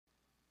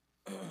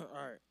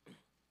start.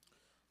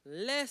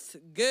 Let's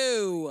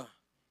go.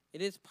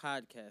 It is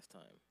podcast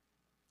time.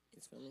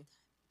 You feel me?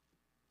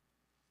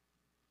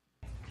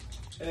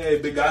 Hey,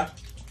 big guy.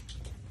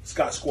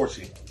 Scott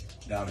Scorchi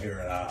down here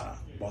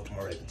in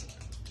Baltimore Ravens.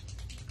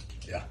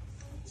 Yeah,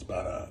 it's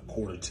about a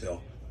quarter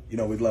till. You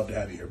know, we'd love to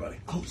have you here, buddy.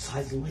 Oh,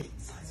 size and weight.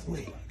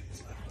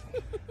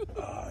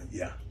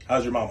 Yeah.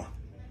 How's your mama?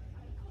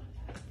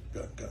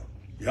 Good.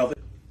 You healthy?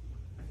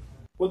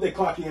 What'd they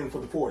clock you in for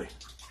the 40?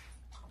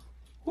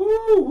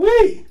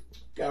 Woo-wee!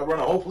 Gotta run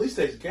a whole police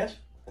station, can't you?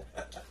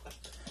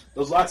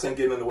 Those locks ain't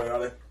getting in the way, are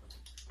they?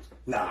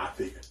 Nah, I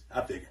figured.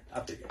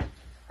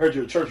 Heard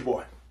you're a church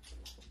boy.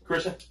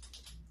 Christian?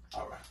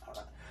 All right.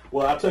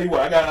 Well, I'll tell you what,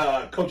 I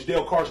got Coach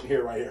Dale Carson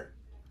right here.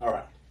 All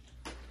right.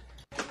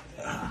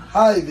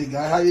 Hi, big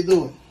guy. How you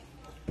doing?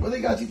 What they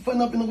got you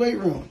putting up in the weight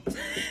room?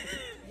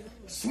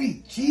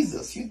 Sweet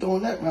Jesus, you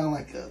throwing that around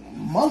like a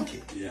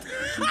monkey. Yeah,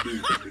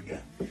 big guy.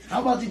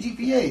 How about the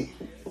GPA?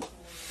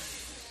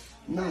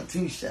 Not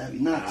too shabby.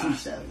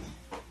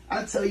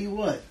 I tell you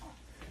what,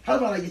 how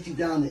about I get you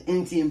down to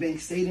MTN Bank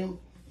Stadium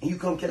and you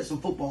come catch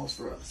some footballs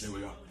for us? There we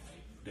go.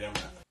 Damn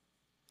right.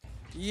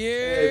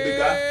 Yeah. Hey, big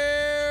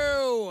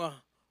guy.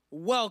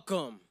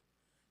 Welcome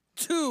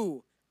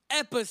to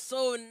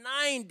episode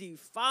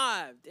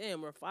 95.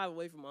 Damn, we're 5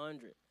 away from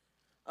 100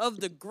 of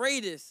the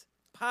greatest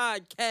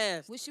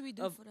podcast What should we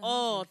do of for the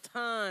all 100?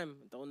 time.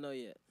 Don't know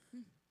yet.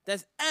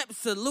 That's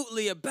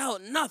absolutely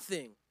about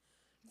nothing.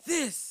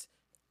 This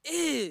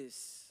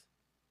is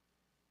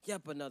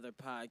yep another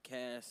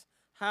podcast.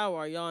 How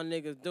are y'all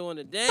niggas doing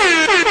today?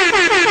 Loud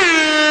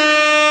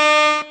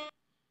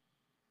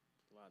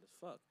as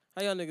fuck.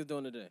 How y'all niggas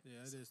doing today?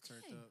 Yeah, it is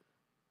turned Okay. up.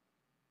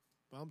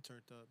 But I'm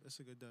turned up. It's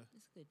a good day.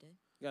 It's a good day.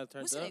 You guys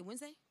turned What's up? today?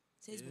 Wednesday?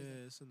 Today's Yeah,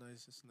 Wednesday. it's a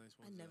nice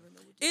one. I never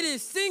know what It day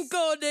is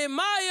Cinco de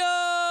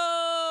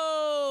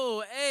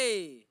Mayo.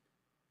 Hey.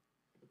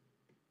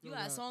 You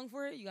got a song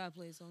for it? You gotta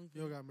play a song for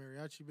You it. don't got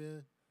mariachi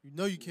band? You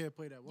know you can't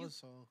play that one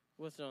song.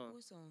 What's on?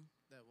 What song?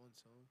 That one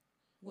song.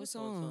 What one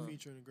song? song?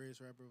 Featuring the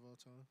greatest rapper of all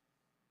time.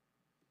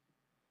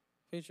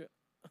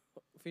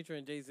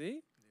 Featuring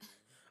Jay-Z?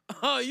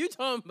 Oh, you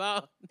talking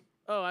about?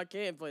 Oh, I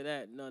can't play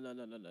that. No.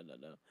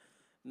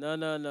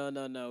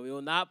 We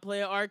will not play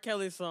an R.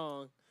 Kelly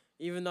song,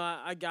 even though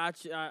I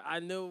got you. I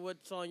knew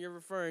what song you're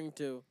referring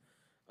to.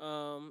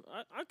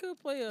 I could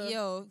play a.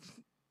 Yo,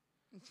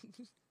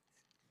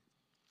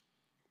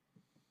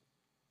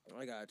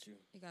 I got you.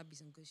 it gotta be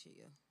some good shit,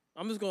 yo.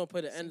 I'm just gonna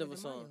play the end of Cinco a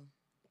de song. Mayo.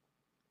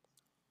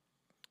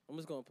 I'm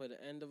just gonna play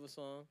the end of a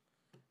song,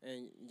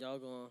 and y'all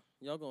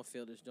gonna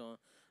feel this, John.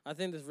 I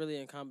think this really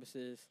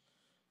encompasses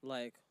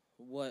like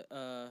what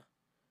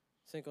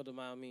Cinco de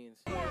Mayo means.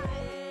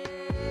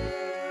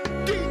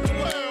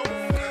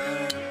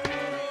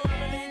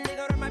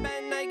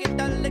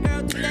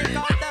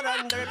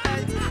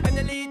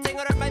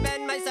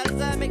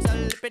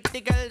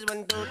 Pretty girls,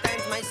 1, 2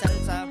 times my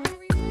salsa.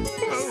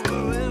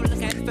 Oh,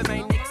 look out for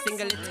my next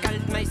single, it's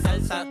called my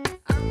salsa.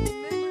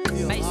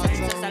 My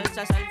salsa.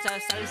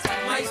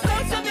 My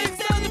salsa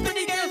makes all the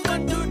pretty girls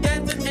want to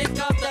dance and take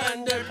off their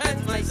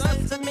underpants. My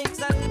salsa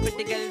makes all the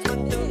pretty girls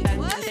want to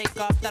dance and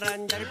take off their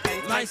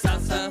underpants. My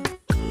salsa.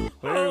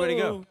 Where'd everybody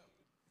go?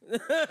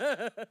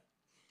 That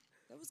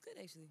was good,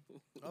 actually.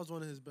 That was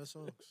one of his best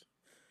songs.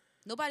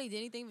 Nobody did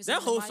anything for That Cinco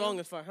de whole Mayo? song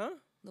is fun, huh?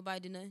 Nobody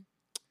did nothing.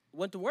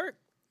 Went to work.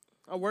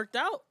 I worked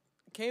out.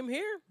 Came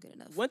here. Good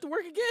enough. Went to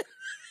work again.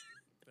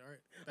 All right.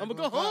 I'm back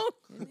gonna go on home. top.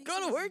 That makes Go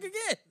to sense. work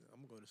again.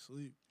 I'm going to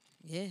sleep.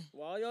 Yeah.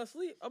 While y'all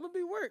sleep, I'm gonna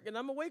be work, and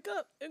I'm gonna wake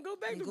up and go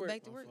back And to go work.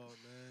 back to My work. fault,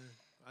 man.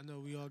 I know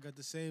we all got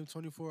the same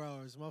 24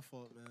 hours. My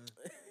fault, man.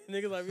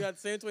 Niggas like we got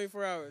the same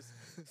 24 hours.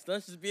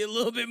 Stunts just be a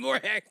little bit more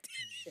active.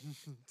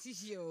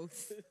 Yo,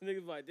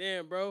 Niggas like,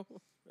 damn, bro,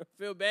 I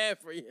feel bad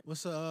for you.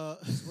 What's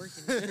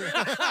working.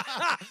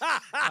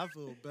 I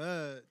feel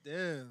bad.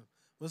 Damn.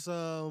 What's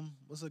a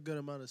good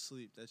amount of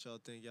sleep that y'all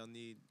think y'all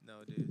need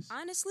nowadays?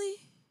 Honestly,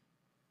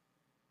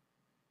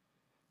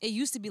 it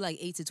used to be like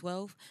 8 to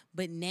 12,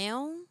 but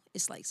now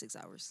it's like 6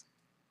 hours.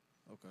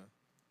 Okay.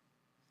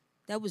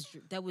 That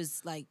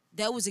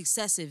was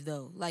excessive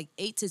though. Like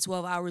 8 to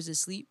 12 hours of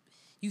sleep.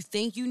 You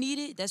think you need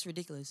it? That's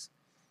ridiculous.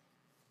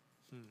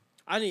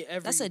 I need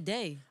every. That's a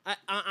day. I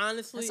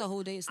honestly. That's a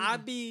whole day of I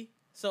sleeping. be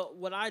so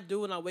what I do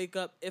when I wake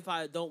up. If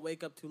I don't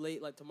wake up too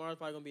late, like tomorrow's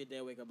probably gonna be a day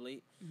I wake up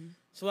late. Mm-hmm.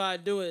 So what I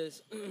do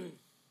is,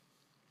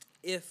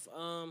 if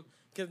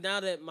because now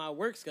that my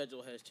work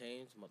schedule has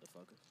changed,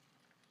 motherfucker.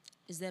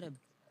 Is that a bad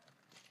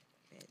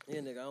thing?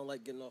 Yeah, nigga, I don't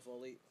like getting off all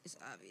late. It's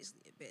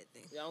obviously a bad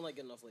thing. Yeah, I don't like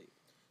getting off late.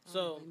 I don't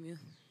So, blame you.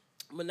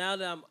 but now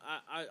that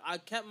I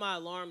kept my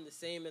alarm the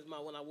same as my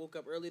when I woke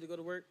up early to go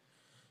to work.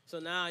 So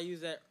now I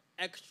use that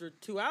extra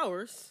 2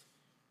 hours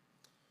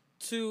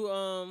to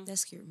That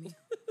scared me.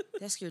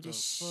 That scared the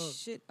fuck?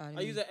 shit out of I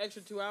me. use that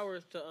extra 2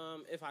 hours to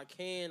if I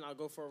can, I'll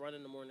go for a run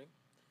in the morning.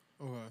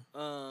 Okay.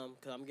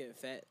 Cause I'm getting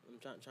fat. I'm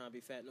trying to be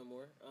fat no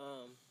more.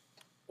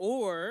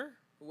 Or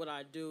what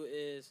I do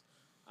is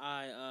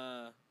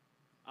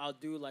I'll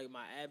do like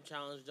my ab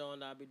challenge John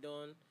that I be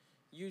doing.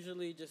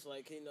 Usually just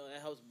like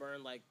that helps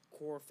burn like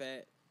core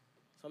fat.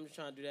 So I'm just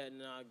trying to do that,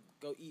 and then I'll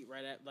go eat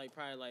right at like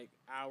probably like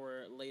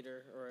hour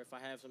later, or if I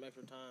have some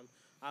extra time,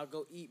 I'll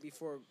go eat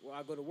before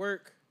I go to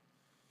work.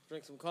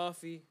 Drink some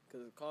coffee,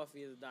 because coffee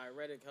is a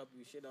diuretic, help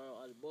you shit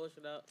all the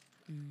bullshit out.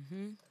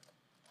 Mm-hmm.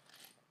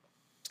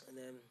 And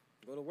then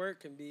go to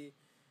work and be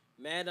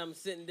mad I'm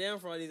sitting down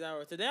for all these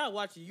hours. Today I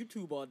watched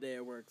YouTube all day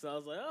at work, so I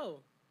was like, oh.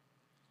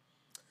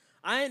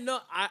 I didn't know.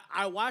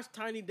 I watched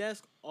Tiny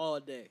Desk all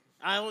day.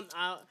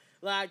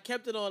 I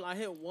kept it on. I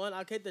hit one.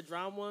 I hit the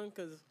drum one,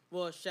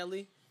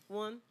 Shelly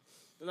one.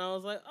 And I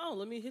was like, oh,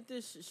 let me hit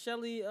this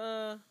Shelly,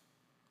 the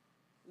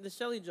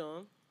Shelly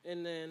John.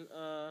 And then,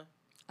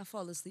 I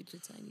fall asleep to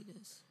Tiny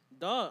Desk.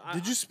 dog.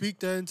 Did you speak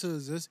that into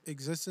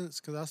existence?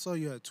 Because I saw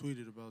you had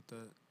tweeted about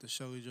that. The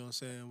Shelly Jones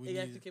saying we It need.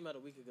 actually came out a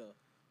week ago.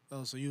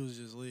 Oh, so you was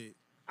just late.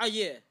 Oh,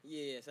 yeah,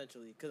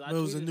 essentially. Cause But it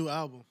was a new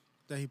album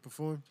that he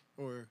performed?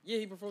 Or Yeah,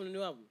 he performed a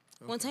new album.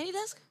 On Tiny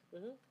Desk?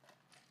 Mhm.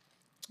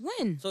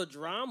 When? So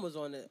Drum was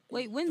on it.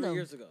 Wait, when 3 though?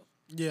 years ago.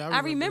 Yeah,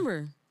 I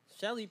remember.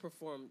 Shelly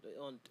performed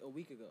on a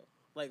week ago.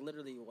 Like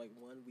literally like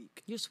 1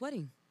 week. You're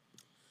sweating.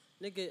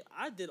 Nigga,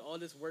 I did all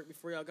this work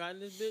before y'all got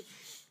in this bitch.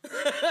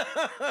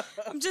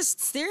 I'm just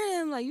staring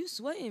at him like, you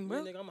sweating,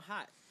 bro. Nigga, I'm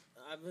hot.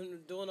 I've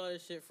been doing all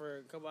this shit for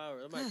a couple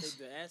hours. I might take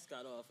the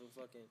ascot off and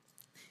fucking.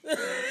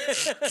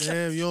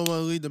 damn, you don't want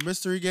to lead the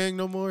mystery gang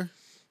no more?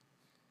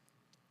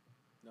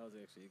 That was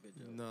actually a good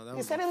joke. No, that You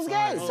was said a it was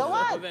fire- gay, so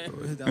what? Man.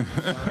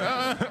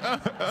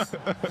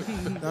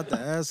 Not the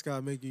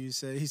ascot making you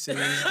say he said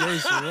he was gay,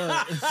 so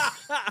what?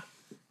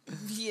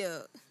 Yeah.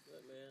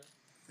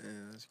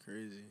 Man, that's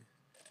crazy.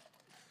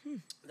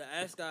 The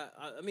ascot,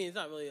 I mean, it's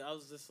not really. I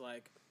was just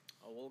like,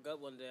 I woke up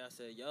one day. I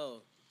said,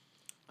 "Yo,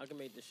 I can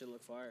make this shit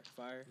look fire."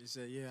 He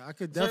said, yeah, I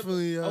could So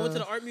definitely. I went to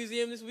the art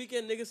museum this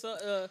weekend. Nigga saw.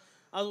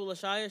 I was with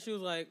Lashaya. She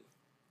was like,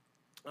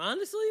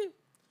 honestly,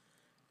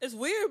 it's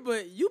weird,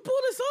 but you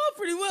pulled this off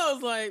pretty well. I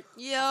was like,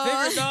 Yo.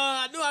 figured, dog,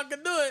 I knew I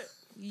could do it.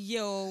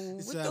 Yo, he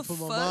what said, the I put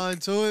fuck? my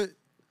mind to it.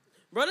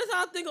 Bro, that's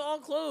how I think of all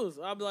clothes.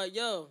 I'll be like,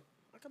 yo,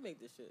 I can make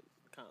this shit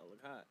kind of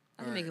look hot.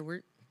 I can make it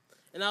work.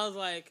 And I was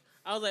like,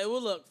 it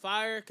will look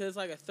fire because it's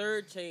like a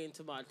third chain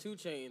to my 2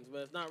 chains, but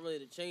it's not really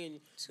the chain.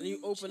 Then you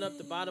open up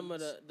the bottom of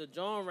the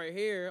John right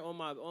here on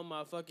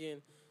my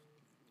fucking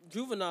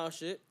juvenile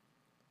shit,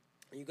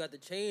 and you got the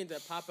chains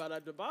that pop out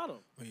at the bottom.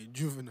 Oh, you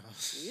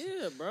juveniles.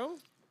 Yeah, bro.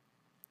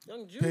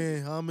 Young Juvie.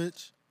 Paying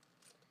homage.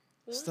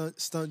 Stunt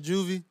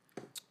juvie.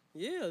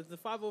 Yeah, it's the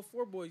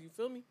 504 boys. You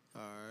feel me?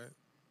 All right.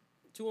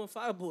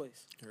 215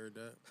 boys. Heard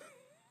that.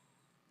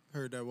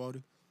 Heard that,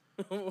 Waldy.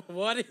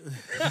 What?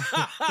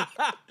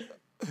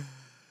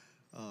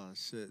 Oh,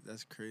 shit.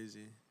 That's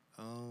crazy.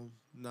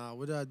 Nah,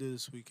 what did I do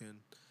this weekend?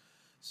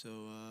 So,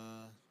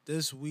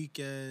 this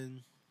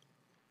weekend,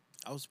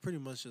 I was pretty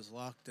much just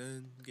locked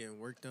in, getting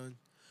work done.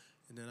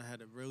 And then I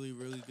had a really,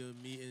 really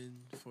good meeting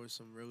for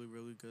some really,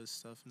 really good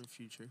stuff in the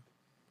future.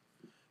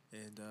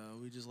 And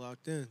we just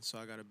locked in. So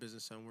I got a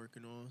business I'm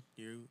working on.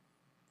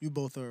 You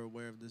both are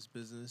aware of this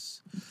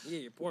business. Yeah,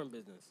 your porn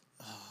business.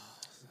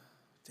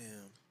 Damn.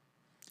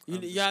 You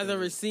I'm guys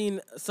ever discouraged.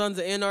 seen Sons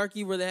of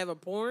Anarchy where they have a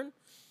porn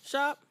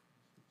shop?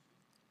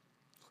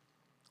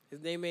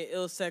 His name ain't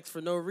Ill Sex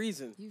for no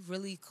reason. You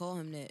really call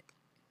him that?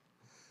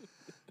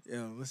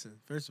 Yo, listen.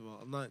 First of all,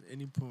 I'm not in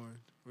any porn.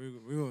 We're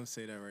going to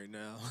say that right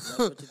now. That's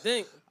what you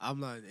think. I'm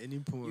not in any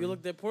porn. You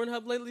looked at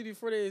Pornhub lately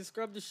before they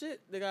scrubbed the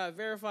shit? They got a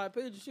verified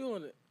page of you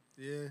on it.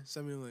 Yeah,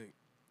 send me a link.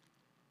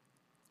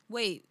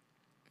 Wait.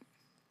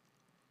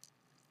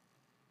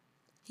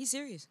 He's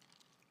serious.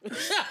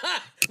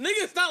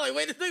 Niggas stop like,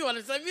 wait a second, want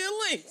to send me a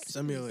link.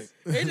 Send me a link.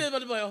 They just about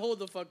to be like, hold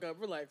the fuck up,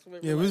 relax.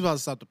 Yeah, we was about to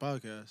stop the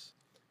podcast.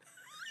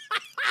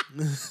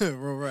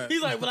 Real rap.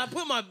 He's like, but I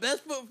put my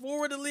best foot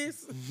forward at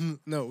least.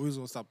 No, we was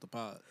gonna stop the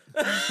pod.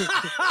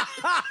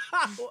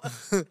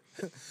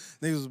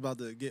 Niggas was about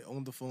to get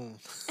on the phone.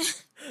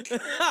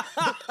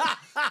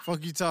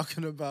 Fuck you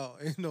talking about?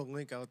 Ain't no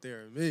link out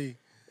there in me.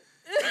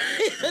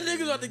 That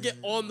nigga's about to get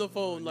on the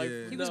phone. Like,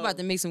 Yeah. He was no. about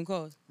to make some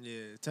calls.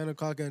 Yeah, 10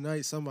 o'clock at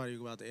night, somebody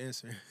about to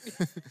answer.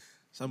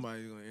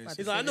 Somebody's gonna answer.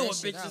 He's like, I know what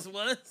Figure bitch that this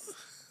was.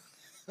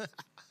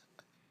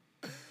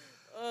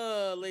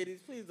 Ladies,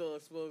 please don't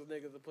expose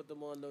niggas and put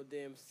them on no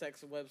damn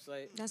sex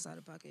website. That's out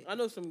of pocket. I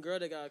know some girl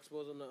that got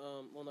exposed on the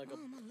on like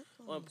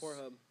on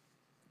Pornhub.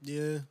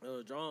 Yeah.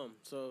 Drum.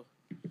 So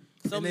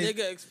some And they-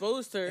 nigga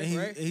exposed her, And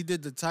right? he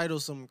did the title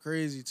something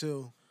crazy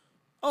too.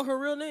 Oh, her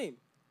real name.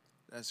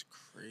 That's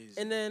crazy.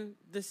 And then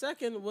the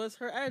second was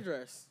her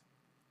address.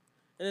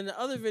 And then the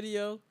other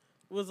video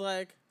was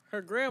like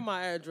her grandma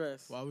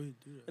address. Why would he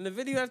do that? And the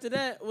video after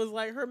that was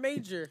like her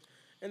major.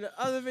 And the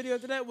other video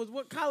after that was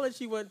what college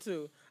she went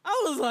to.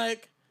 I was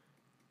like,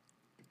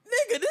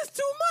 nigga, this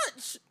too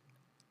much.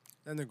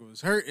 That nigga was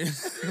hurting.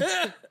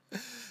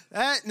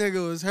 That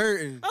nigga was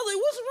hurting. I was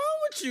like, what's wrong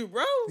with you,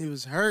 bro? He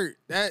was hurt.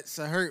 That's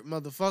a hurt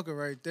motherfucker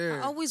right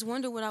there. I always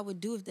wonder what I would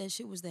do if that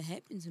shit was to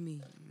happen to me.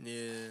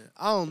 Yeah.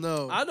 I don't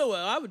know. I know what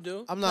I would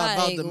do. I'm not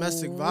about Like,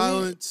 domestic we-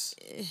 violence.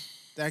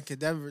 That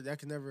could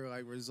never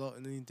like result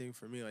in anything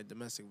for me, like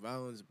domestic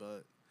violence,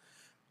 but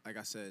like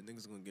I said,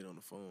 niggas gonna get on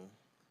the phone.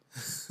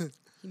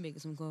 He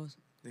making some calls.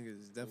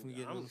 Niggas is definitely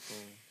getting on the phone.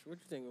 What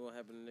you think will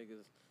happen to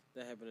niggas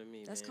that happened to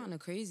me, That's man? kind of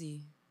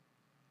crazy.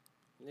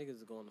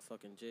 Niggas are going to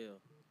fucking jail.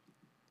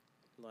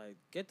 Like,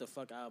 get the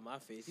fuck out of my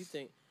face. You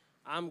think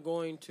I'm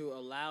going to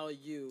allow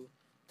you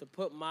to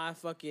put my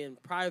fucking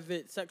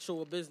private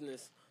sexual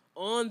business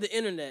on the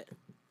internet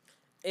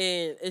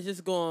and it's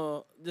just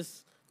going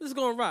this is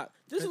going to rock.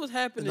 This is what's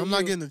happening. And I'm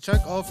not getting a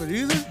check off it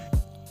either.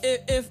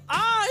 If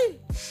I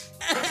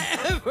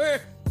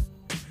ever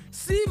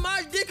see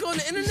my dick on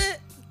the internet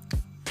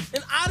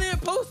and I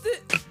didn't post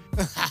it,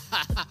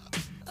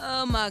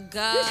 Oh my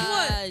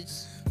gosh.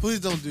 Please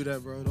don't do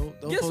that, bro.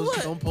 Don't Guess post.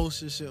 what? Don't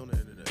post your shit on the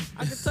internet.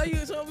 I can tell you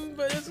something,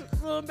 but it's a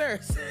little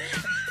embarrassing.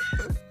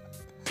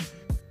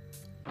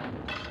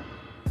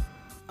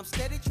 I'm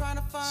steady trying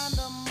to find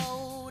a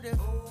motive.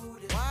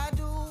 Why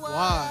do what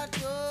Why? I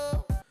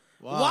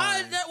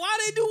do? Why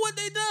they do what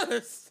they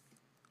does?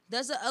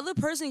 Does the other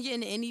person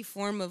getting any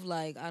form of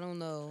like, I don't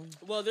know,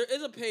 Well, there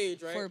is a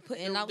page, right? for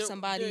putting out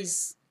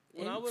somebody's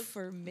when I was-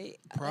 information?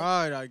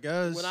 Pride, I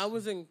guess. When I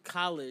was in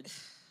college,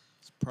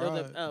 It's there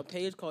pride. was a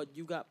page called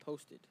You Got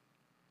Posted.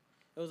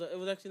 It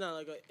was actually not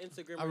like an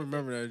Instagram. I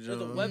remember that,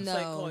 There's a John. website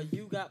No. called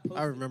You Got Posted.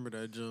 I remember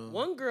that, John.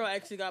 One girl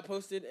actually got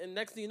posted, and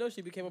next thing you know,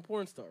 she became a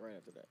porn star right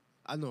after that.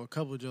 I know a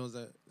couple Jones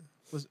that.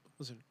 What's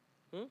her?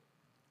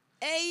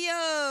 Hey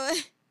yo.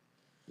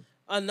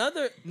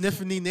 Another,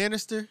 Niffany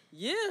Nannister.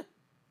 yeah,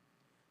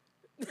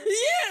 yeah,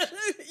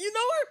 you know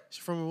her?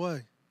 She from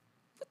away.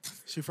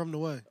 She from the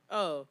way.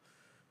 Oh,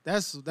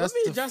 That's let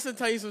me the. Justin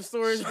tell you some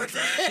stories about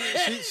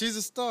that. She's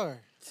a star.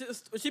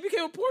 She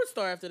became a porn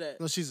star after that.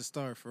 No, she's a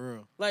star for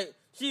real. Like,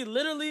 she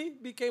literally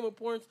became a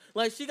porn.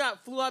 Like, she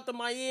flew out to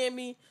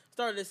Miami,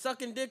 started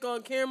sucking dick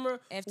on camera.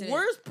 After that.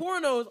 Worst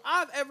pornos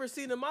I've ever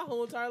seen in my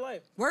whole entire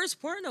life.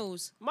 Worst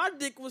pornos. My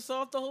dick was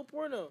soft the whole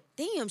porno.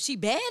 Damn, she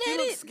bad She at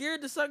looked it.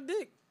 scared to suck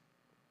dick.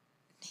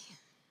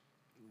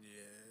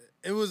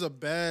 It was a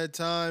bad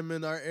time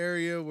in our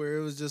area where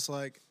it was just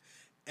like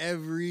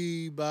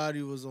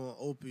everybody was on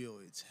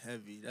opioids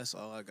heavy. That's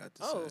all I got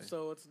to Oh, say.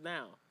 so it's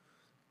now.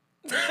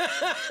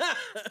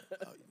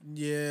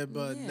 Yeah,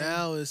 but Yeah.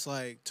 now it's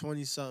like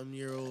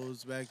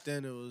 20-something-year-olds. Back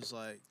then it was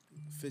like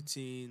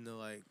 15 to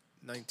like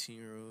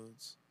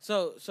 19-year-olds.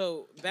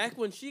 So back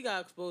when she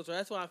got exposed,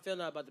 that's when I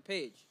found out about the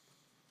page.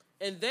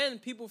 And then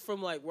people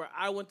from like where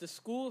I went to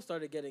school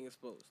started getting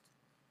exposed.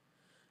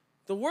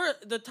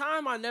 The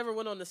time I never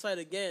went on the site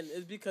again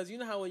is because you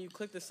know how when you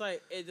click the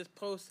site, it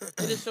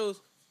just shows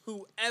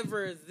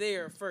whoever is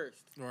there first.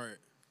 Right.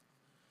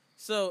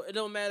 So it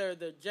don't matter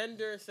the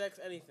gender, sex,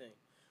 anything.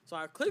 So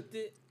I clicked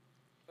it,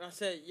 and I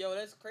said, yo,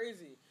 that's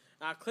crazy.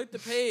 And I clicked the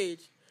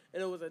page,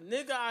 and it was a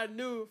nigga I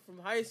knew from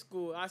high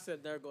school. I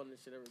said, never go on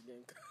this shit ever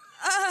again.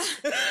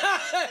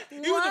 He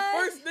was the What?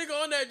 first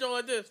nigga on that joint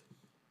like this.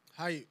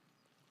 Hype.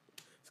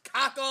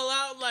 Cock all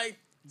out, like,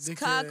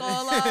 Cock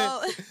all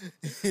out. I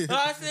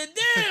said,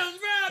 damn,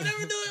 bro, I never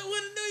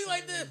wouldn't do you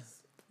like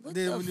this. What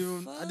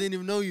I didn't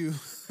even know you.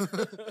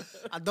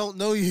 I don't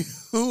know you.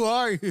 Who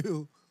are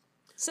you?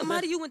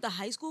 Somebody you went to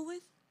high school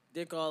with?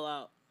 Dick all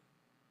out.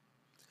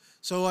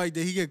 So like,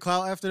 did he get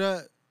clout after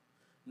that?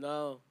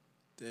 No.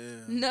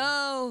 Damn.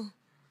 No.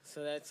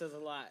 So that says a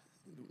lot.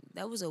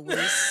 That was a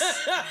waste.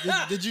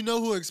 Did you know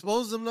who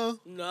exposed him though?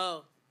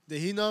 No. Did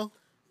he know?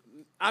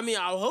 I mean,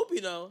 I hope you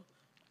know.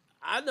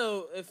 I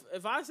know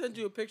if I send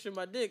you a picture of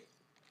my dick,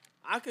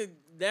 I could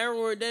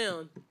narrow it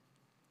down.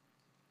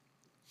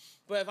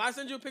 But if I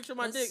send you a picture of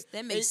my dick,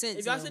 That makes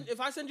sense. If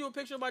I send you a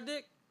picture of my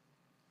dick,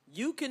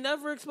 you can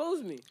never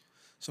expose me.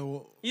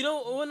 So You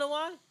don't want to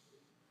lie?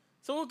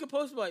 Someone could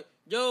post like,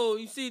 "Yo,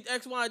 you see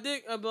X Y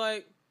dick?" I'd be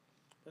like,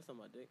 "That's not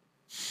my dick.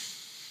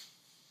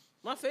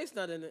 My face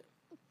not in it."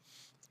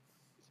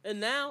 And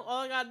now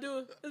all I gotta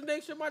do is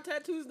make sure my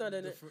tattoo's not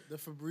in it. the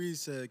Febreze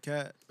said,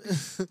 "Cat."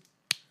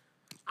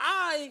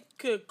 I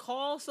could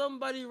call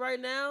somebody right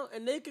now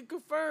and they could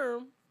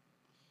confirm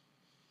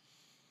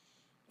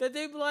that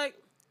they'd be like,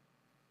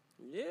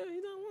 yeah,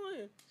 you're not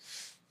lying.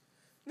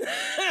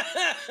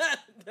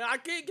 I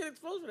can't get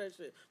exposed for that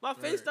shit. My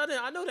face not in.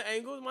 I know the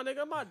angles, my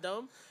nigga. I'm not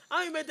dumb.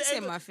 I ain't meant the Said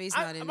angle. my face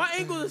not in My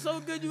it. angles are so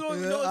good, you don't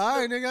even know. All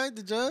right, nigga, I ain't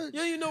the judge. You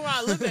don't even know where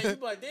I live at. You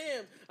be like,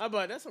 damn. I'm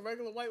like, that's a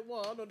regular white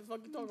wall. I don't know what the fuck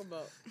you talking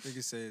about.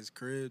 Nigga say his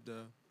crib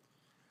though.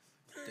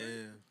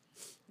 Damn.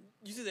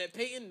 You see that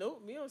painting?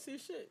 Nope, me don't see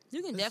shit.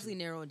 You can definitely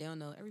narrow it down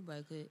though.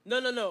 Everybody could.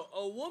 No.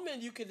 A woman,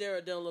 you can narrow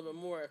it down a little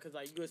bit more because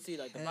like you can see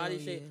like the Hell body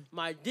yeah. shape.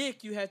 My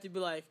dick, you have to be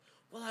like,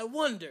 well, I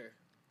wonder.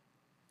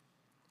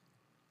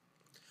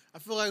 I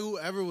feel like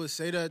whoever would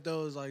say that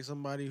though is like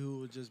somebody who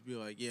would just be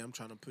like, "Yeah, I'm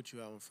trying to put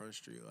you out on Front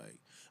Street." Like,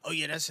 "Oh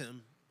yeah, that's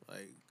him."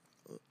 Like,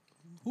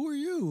 who are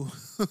you?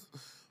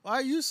 Why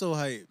are you so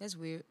hype? That's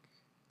weird.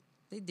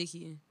 They dick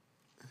eating.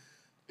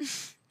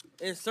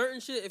 And certain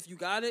shit, if you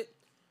got it,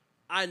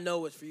 I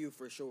know it's for you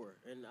for sure.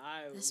 And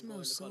I am going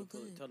smells to so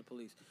tell good. the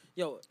police.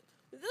 Yo,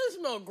 does that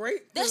smell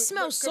great? That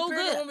smells so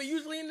compared good. to when we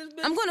usually in this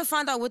bitch? I'm gonna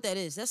find out what that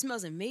is. That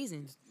smells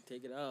amazing.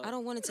 Take it out. I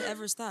don't want it to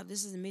ever stop.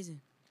 This is amazing.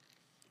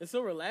 It's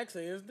so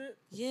relaxing, isn't it?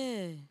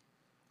 Yeah.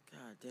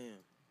 God damn.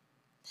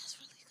 That's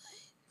really good.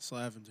 It's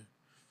lavender.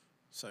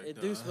 Sorry,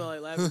 It do smell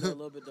like lavender a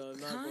little bit though. I'm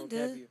not gonna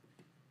Kinda. cap you.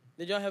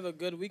 Did y'all have a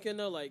good weekend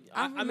though? Like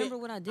I mean, remember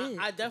what I did.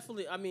 I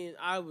definitely. I mean,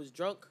 I was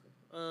drunk.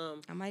 I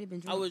might have been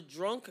drunk. I was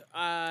drunk.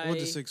 I went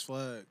to Six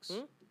Flags.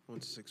 Hmm?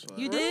 Went to Six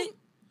Flags. You did?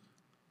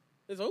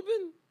 It's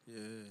open. Yeah.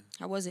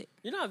 How was it?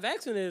 You're not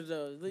vaccinated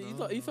though. You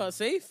No. felt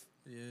safe.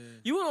 Yeah.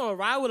 You went on a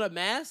ride with a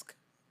mask.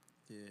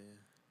 Yeah.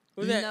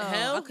 Was that no,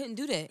 hell? I couldn't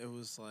do that. It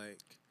was like,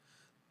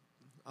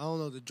 I don't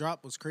know. The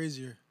drop was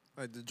crazier.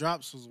 Like the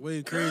drops was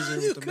way crazier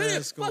You with the couldn't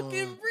mask on.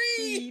 fucking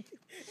breathe,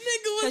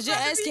 nigga. Cause your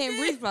ass can't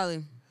breathe,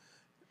 probably.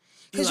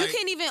 Cause like- you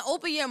can't even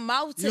open your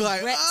mouth to You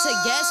like, to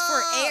gasp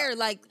for air.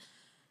 Like,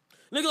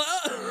 Nigga,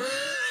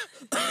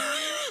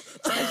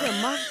 like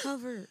your mouth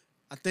covered.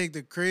 I think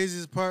the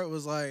craziest part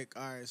was like,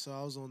 all right, so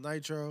I was on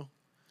Nitro,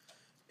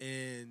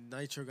 and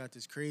Nitro got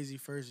this crazy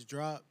first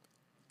drop,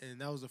 and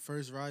that was the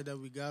first ride that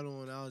we got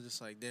on. I was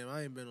just like, damn,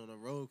 I ain't been on a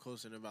roller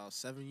coaster in about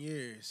 7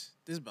 years.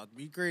 This is about to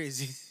be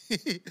crazy.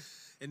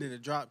 And then the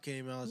drop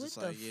came out. I was What just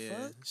the like, yeah,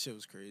 fuck? shit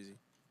was crazy.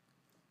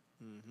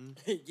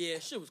 yeah,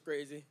 shit was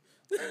crazy.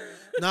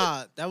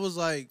 Nah, that was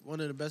like one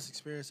of the best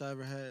experiences I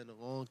ever had in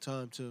a long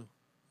time too.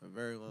 A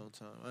very long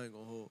time. I ain't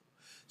gonna hold.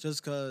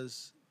 Just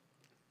cause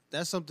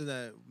that's something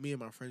that me and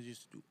my friends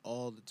used to do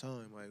all the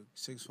time. Like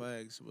Six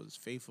Flags was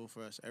faithful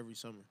for us every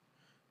summer.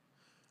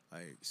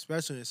 Like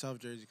especially in South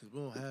Jersey because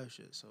we don't have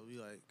shit. So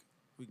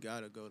we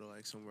gotta go to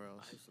like somewhere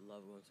else. I used to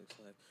love going to Six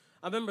Flags.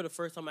 I remember the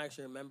first time I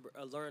actually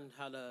learned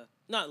how to,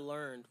 not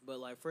learned, but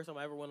like first time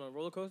I ever went on a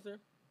roller coaster.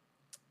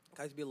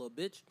 I used to be a little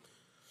bitch.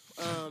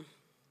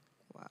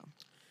 Wow.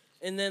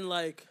 And then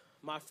like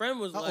my friend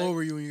was How like, old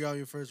were you when you got on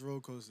your first roller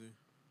coaster?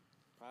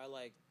 probably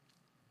like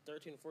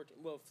 13 or 14.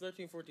 Well,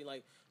 13, 14.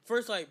 Like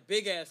first like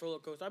big ass roller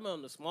coaster. I remember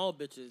on the small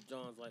bitches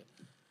Johns, like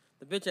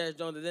the bitch ass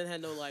Johns that didn't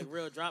have no like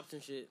real drops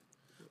and shit.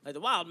 Like the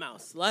Wild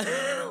Mouse. Like,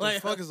 What the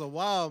fuck is a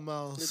wild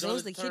mouse? The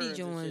Those the Jonas kitty Turns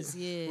and joints,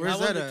 shit. yeah. Where's I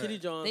was that the at? kitty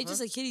Johns. They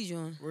just a kitty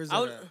joint. Where's I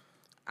that would- at?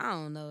 I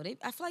don't know.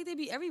 I feel like they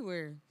be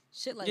everywhere.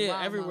 Shit like Yeah,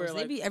 Wild everywhere, Mouse.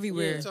 like- They be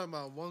everywhere. You talking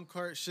about one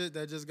cart shit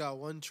that just got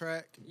one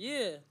track?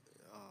 Yeah.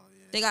 Oh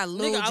yeah. They got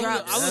little Nigga,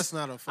 drops. I was- That's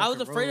not a I fucking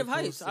was afraid of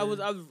roller heights.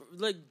 coaster. I was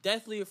like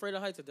deathly afraid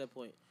of heights at that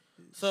point.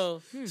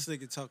 So This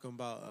nigga talking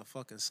about a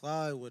fucking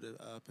slide with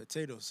a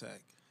potato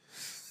sack.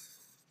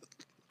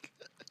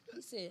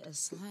 He said a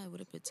slide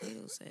with a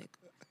potato sack.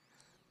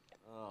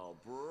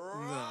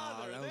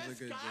 Nah, that was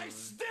a good joke.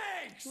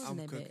 It wasn't I'm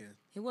that cooking. bad.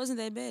 It wasn't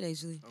that bad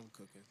actually. I'm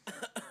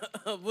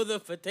cooking. with a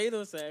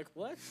potato sack,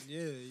 what?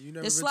 Yeah, you never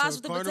The been slides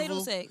with to the a potato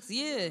carnival? sacks.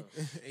 Yeah. You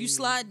Ain't-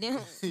 slide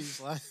down, you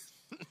slide.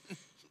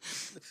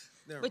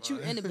 Never but you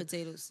mind. in the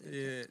potato sack.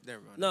 Yeah,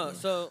 never mind. No,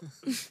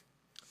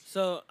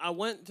 so I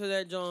went to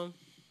that John,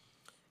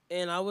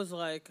 and I was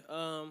like,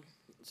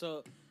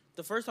 so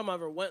the first time I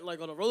ever went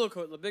like on a roller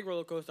coaster, the big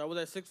roller coaster, I was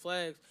at Six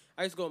Flags.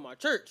 I used to go in my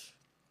church,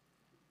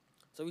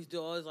 so we used to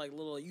do all these like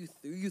little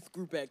youth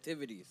group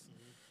activities.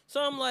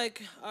 So I'm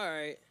like, all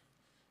right,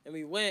 and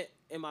we went,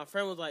 and my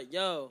friend was like,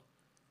 yo,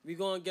 we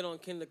gonna get on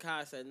Kinder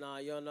Kai. I said, nah,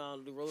 yo, no, I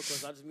don't do roller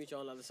coaster. I'll just meet you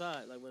on the other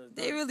side, like when it's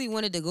They done. really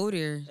wanted to go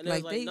there. And they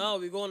was like, no,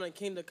 we going on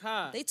Kinder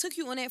Kai. They took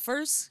you on that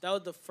first. That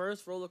was the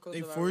first roller coaster.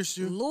 They I've forced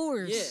you?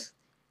 Lord. Yeah.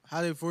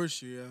 How they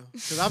force you, yeah?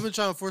 Because I've been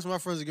trying to force my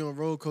friends to get on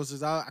roller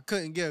coasters. I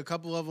couldn't get a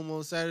couple of them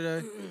on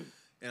Saturday,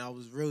 and I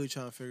was really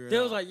trying to figure it They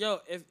out. was like, yo,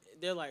 if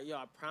they're like, yo,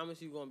 I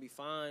promise you're gonna be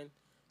fine.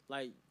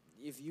 Like,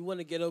 if you want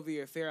to get over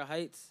your fear of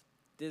heights,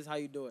 this is how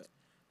you do it.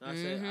 And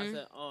I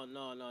said, oh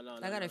no.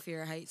 I got a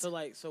fear of heights.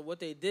 So what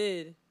they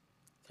did,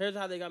 here's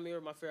how they got me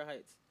over my fear of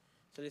heights.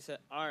 So they said,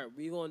 all right,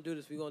 we gonna do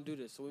this.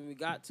 So when we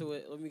got to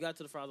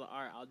the front, I was like,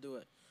 all right, I'll do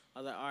it. I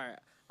was like, all right,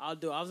 I'll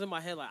do it. I was in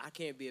my head like, I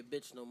can't be a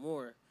bitch no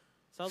more.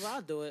 So I was like,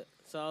 I'll do it.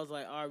 So I was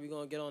like, all right, we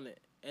gonna get on it.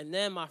 And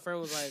then my friend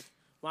was like,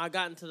 when I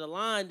got into the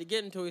line to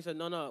get into it, he said,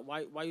 no,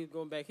 why you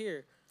going back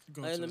here?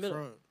 Going in to the the middle.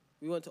 front.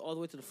 We went all the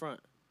way to the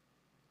front.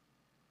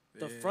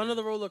 The Yeah. front of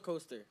the roller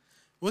coaster.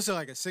 What's it,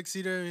 like a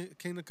 6-seater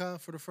Kingdom Come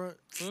for the front?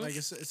 Hmm? Like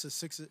it's a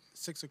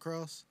six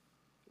across,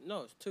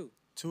 No, it's 2.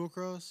 2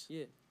 across.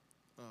 Yeah.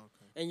 Oh,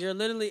 okay. And you're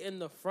literally in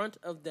the front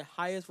of the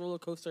highest roller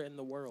coaster in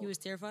the world. You was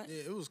terrified?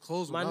 Yeah, it was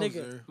closed my when I was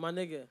there. nigga, my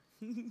nigga.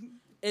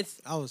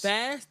 It's I was-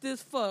 fast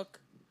as fuck,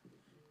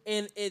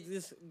 and it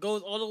just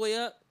goes all the way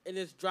up, and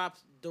it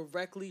drops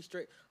directly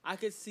straight. I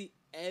could see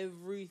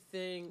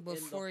everything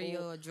Before in the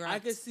whole, you dropped. I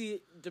could see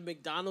the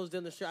McDonald's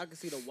down the street. I could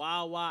see the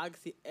Wild Wild. I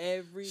could see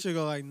every. Should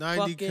go like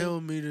 90 fucking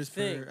kilometers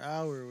thing. per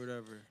hour or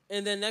whatever.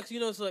 And then next, you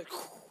know, it's like,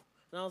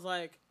 and I was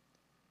like,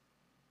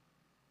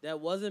 that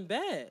wasn't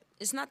bad.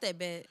 It's not that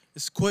bad.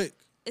 It's quick.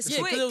 It's Yeah,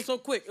 quick. because it was so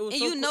quick. It was And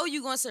so you quick. know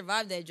you're gonna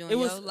survive that joint, It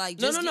was yo. Like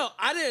no. just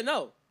I didn't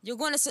know. You're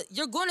gonna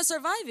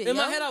survive it. In yo.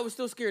 my head, I was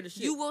still scared of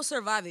shit. You will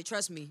survive it.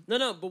 Trust me.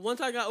 No, but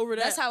once I got over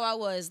that, That's how I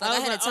was. Like I,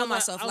 was had to tell was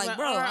myself, I was like,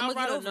 bro, all right, I'm I'll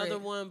gonna get ride over another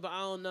it. one, but I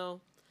don't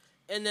know.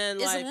 And then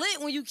It's like,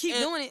 lit when you keep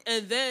and, doing it.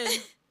 and then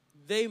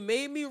they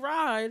made me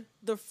ride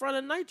the front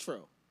of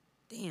Nitro.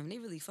 Damn, they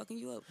really fucking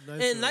you up.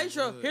 And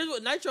Nitro, good. here's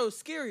what Nitro is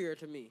scarier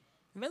to me.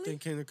 Really?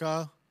 Think Kingdom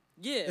Come?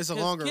 Yeah, It's a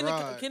 'cause longer Kinder-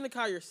 ride. Kinder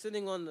Car, you're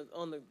sitting on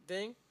the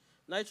thing.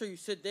 Nitro, you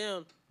sit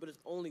down, but it's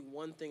only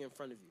one thing in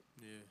front of you.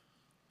 Yeah.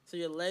 so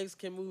your legs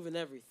can move and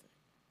everything.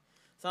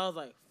 So I was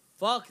like,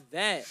 fuck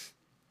that.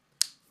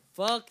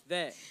 Fuck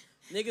that.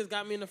 Niggas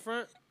got me in the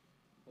front.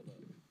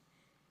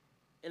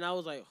 And I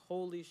was like,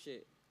 holy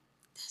shit.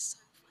 That's so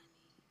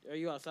funny. Are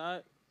you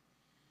outside?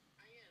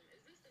 I am.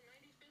 Is this the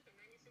 95th or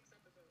 96th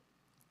episode?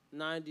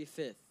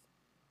 95th.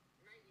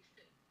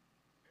 95th.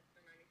 That's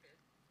the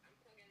 95th. I'm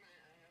plugging my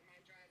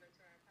drive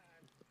into our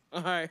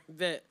pod. All right,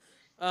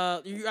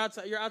 bet. You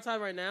outside? You're outside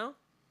right now?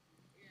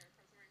 Yeah, come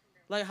somewhere come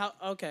down. Like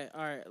how? Okay,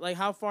 all right. Like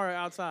how far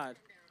outside?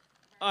 Come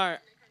down. All right,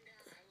 When they come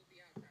down, I will be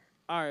outside.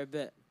 all right,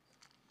 bet.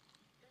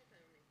 Don't tell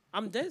me.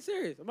 I'm dead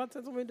serious. I'm about to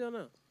tell somebody down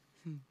now.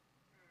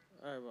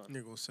 All right, bro.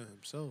 Nigga gonna send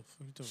himself.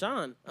 What you doing?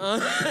 Sean,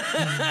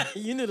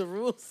 you knew the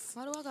rules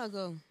Why do I gotta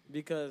go?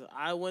 because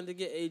I went to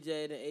get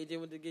AJ, then AJ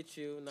went to get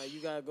you. Now you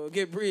gotta go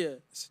get Bria.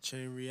 It's a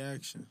chain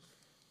reaction.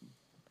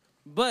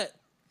 But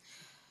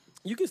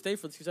you can stay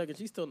for 2 seconds.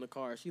 She's still in the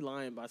car. She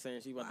lying by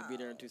saying she about to be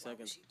there in 2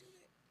 seconds.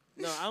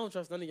 No, I don't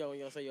trust none of y'all when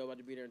y'all say y'all about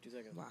to be there in 2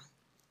 seconds. Wow.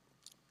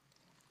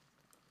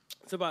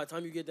 So by the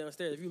time you get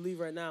downstairs, if you leave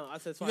right now, I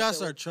said. So You I gotta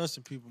said, start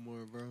trusting people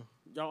more, bro.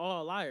 Y'all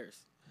all liars.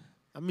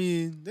 I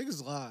mean,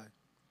 niggas lie.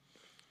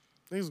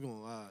 Niggas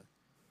gonna lie.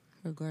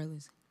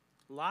 Regardless.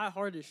 Lie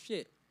hard as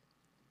shit.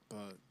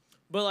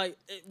 But Like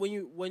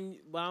when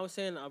I was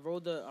saying I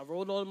rode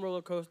all them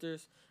roller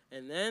coasters,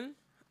 and then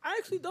I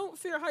actually don't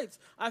fear heights.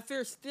 I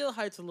fear still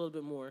heights a little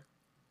bit more.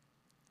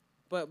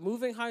 But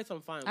moving heights,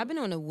 I'm fine. I've been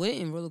on a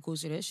wooden roller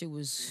coaster. That shit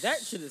was. That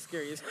shit is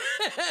scary as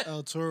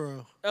El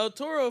Toro. El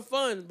Toro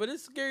fun, but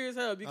it's scary as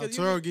hell El because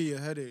Toro give you a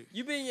headache.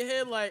 you be in your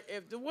head like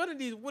if one of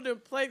these wooden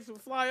planks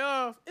would fly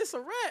off, it's a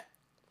wrap.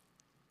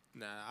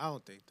 Nah, I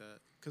don't think that.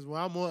 Because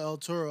when I'm on El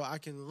Toro, I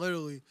can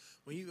literally,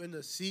 when you in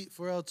the seat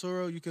for El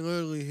Toro, you can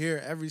literally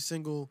hear every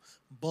single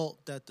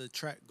bolt that the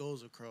track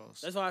goes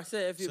across. That's why I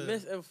said if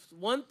if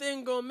one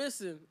thing go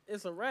missing,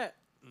 it's a wrap.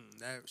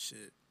 That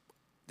shit.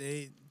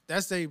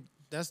 That's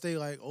they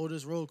like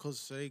oldest roller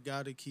coaster, so they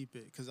gotta keep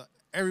it. Because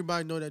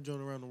everybody know that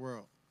joint around the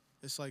world.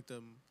 It's like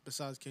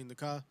besides King the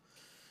Ka.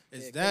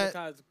 It's Yeah, King that, the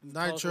Ka is cultural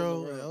in Nitro, the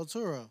and world. El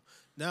Toro.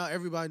 Now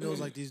everybody knows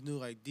like these new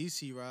like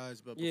DC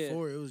rides, but Yeah.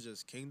 before it was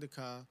just King the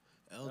Ka,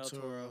 El El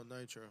Toro, Toro.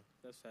 Nitro.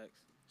 That's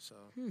facts. So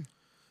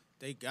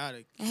they gotta.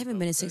 I keep haven't up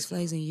been with to Six that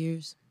Flags joint. in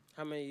years.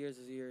 How many years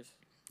is years?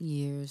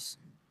 Years.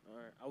 All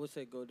right, I would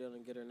say go down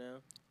and get her now.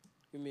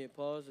 Give me a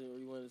pause, or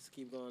you want to just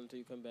keep going until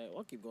you come back?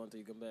 I'll keep going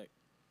until you come back.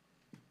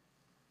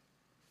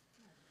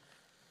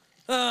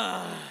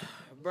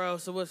 Bro.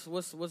 So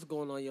what's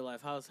going on in your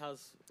life? How's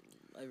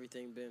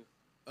everything been?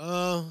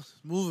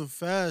 Moving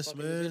fast,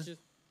 Fucking the man. bitches?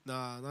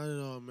 Nah, not at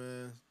all,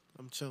 man.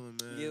 I'm chilling,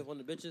 man. Yeah, one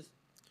of the bitches.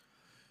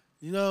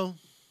 You know,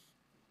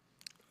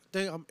 I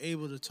think I'm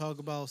able to talk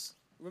about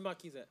Where my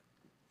keys at?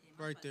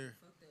 right there,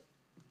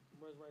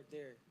 Where's right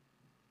there?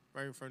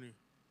 right in front of you.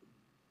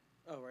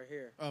 Oh, right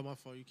here. Oh, my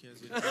fault. You can't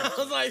see I it.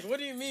 was like, what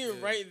do you mean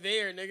Yeah. right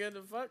there, nigga?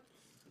 The fuck?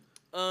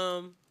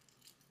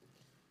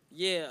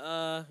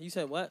 Yeah. You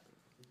said what?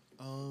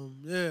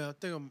 Yeah, I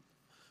think I'm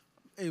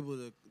able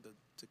to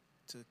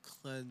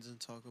cleanse and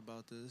talk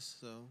about this.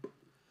 So,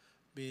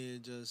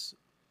 being just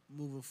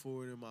moving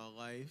forward in my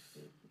life.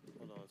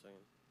 Hold on a second.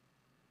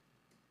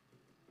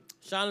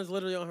 Shauna's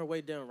literally on her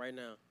way down right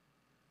now.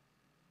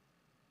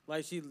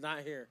 Like she's not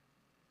here.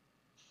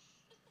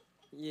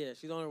 Yeah,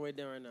 she's on her way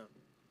down right now.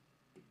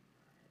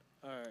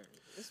 All right.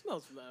 It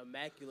smells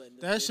immaculate. In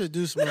this That bitch. shit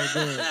do smell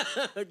good. Go I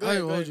ahead, ain't go gonna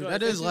ahead, hold you. go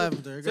That ahead. is Say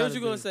lavender. It Say what gotta you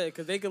gonna be. say,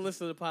 because they can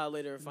listen to the pod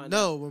later and find out.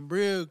 No, when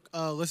Bria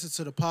listens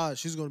to the pod,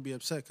 she's gonna be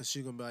upset because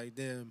she's gonna be like,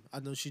 "Damn, I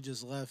know she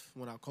just left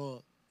when I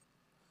called."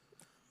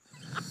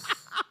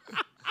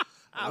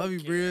 I love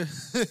you, Bria.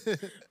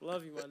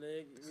 Love you, my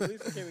nigga. At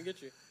least I came and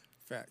get you.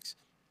 Facts.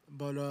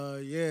 But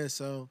yeah,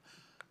 so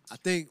I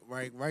think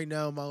right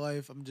now in my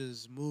life, I'm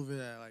just moving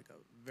at like a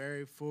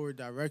very forward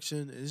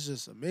direction. It's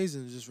just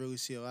amazing to just really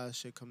see a lot of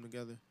shit come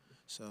together.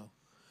 So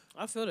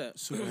I feel that.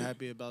 super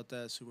happy about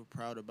that. Super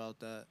proud about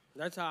that.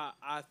 That's how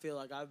I feel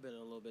like I've been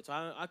a little bit. So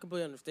I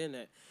completely understand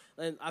that.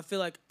 And I feel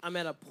like I'm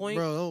at a point.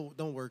 Bro,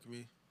 don't work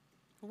me.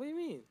 What do you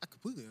mean? I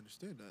completely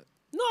understand that.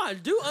 No, I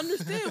do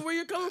understand where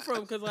you're coming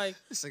from. Because, like,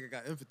 It's like I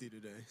got empathy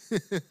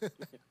today.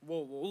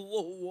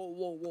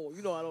 whoa.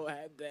 You know I don't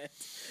have that.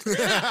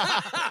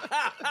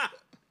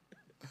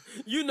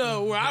 You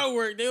know, where I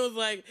work, they was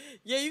like,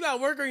 yeah, you got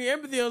to work on your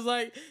empathy. I was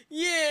like,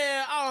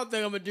 yeah, I don't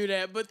think I'm going to do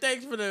that. But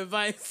thanks for the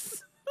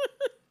advice.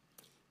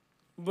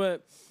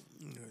 But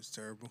It's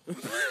terrible.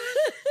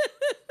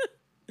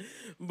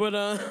 But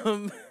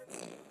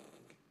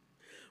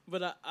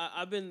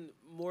I've been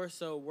more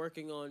so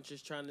working on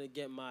just trying to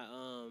get my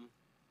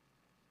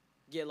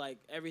get like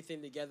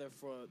everything together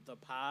for the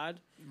pod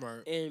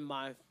Right. and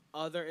my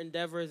other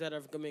endeavors that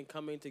have been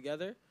coming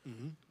together.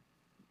 Mm-hmm.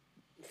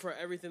 For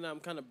everything that I'm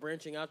kind of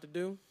branching out to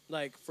do,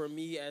 like for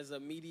me as a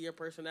media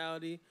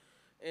personality,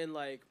 and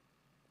like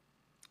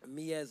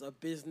me as a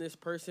business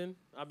person,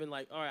 I've been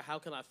like, all right, how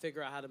can I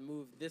figure out how to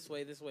move this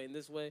way, and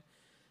this way,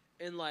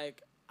 and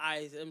like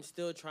I am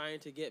still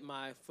trying to get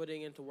my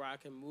footing into where I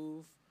can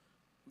move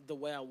the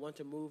way I want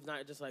to move,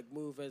 not just like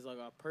move as like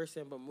a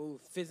person, but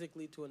move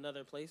physically to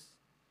another place.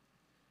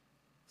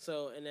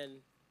 So, and then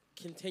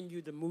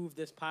continue to move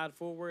this pod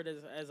forward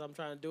as I'm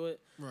trying to do it.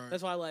 Right.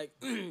 That's why, like,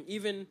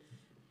 even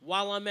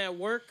while I'm at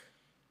work,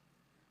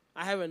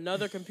 I have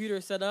another computer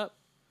set up.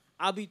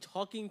 I'll be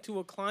talking to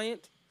a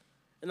client,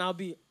 and I'll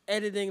be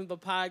editing the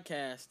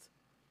podcast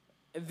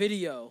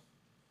video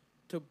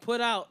to put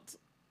out.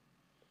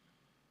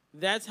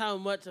 That's how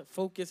much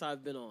focus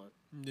I've been on.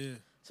 Yeah.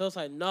 So it's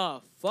like, nah,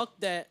 fuck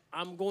that.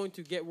 I'm going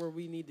to get where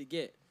we need to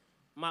get.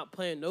 I'm not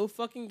playing no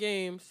fucking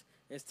games.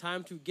 It's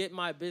time to get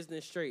my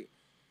business straight.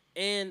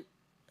 And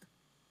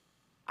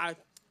I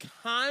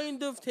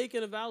kind of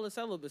taken a vow of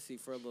celibacy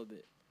for a little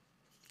bit.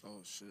 Oh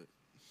shit.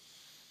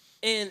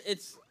 And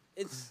it's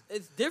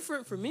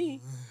different for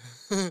me.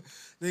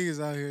 Niggas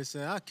out here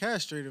saying I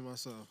castrated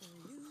myself.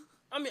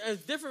 I mean,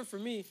 it's different for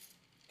me.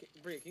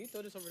 Bria, can you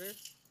throw this over there?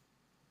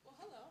 Well,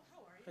 hello.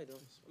 How are you? How you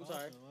doing? I'm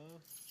sorry.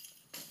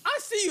 I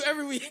see you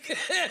every week.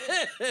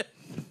 I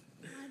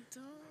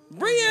don't.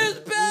 Bria's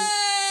back!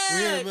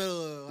 We in the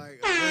middle of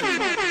like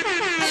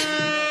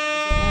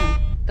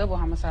Double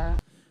homicide.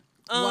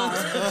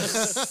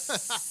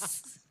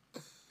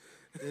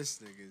 this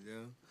nigga,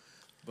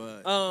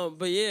 yo.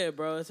 But yeah,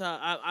 bro, that's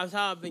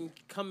how I've been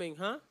coming,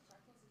 huh?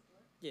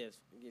 Yes,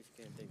 if you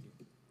can, thank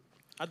you.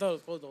 I thought it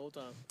was closed the whole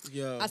time.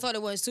 Yo. I thought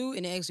it was too,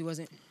 and it actually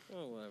wasn't.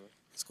 Oh, whatever.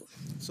 It's cool.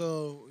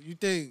 So you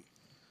think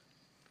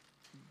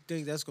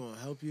that's gonna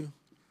help you?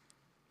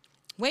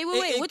 Wait.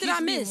 It What did I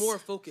keeps me miss? more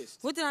focused.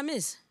 What did I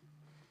miss?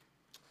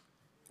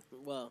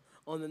 Well,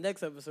 on the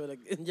next episode,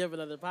 you have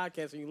another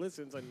podcast when you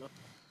listen. It's like, no.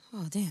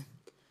 Oh, damn.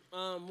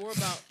 More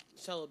about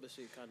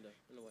celibacy, kind of,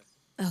 in a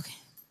way. Okay.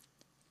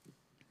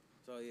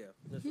 So, yeah.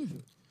 That's what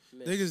you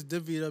missed. Niggas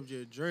divvied up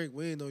your drink.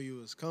 We didn't know you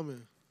was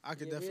coming. I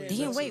could definitely.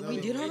 Damn, mix wait, another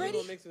we did one. already? We're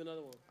gonna mix with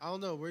another one. I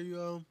don't know where you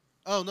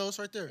Oh no, it's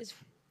right there.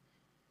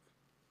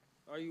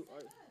 Are you?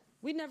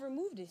 We never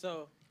moved it.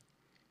 So.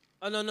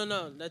 Oh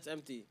no, that's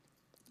empty.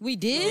 We Don't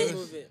did?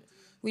 move it.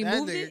 We that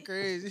moved nigga it?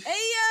 crazy. Hey,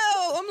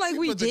 yo. I'm like,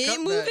 we Put the did cup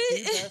move back. Can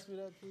you it? pass me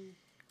that, please?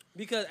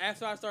 Because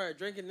after I started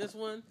drinking this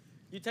one,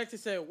 you texted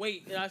said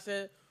wait, and I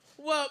said,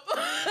 well,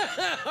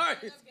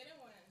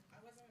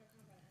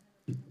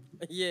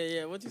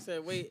 yeah. What you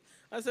said? Wait.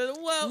 I said,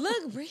 well,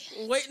 Look, Bria.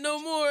 wait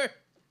no more.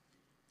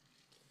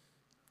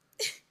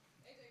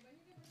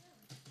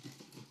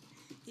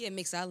 He a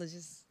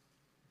mixologist.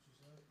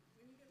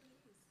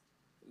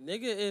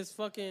 Nigga is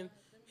fucking.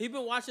 He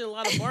been watching a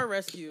lot of Bar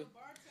Rescue.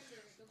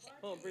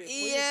 Oh, Bria, pull your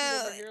seat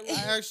Yeah. over here a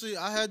little.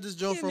 I had this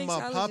joke He a from my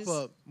mixologist.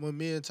 pop-up when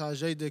me and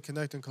Tajay did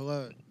Connect and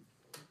Collab.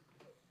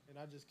 And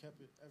I just kept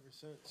it ever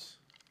since.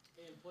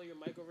 And pull your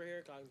mic over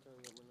here. 'Cause I can turn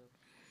it up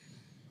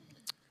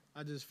now.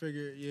 I just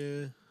figured,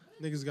 yeah,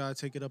 niggas gotta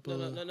take it up No. a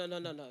You another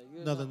not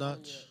on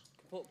notch.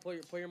 yet.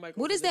 Pull your mic.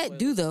 What over does this that way.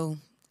 do, though?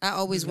 I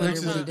always wonder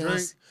Mixes what the it drink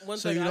does. One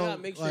so second, you I gotta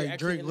don't make sure you're like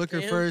actually drink in the liquor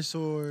can. first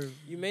or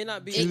You may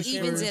not be. It in the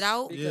evens camera it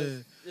out? because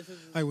Yeah. This is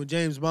like when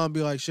James Bond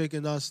be like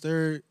shaking not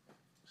stirred.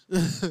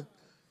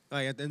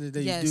 Like at the end of the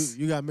day, Yes.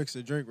 you gotta mix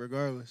the drink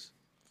regardless.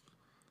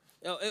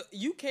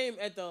 You came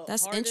at the.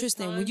 That's hardest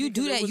interesting. time When you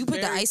do because it that, was you put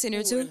the very ice in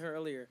there cool too? her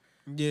earlier.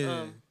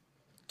 Yeah,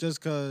 just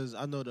cause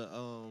I know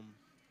the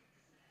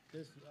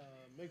this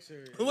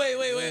mixer. Wait.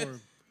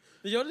 warm.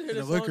 Did y'all just hear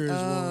The the liquor song?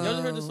 is warm. Y'all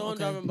just heard the Oh, song okay.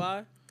 driving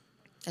by?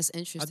 That's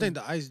interesting. I think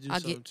the ice do I'll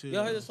something get- too.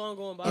 Y'all heard the song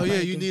going by? Oh yeah,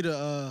 Probably you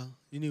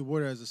do. need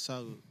water as a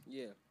salad.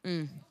 Yeah.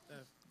 Mm.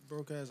 That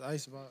broke ass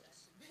ice box.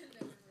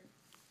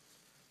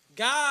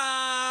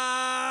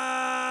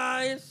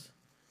 Guys,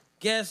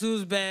 guess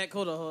who's back?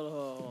 Hold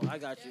on. I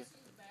got you.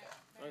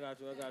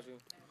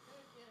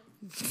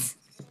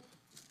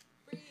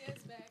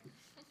 Bria's back.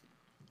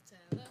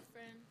 Tell a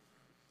friend.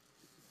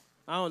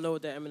 I don't know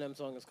what that Eminem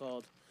song is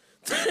called.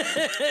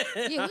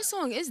 Yeah, what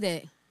song is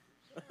that?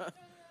 My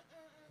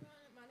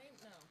name?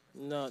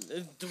 No. No.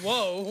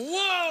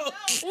 Whoa.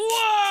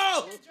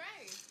 With Dre.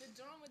 The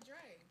joint with Dre.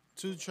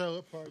 2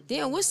 Trailer Park.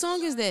 Damn, what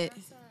song is that?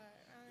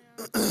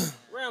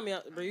 Round me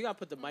out, bro. You gotta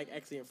put the mic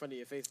actually in front of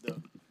your face,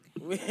 though.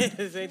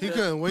 This ain't He the-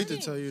 couldn't wait to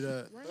tell you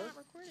that. We're not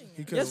recording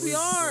He it. couldn't Yes, we wait to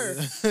are.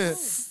 tell you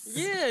that.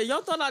 Yeah,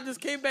 y'all thought I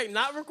just came back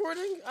not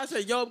recording? I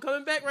said, yo, I'm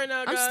coming back right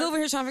now, guys. I'm still over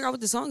here trying to figure out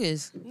what the song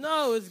is.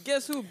 No, it's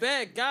Guess Who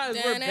Back. Guys,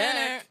 we're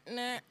back.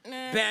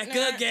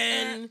 Back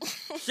again.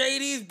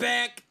 Shady's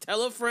back.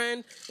 Tell a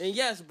friend. And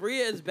yes,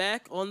 Bria is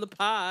back on the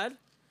pod.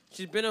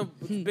 She's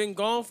been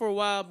gone for a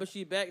while, but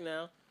she's back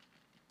now.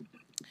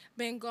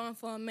 Been gone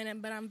for a minute,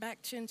 but I'm back.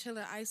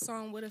 Chinchilla Ice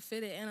song would have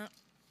fitted in.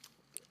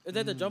 Is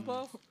that the jump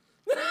off?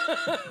 That's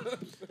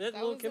That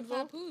Lil was the Kim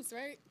song? Papoose,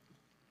 right?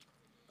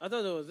 I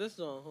thought it was this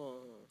song. Hold on.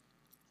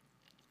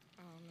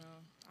 I don't know.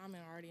 I'm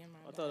already in my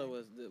I thought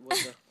it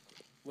bag.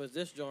 was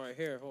this joint right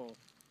here. Hold on.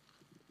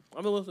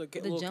 I'm gonna listen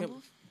to The Lil jump Kim.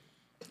 off?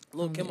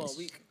 Lil Kim yes. all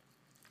week.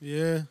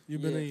 Yeah, you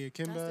been Yeah. in your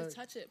Kim That's bag? the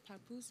Touch It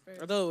Papoose I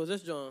version. thought it was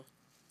this joint.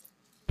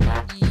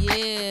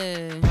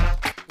 Yeah.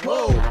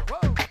 Whoa!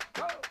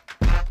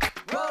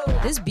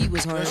 This beat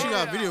was hard. Man, she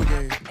got a video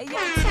game. Hey, yo,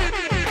 she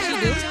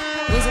do?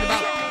 What is it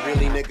about?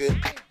 Really, nigga?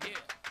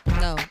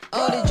 No.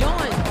 Oh, the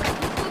joint.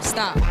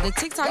 Stop. The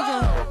TikTok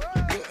joint.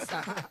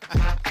 Stop.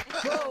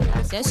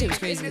 That shit was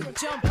crazy.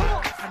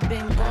 I've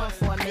been going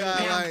for a minute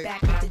now. I'm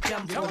back with the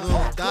jump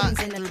off. Queens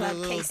in the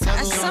club case.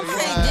 Somebody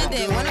did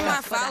that. One of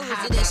my followers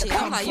did that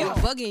shit. I'm like, you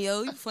bugging,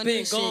 yo. You funny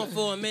Been as gone shit.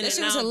 for a minute. That shit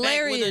now was I'm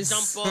hilarious. Back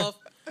with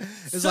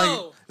a jump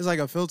off. It's like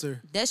a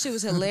filter. That shit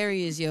was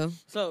hilarious, yo.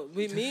 So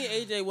me and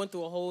AJ went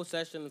through a whole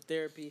session of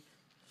therapy.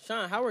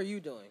 Sean, how are you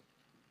doing?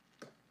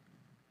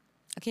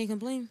 I can't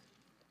complain.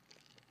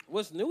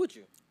 What's new with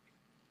you?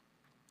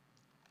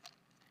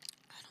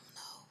 I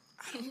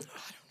don't know.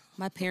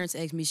 My parents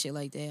ask me shit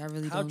like that. I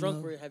really How don't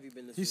drunk know. have you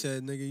been this He week?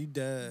 said, "Nigga, you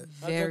dead."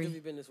 How drunk Very, have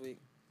you been this week?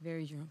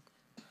 very drunk.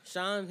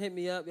 Sean hit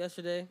me up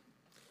yesterday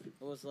and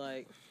was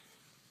like,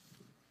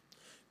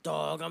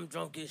 "Dog, I'm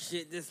drunk as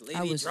shit. This I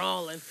lady was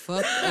drawing."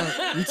 fucked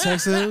up. You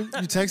texted him?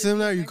 You texted him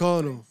that or you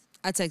called him?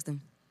 I text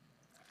them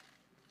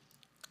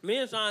Me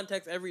and Sean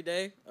text every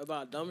day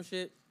about dumb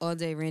shit. all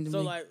day randomly.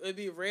 So like it'd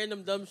be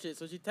random dumb shit.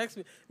 So she texts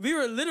me. We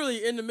were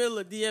literally in the middle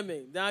of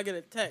DMing. Then I get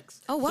a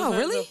text. Oh, wow, So it's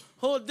really? A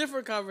whole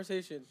different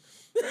conversation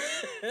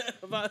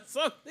about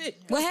something.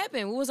 What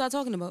happened? What was I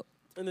talking about?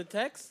 In the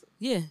text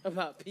Yeah.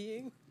 about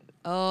peeing.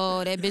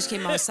 Oh, that bitch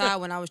came outside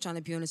when I was trying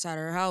to pee on the side of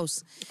her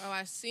house. Oh,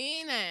 I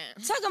seen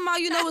that. Talking about,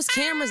 it's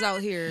cameras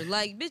out here.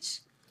 Like, bitch,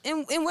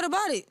 and what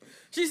about it?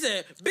 She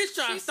said, "Bitch,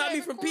 trying She to stop said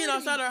me from peeing recording.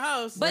 outside her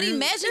house." But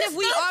imagine if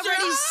we It's not your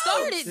already house.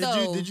 started,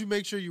 though. Did you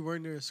make sure you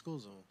weren't near a school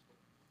zone?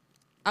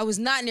 I was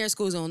not near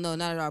school zone. No,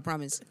 not at all. I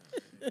promise.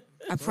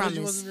 I promise.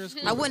 wasn't near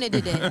school I wouldn't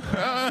have did that.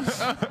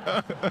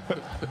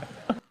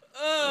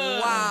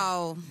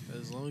 Wow.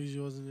 As long as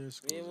you wasn't near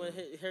school And zone.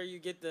 when hear you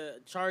get the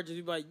charges,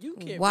 you be like, "You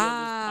can't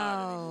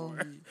Wow.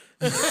 be on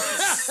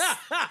this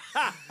pod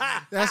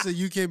anymore." That's a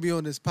you can't be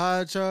on this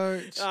pod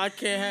charge. I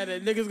can't have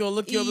that. Niggas gonna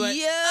look you up like,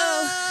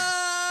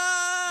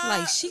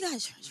 Like, she got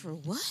charged for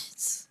what?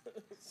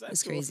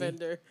 sexual crazy.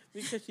 offender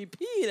because she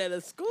peed at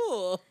a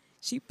school.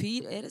 She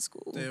peed at a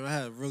school. Damn, I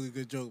had a really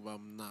good joke, but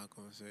I'm not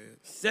gonna say it.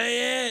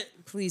 Say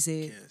it. Please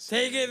say it. Can't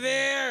say Take it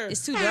there.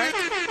 It's too dark.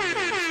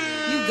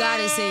 You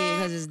gotta say it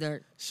because it's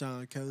dark.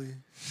 Sean Kelly.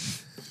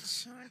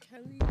 Sean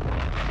Kelly.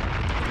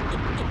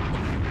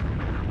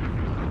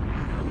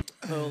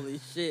 Holy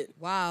shit.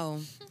 Wow.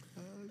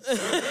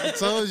 I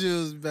told you it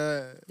was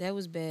bad. That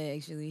was bad,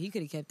 actually. He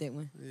could have kept that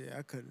one. Yeah,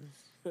 I couldn't.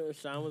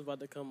 Sean was about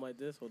to come like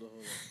this. Hold on.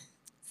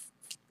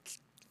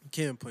 You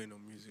can't play no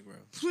music, bro.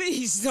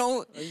 Please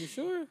don't. Are you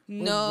sure?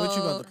 No. What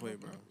you about to play,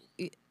 bro?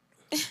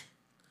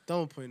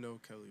 Don't play no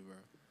Kelly, bro.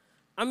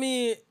 I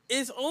mean,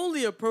 it's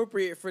only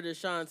appropriate for the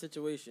Sean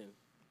situation.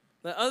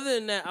 Like, other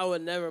than that, I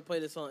would never play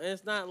the song. And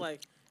it's not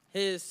like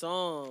his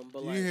song, but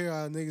You like, hear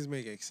how niggas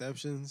make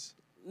exceptions?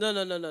 no.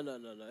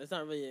 It's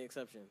not really an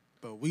exception.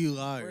 But we Where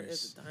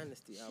liars. is the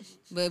Dynasty album?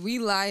 But we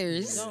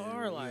liars. Y'all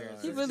are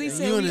liars. He really You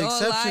said an we all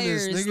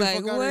exceptionist, liars. nigga. Like,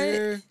 Fuck outta what?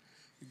 here.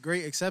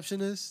 Great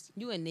exceptionist.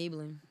 You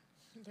enabling.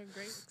 The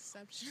great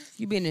exception.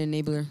 You being an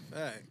enabler.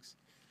 Facts.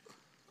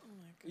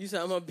 You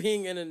said I'm a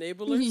being an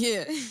enabler?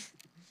 Yeah.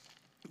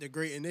 The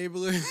great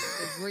enabler.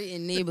 A great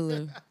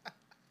enabler.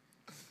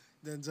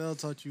 Denzel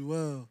taught you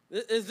well.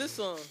 Is this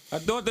song? I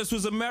thought this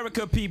was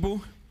America,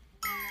 people.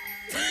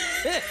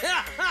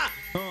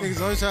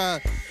 Niggas always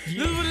try. This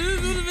would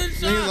have been Niggas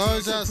Sean.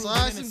 always try to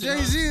slide some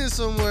Jay-Z in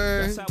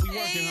somewhere. That's how we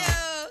working,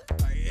 huh?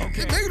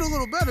 Okay. Make it a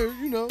little better,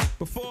 you know.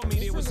 Before me,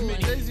 there was Put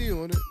many. Jay-Z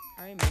on it.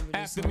 I remember this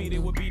After song, me, there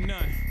though. would be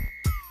none.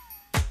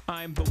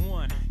 I'm the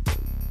one.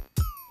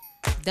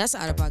 That's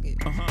out of pocket.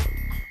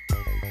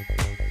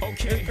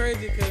 Okay. It's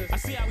crazy because I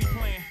see how we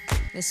playing.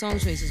 The song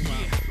choice is wild.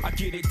 Yeah, I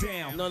get it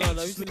down. No.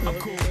 You see I'm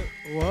cool.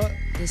 What?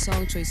 The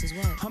song choice is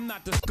wild. I'm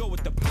not just go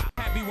with the pop.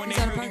 Happy when they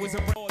It's out of heard he was a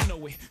pocket. raw,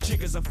 know it.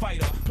 Chick is a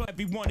fighter. Play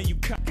every one of you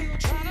cut.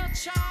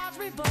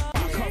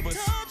 Our covers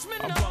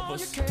above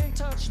us.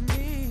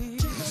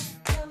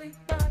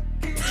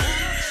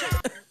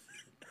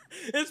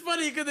 it's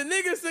funny because the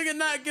nigga singing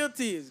 "Not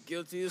Guilty" is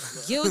guilty as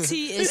fuck.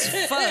 Guilty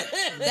as fuck.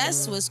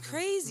 That's what's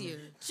crazier.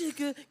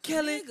 Chica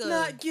Kelly, Nigga.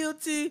 not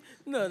guilty.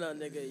 No,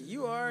 nigga,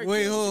 you are.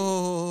 Wait, guilty.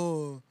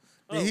 hold.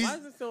 Oh, Did he, why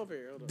is it still up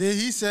here? Hold on. did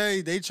he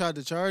say they tried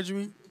to charge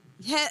me?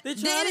 They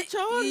tried to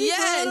charge me,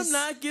 yes. but I'm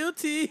not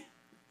guilty.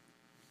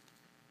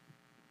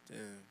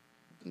 Damn.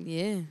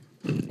 Yeah.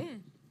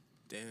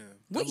 Damn.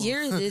 What Double-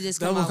 year did this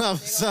come Double out?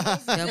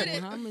 homicide.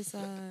 Double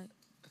homicide.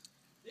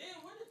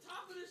 Damn, where the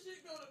top of this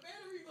shit go? The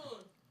battery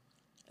going.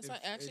 It's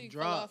like actually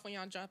fell dropped. off when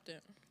y'all dropped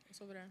it.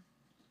 It's over there.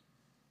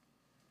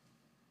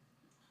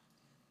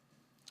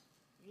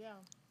 Yeah.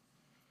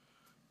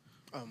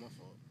 Oh, my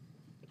fault.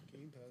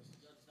 Can you pass?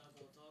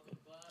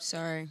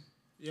 Sorry.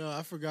 Yo,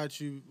 I forgot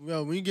you.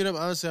 Yo, when you get up,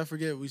 honestly, I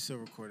forget we still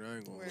recording. I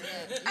ain't gonna. Where lie.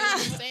 that?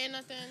 You ain't saying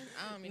nothing?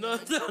 I don't mean No.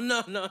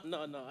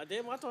 I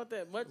damn, I thought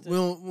that much. We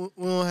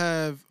don't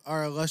have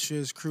our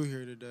illustrious crew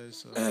here today,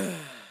 so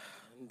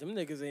Them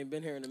niggas ain't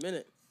been here in a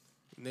minute.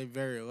 they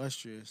very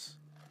illustrious.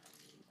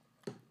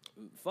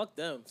 Fuck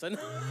them. So, no.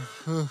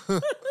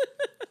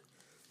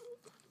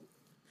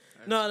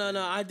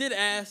 I did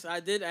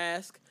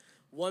ask.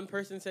 One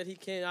person said he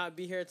cannot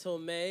be here till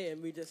May,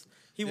 and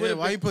he would Yeah, have.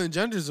 why you putting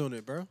genders on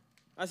it, bro?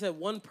 I said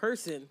one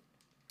person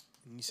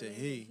And you said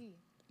he.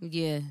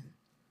 Yeah.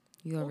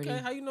 You already. Okay,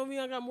 how you know we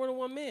ain't got more than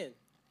one man?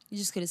 You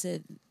just could have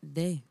said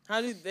they.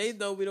 How do they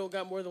know we don't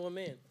got more than one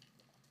man?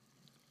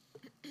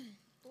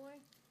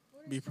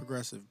 Be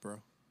progressive, bro.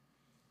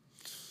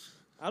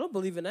 I don't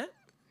believe in that.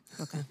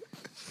 Okay.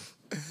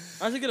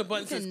 I should get a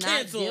button that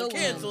says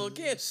cancel.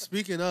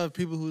 Speaking of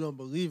people who don't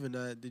believe in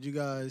that, did you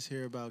guys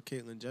hear about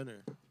Caitlyn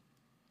Jenner?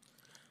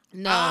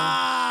 No.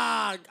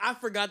 Ah, I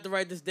forgot to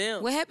write this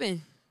down. What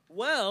happened?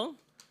 Well,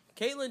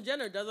 Caitlyn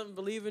Jenner doesn't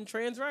believe in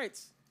trans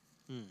rights.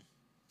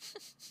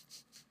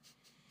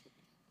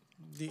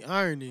 The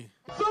irony.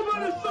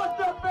 Somebody suck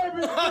that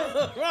baby.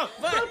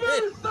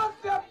 Somebody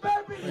suck that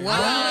baby.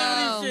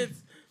 Wow.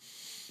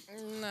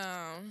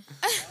 No.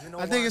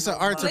 I think it's an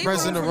art to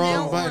pressing the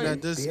wrong button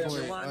at this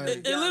point. Like,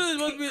 It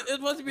literally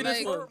supposed to be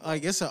this one.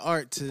 like it's an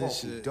art to this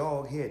shit.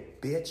 Dog head,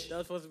 bitch. That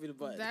was supposed to be the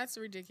button. That's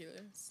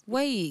ridiculous.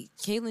 Wait,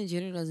 Caitlyn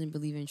Jenner doesn't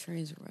believe in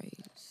trans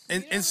rights.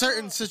 In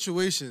certain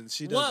situations,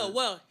 she doesn't.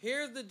 Well,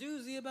 here's the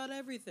doozy about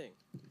everything.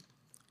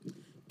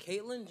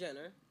 Caitlyn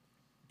Jenner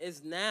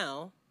is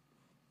now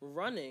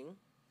running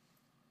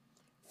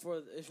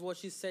for is what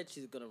she said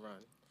she's gonna run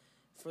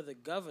for the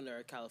governor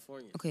of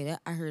California. Okay,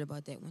 I heard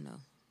about that one though.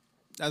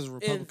 As a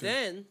Republican.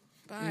 And then,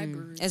 Bye,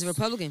 Bruce. As a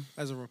Republican,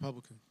 As a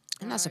Republican.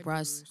 I'm not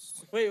surprised.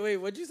 Bruce. wait,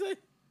 what'd you say?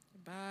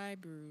 Bye,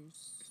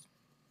 Bruce.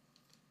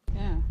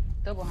 Yeah,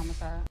 double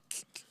homicide.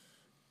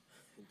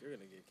 You're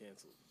gonna get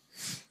canceled.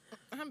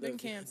 I've been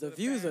canceled. The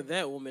views of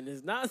that woman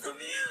is not the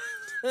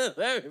views of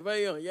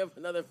everybody on Yep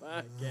Another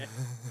Podcast.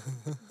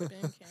 Been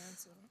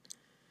canceled.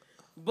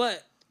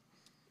 But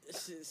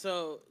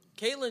so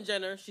Caitlyn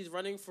Jenner, she's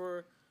running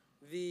for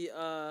the.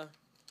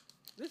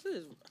 This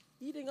is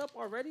heating up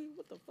already.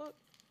 What the fuck?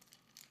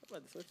 I'm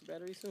about to switch the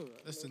battery soon.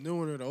 That's the new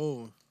one or the old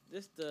one?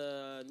 This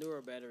the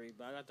newer battery,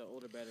 but I got the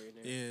older battery in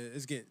there. Yeah,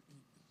 it's getting.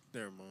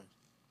 Never mind.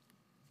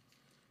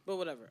 But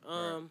whatever.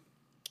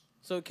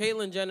 So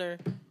Caitlyn Jenner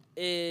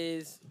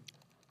is.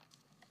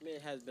 I mean,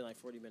 it has been like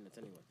 40 minutes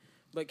anyway.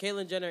 But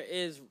Caitlyn Jenner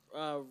is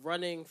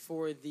running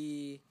for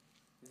the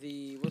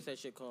what's that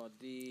shit called?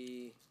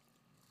 The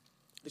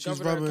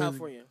governor of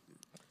California.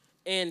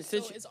 And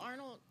since So is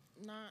Arnold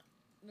not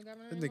the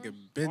governor That anymore?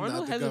 nigga been Arnold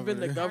not the hasn't been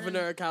the governor.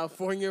 governor of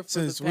California for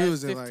Since the we past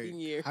was in 15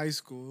 like years. high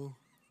school.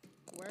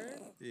 Word?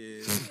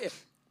 Yeah.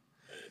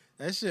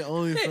 That shit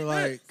only for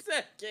like.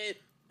 Second.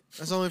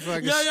 That's only for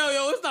like. Yo,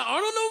 it's not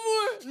Arnold no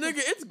more, nigga.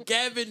 It's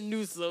Gavin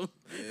Newsom.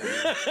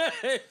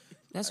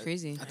 That's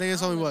crazy. I think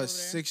it's only what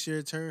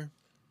 6-year term,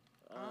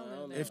 I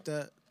don't know. if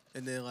that,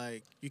 and then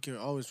like you can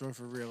always run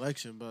for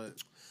re-election, but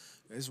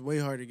it's way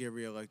hard to get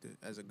re-elected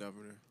as a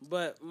governor.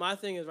 But my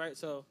thing is right.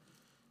 So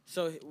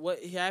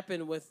what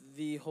happened with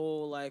the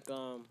whole like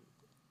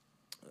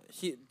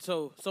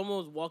so someone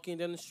was walking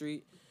down the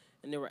street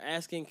and they were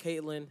asking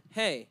Caitlyn,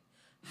 "Hey,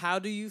 how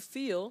do you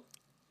feel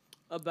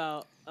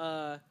about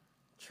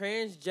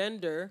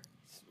transgender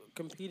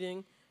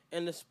competing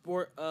in the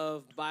sport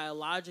of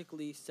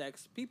biologically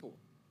sexed people?"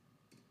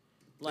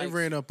 They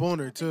ran up on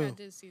her I too.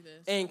 did see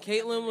this. And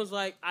Caitlyn was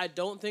like, "I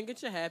don't think it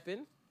should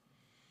happen."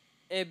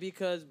 And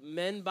because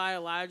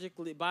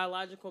biological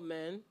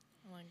men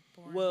Like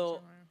born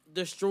will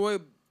destroy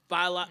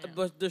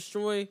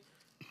destroy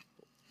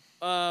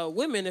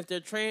women if they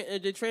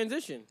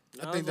transition.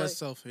 And I think was that's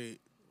self-hate.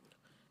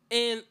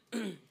 and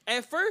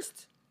at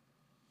first,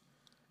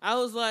 I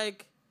was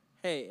like,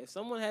 "Hey, if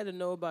someone had to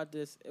know about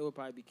this, it would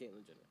probably be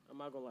Caitlyn Jenner." I'm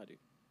not gonna lie to you.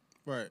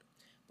 Right.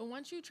 But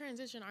once you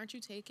transition, aren't you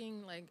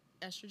taking like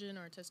estrogen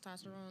or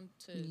testosterone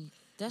to?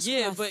 That's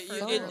Yeah, what I but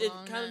felt. it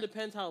kind of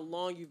depends how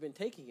long you've been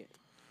taking it.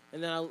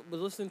 And then I was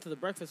listening to the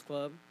Breakfast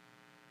Club,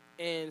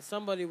 and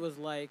somebody was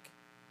like,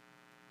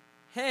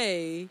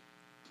 "Hey,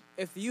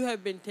 if you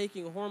have been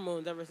taking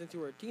hormones ever since you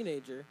were a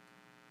teenager,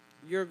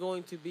 you're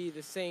going to be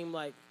the same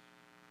like,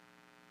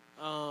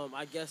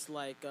 I guess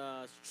like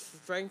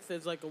strength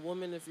as like a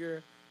woman if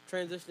you're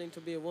transitioning to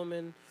be a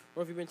woman,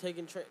 or if you've been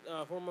taking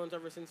hormones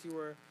ever since you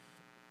were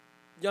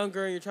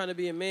younger and you're trying to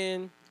be a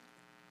man,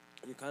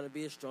 you kind of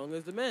be as strong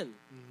as the men."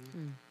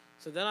 Mm-hmm.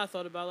 So then I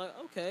thought about like,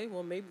 okay,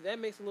 well maybe that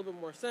makes a little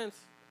bit more sense.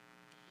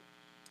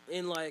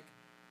 And like,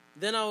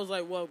 then I was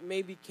like, well,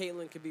 maybe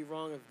Caitlyn could be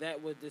wrong if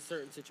that was this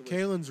certain situation.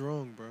 Caitlyn's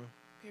wrong, bro.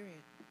 Period.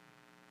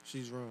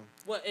 She's wrong.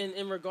 What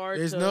in regards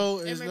There's to no,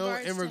 In there's no,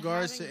 regards in to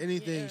regards to having-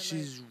 anything. yeah, like,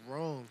 she's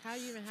wrong. How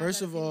you even have First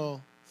that of opinion?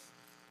 all,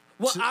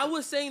 Well, I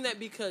was saying that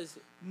because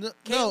no,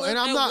 Caitlyn and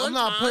at I'm one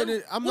not time putting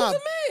it. I'm was not. a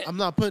man. I'm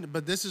not putting.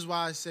 But this is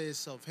why I say it's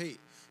self-hate,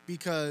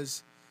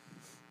 because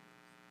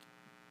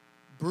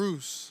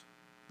Bruce,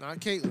 not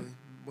Caitlyn,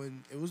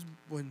 when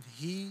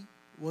he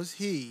was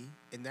he,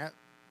 and that.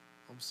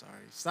 I'm sorry.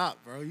 Stop,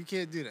 bro. You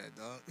can't do that,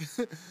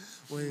 dog.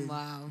 When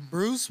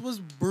Bruce was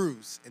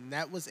Bruce, and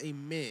that was a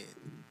man.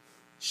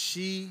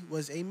 She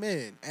was a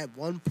man. At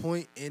one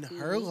point in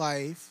her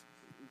life,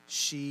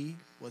 she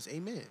was a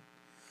man.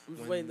 I'm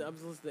just waiting. I'm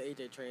just listening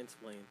to AJ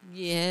transplain.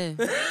 Yeah.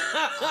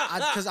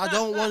 Because I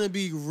don't want to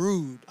be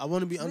rude. I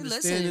want to be We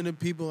understanding listen. of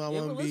people. I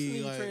want to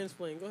be like.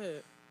 Transplain. Go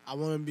ahead. I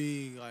want to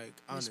be like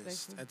honest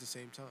Respectful. at the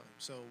same time.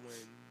 So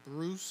when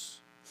Bruce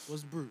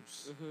was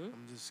Bruce. Mhm.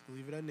 I'm just gonna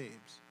leave it at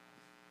names.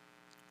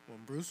 When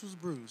Bruce was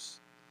Bruce,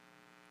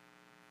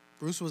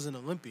 Bruce was an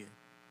Olympian.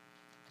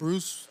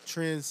 Bruce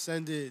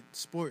transcended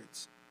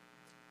sports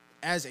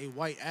as a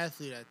white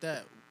athlete at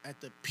that. At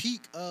the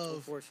peak of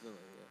Unfortunately,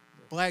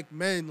 black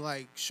men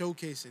like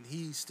showcasing,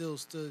 he still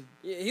stood.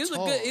 yeah. He was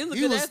tall. a good. He was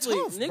a good athlete,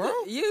 tough, nigga. bro.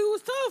 Yeah, he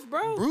was tough,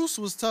 bro. Bruce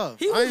was tough.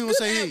 He was I ain't gonna good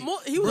say at-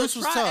 he. he was Bruce a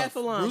was tough.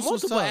 triathlon, Bruce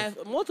was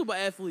tough. multiple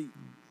athlete.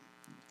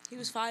 He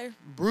was fire.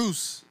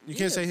 Bruce, you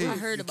can't say he. I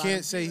heard You about can't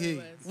him. say he. You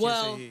can't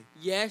Well, say he.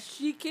 yes,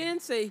 she can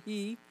say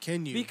he.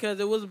 Can you? Because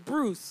it was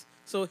Bruce.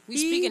 So We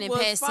he speaking in was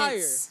past fire.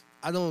 tense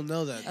I don't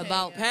know that.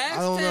 about Past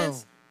I don't tense.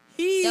 know.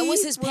 He that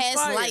was his past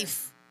fire.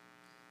 life.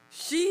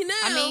 She now.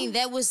 I mean,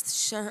 that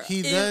was her. He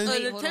is then- an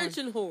Wait, hold on.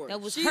 attention whore.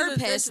 That was She's her an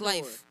past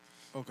attention life.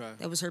 Okay.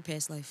 That was her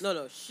past life. whore.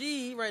 No,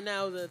 she right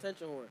now is an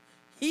attention whore.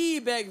 He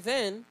back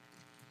then.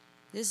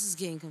 This is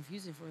getting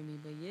confusing for me,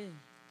 but yeah.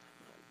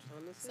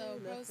 Trying to say So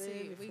nothing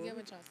proceed. We before give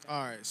it y'all.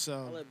 All right. I'll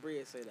So let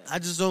Bria say that. I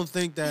just don't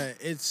think that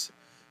it's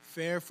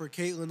fair for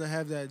Caitlyn to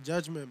have that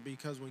judgment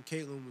because when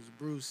Caitlyn was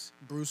Bruce,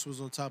 Bruce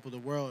was on top of the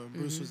world and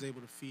Bruce was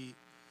able to feed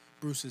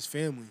Bruce's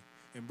family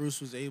and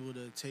Bruce was able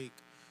to take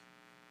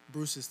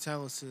Bruce's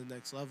talents to the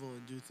next level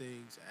and do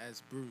things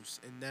as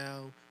Bruce. And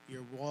now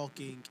you're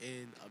walking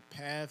in a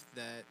path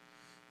that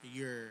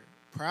you're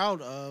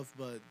proud of,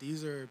 but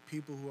these are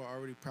people who are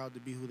already proud to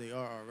be who they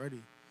are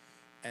already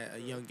at a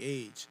young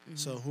age.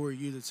 So who are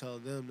you to tell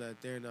them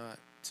that they're not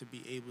to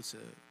be able to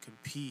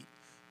compete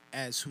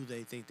as who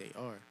they think they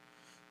are?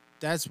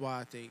 That's why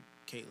I think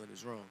Caitlyn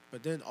is wrong.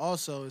 But then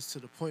also it's to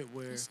the point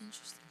where That's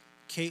interesting.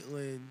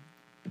 Caitlyn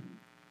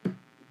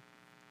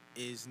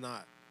is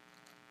not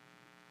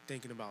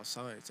thinking about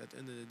science. At the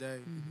end of the day,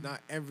 not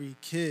every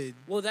kid,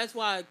 Well, that's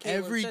why Caitlyn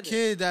every said it.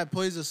 kid that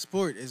plays a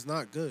sport is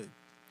not good.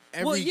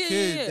 Every Well, yeah,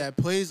 kid yeah. that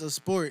plays a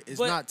sport is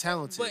But- not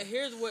talented. But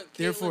here's what. Caitlyn,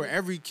 Therefore,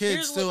 every kid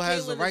here's still what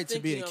has the Caitlyn right is to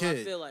be a thinking of, I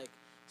kid. feel like.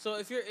 So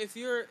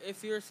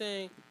if you're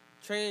saying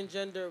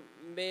transgender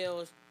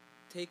males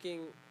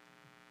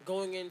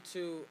going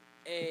into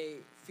a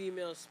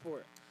female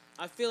sport,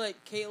 I feel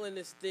like Caitlyn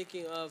is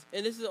thinking of,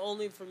 and this is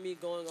only for me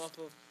going off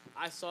of.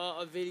 I saw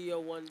a video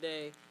one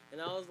day,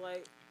 and I was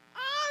like,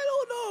 I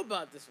don't know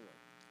about this one.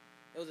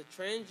 It was a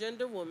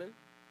transgender woman,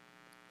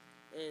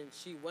 and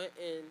she went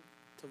in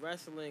to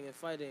wrestling and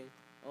fighting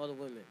all the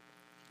women.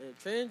 And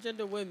the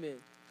transgender women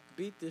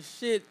beat the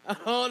shit out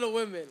of all the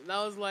women. And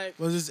I was like,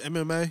 Was this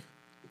MMA?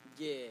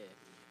 yeah.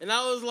 And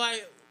I was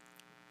like,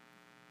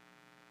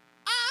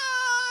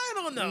 I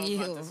don't know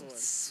Yo, about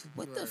this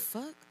one. what the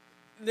fuck?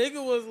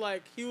 Nigga was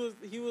like, he was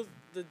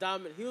the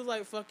dominant. He was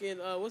like fucking,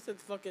 what's that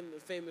fucking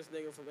famous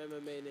nigga from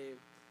MMA name?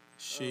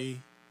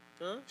 She.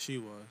 Huh? She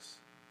was.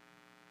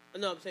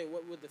 No, I'm saying,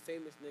 what would the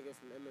famous nigga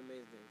from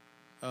MMA's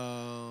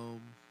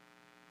name?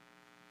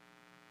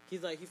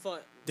 He's like, he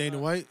fought. Dana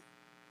White.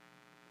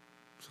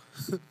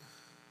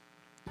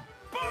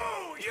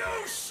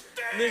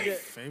 Nigga.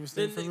 Famous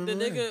The, name from the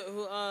MMA. nigga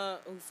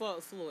who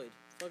fought Floyd.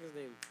 Fuck his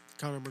name.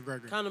 Conor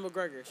McGregor. Conor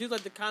McGregor. She was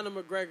like the Conor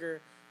McGregor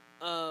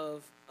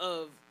of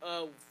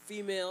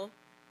female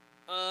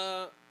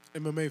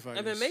MMA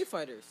fighters. MMA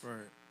fighters.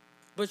 Right.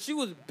 But she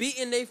was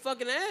beating they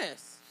fucking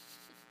ass.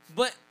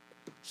 But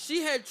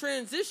she had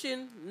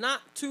transitioned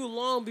not too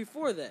long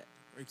before that.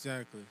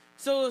 Exactly.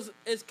 So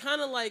it's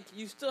kind of like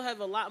you still have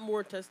a lot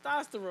more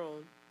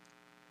testosterone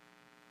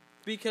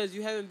because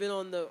you haven't been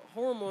on the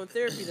hormone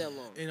therapy that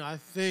long. And I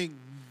think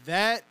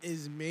that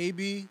is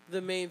maybe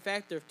The main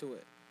factor to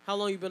it. How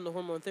long you been on the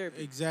hormone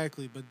therapy?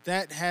 exactly, but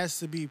that has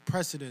to be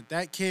precedent.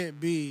 That can't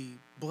be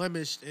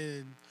blemished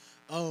in,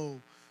 oh,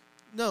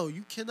 no,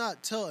 you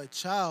cannot tell a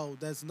child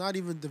that's not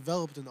even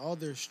developed in all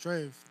their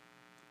strength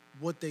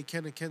what they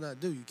can and cannot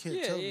do. You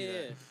can't tell me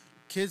that.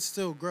 Kids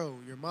still grow.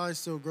 Your mind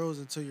still grows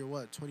until you're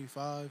what,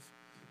 25?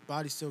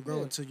 Body still grow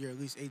Yeah. until you're at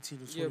least 18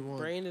 or Your 21.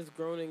 brain is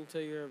growing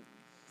to your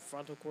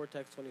frontal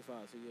cortex 25,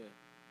 so yeah.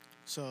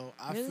 So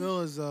I Really? feel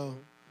as though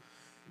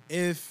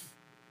if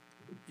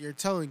you're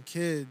telling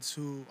kids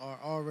who are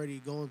already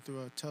going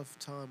through a tough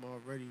time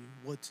already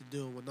what to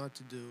do and what not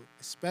to do,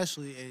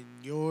 especially in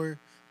your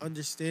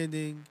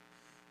understanding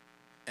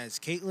as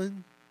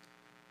Caitlyn,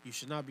 you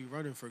should not be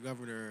running for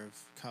governor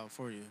of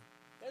California.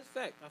 That's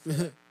fact. I feel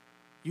like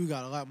You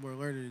got a lot more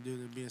learning to do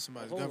than being a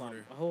somebody's whole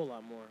governor.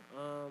 lot more. I'm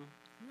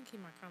gonna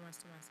keep my comments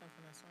to myself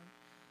on this one.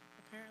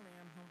 Apparently,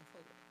 I'm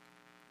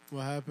homophobic.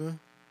 What happened?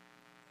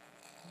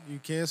 You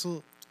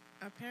canceled?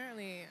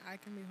 Apparently, I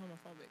can be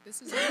homophobic.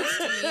 This is news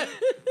to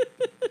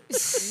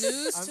me.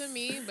 News to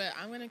me, but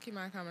I'm gonna keep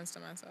my comments to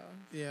myself.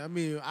 Yeah, I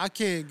mean, I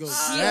can't go Yo.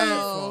 that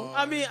far.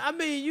 I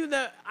mean, you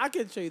know, I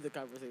can show you the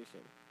conversation.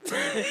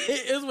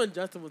 It was when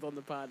Justin was on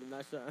the pod and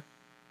not Sean.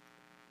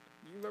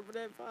 You remember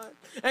that pod?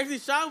 Actually,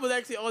 Sean was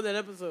actually on that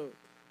episode.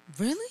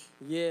 Really?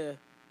 Yeah.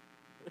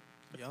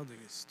 Y'all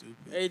niggas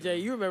stupid.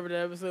 AJ, you remember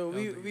that episode?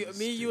 Y'all niggas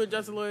Me, you, and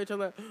Justin looked at each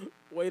other.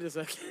 Wait a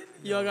second.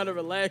 Y'all gotta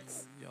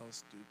relax. Y'all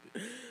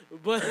stupid.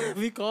 But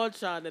we called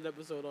Sean that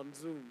episode on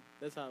Zoom.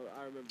 That's how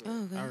I remember. Oh,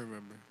 it. okay. I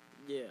remember.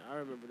 Yeah, I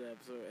remember that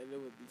episode, and it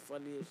was the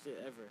funniest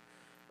shit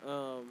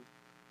ever.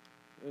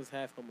 It was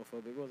half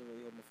homophobic. It wasn't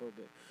really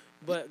homophobic.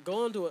 But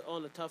going to it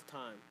on a tough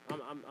time.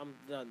 I'm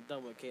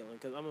done with Caitlyn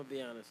because I'm gonna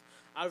be honest.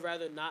 I'd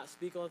rather not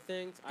speak on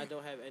things I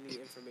don't have any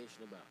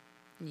information about.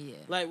 Yeah.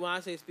 Like when I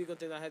say speak on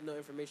things I have no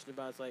information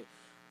about, it's like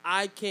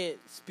I can't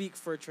speak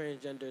for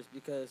transgenders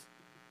because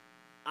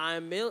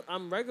I'm male.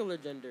 I'm regular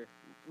gender.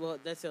 Well,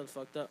 that sounds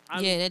fucked up.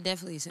 Yeah, that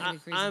definitely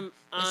sounded crazy. I'm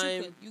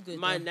you good,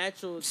 my though.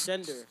 natural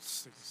gender.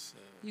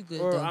 You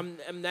good, Or though. I'm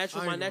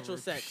natural. My natural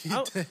sex. You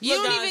Look, don't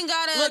guys, even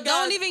gotta. look,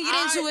 don't guys, even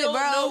get into I it, don't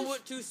bro. know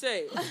what to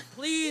say.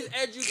 Please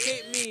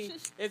educate me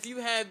if you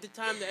have the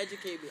time to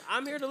educate me.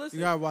 I'm here to listen.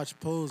 You gotta watch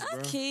Pose, bro.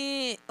 I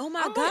can't. Oh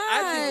my I'm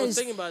actually gosh.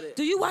 thinking about it.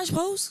 Do you watch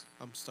Pose?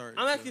 I'm starting.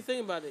 I'm actually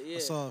thinking about it. Yeah. I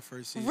saw it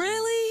first season.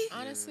 Really?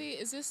 Honestly,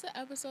 is this the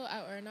episode,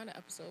 or not an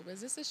episode, but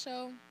is this a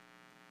show?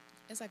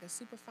 It's like a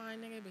super fine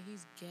nigga, but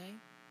he's gay.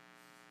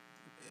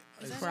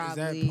 Is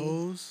Probably. that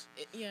Pose?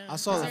 Yeah. I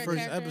saw Is the there a first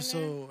character in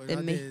episode and there?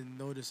 I Me. didn't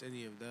notice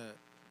any of that.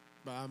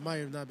 But I might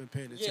have not been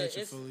paying Yeah,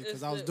 attention it's- fully it's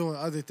because I was the- doing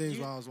other things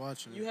you- while I was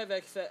watching You it. have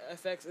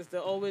FX. It's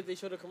the always they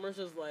show the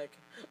commercials like,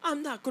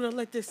 I'm not gonna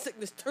let this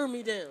sickness turn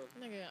me down.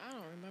 Nigga, I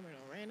don't remember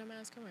no random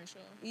ass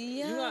commercial.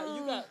 Yeah.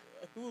 You got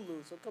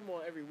Hulu, so come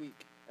on every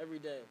week, every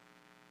day.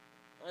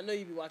 I know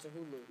you be watching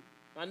Hulu.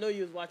 I know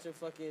you was watching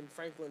fucking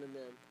Franklin and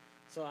them.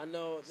 So I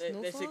know that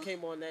shit Snowfall?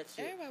 came on that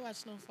shit. Everybody watch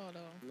Snowfall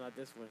though. Not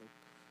this one.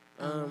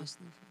 I don't Um, watch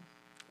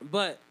Snowfall.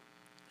 but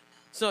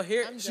so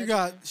here I'm She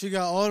judging.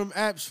 got all them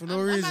apps for no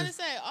I'm reason. about to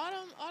say all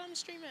them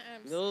streaming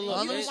apps. no, and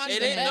look, you don't it, watch it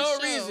the ain't best no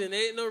show. reason. It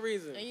ain't no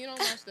reason. And you don't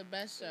watch the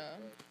best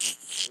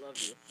show. Love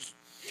you.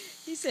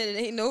 He said it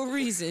ain't no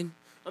reason.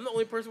 I'm the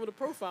only person with a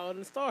profile in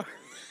the star.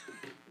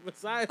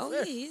 Besides Oh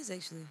that. yeah, he is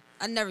actually.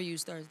 I never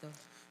use stars though.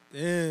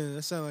 Yeah,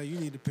 that sounds like you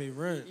need to pay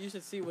rent. You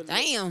should see what.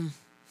 Damn.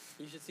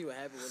 You should see what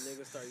happened when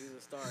niggas start using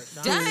stars.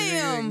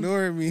 Damn.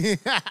 Ignore me.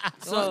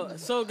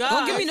 So guys.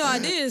 Don't give me no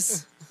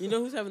ideas. You know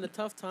who's having a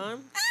tough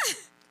time?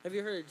 Have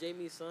you heard of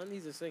Jamie's son?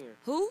 He's a singer.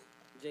 Who?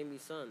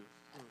 Jamie's son.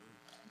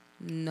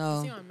 No.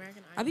 Is he on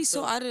American Idol? I be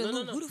so out of the No, no,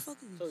 loop. no. Who the fuck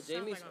is So he?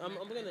 Jamie's. like I'm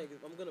American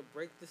gonna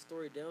break this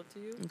story down to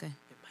you. Okay.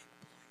 It might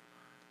blow your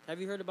mind.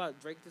 Have you heard about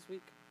Drake this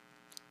week?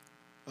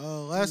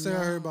 Last thing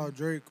I heard No. about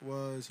Drake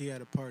was he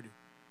had a party.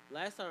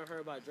 Last time I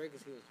heard about Drake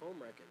is he was home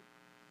wrecking.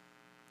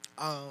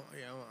 I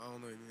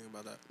don't know anything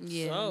about that.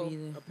 Yeah, So me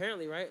either.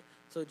 apparently, right?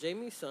 So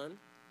Jamie's son,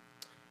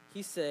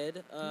 he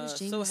said, Who's so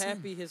Jamie's son?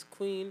 happy his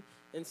queen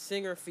and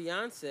singer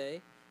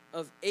fiance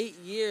of 8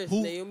 years,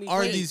 Who Naomi. are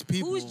Wait, these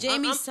people? Who's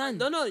Jamie's son?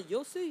 No,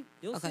 you'll see.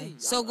 You'll Okay. see.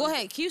 So go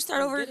ahead. Can you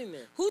start I'm over? getting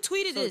there. Who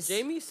tweeted So this?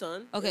 Jamie's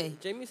son. Okay.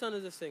 Jamie's son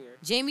is a singer.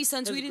 Jamie's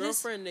son His tweeted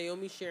this? girlfriend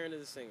Naomi Sharon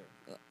is a singer.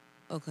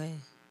 Okay.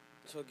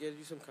 So it gives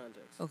you some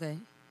context. Okay.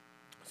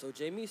 So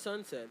Jamie's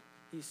son said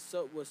he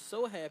was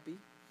so happy.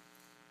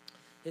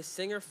 His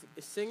singer,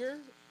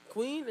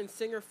 queen and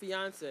singer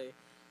fiance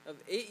of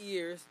 8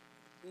 years,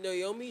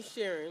 Naomi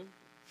Sharon.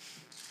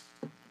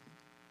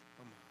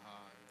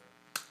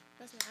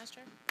 That's my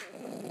ashtray.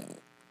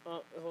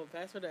 Hold on,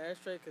 pass her the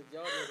ashtray because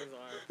y'all niggas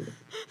are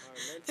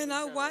mentally And I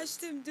challenged.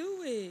 watched him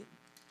do it.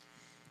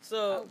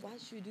 So I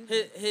watched you do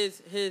that.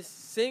 his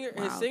singer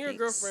Wow, thanks.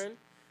 girlfriend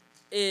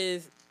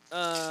is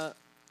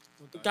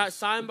got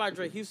signed by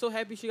Drake. He was so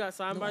happy she got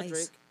signed No by ice.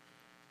 Drake,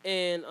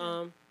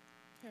 and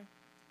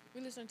We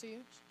listen to you.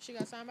 She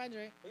got signed by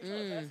Drake.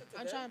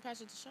 I'm trying to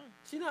pass it to Sean.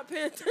 She not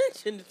paying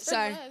attention.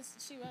 Sorry.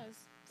 She was.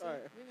 So All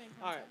right. we make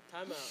All right,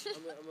 contact. time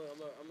out. I'm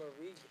gonna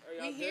read. Are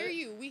y'all We hear good?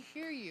 you. We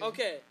hear you.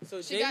 Okay,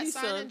 so She got Jamie's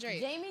signed son, to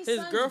Drake. Jamie's his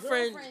son's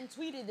girlfriend-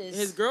 tweeted this.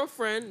 his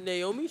girlfriend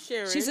Naomi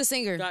Sharon, She's a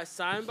singer. got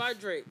signed by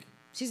Drake.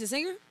 She's a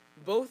singer?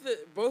 Both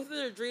of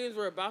their dreams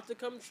were about to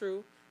come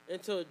true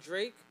until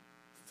Drake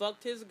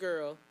fucked his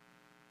girl,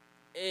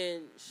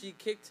 and she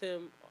kicked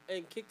him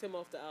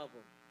off the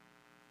album.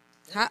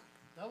 How?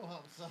 Yeah,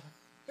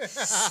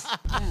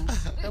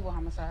 double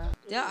homicide.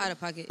 Y'all out of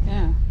pocket.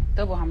 Yeah,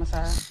 double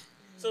homicide.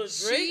 So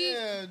Drake,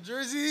 Yeah,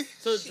 Jersey.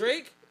 so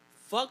Drake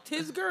fucked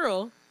his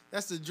girl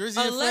That's the Jersey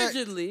effect.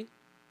 allegedly.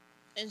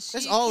 And she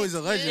That's always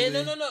kicked allegedly.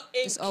 him. And no. And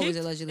It's always kicked-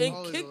 allegedly. And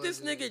Always kicked this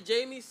allegedly. nigga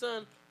Jamie's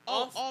son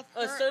off off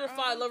a her-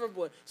 certified lover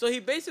boy. So he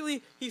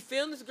basically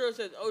filmed this girl,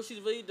 said, "Oh, she's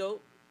really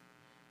dope."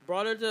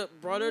 Brought her to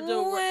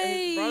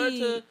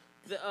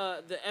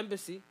the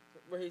embassy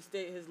where he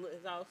stayed, his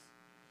house,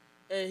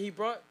 and he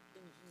brought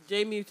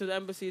Jamie to the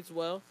embassy as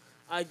well.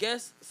 I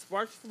guess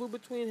sparks flew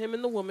between him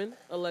and the woman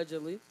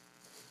allegedly,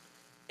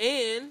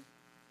 and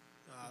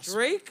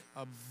Drake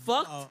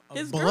fucked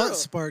his blunt girl.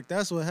 spark.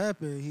 That's what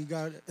happened. He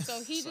got.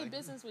 So he did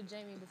business with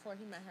Jamie before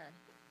he met her.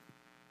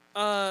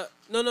 No.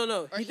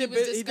 Or He he did was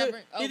business.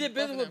 discovering- He oh, did both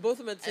business of with them. both of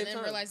them at the same And then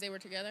time. realized they were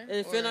together?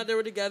 And found Or- out they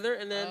were together,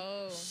 and then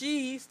Oh.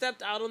 she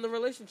stepped out on the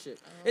relationship.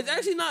 It's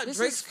actually not This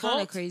Drake's is kind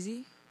fault. of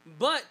crazy.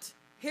 But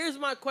here's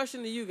my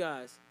question to you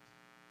guys: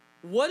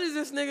 what is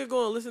this nigga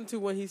going to listen to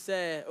when he's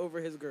sad over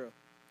his girl?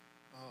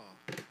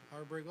 Oh,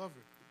 Heartbreak Lover.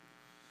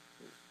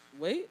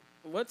 Wait,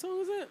 what song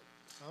was that?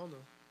 I don't know.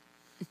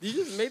 You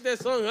just made that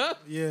song up?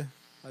 Yeah,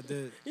 I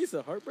did. He's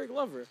a heartbreak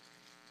lover.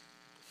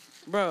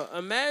 Bro,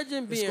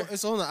 imagine being.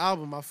 It's on the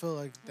album. I feel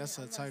like that's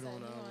a title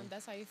on the album.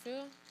 That's how you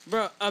feel?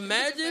 Bro,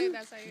 imagine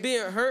That's how you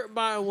being hurt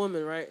by a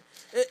woman, right?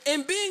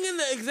 And being in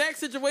the exact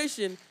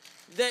situation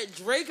that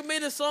Drake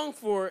made a song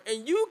for,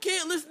 and you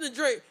can't listen to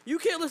Drake. You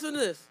can't listen to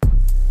this.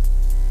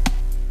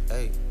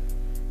 Hey.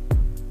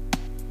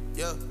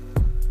 Yeah.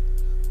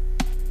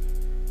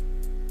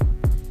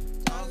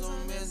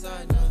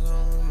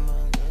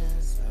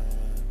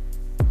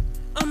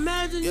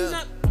 Imagine you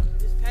not.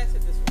 Just pass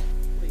it this way,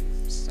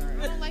 please. Sorry.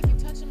 I don't like you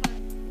touching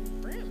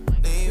my brim. Like,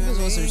 It was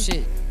on some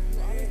shit.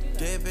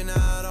 Dipping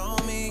out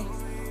on me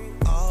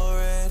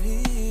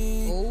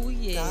already. Oh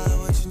yeah. Got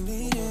what you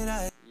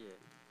needed.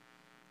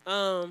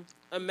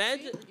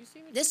 Imagine.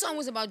 This song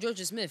was about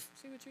Georgia Smith.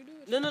 See what you do?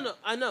 No.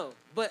 I know,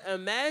 but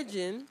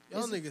imagine.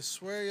 Y'all niggas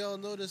swear y'all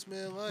know this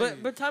man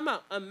like. But time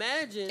out.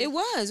 Imagine. It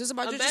was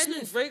about Georgia Imagine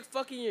Smith. Drake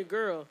fucking your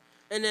girl,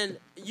 and then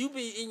you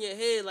be in your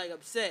head like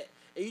upset,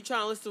 and you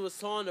trying to listen to a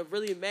song that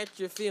really match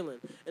your feeling,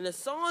 and the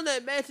song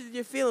that matches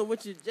your feeling,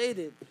 which is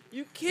Jaded,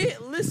 you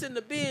can't listen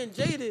to being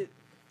Jaded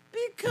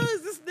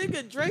because this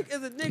nigga Drake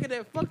is a nigga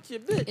that fucked your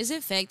bitch. Is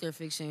it fact or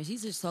fiction?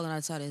 He's just talking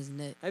outside his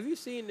neck. Have you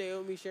seen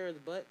Naomi Sharon's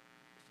butt?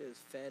 Shit is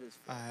fat as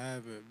fuck. I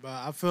haven't, but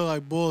I feel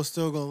like Bull's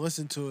still gonna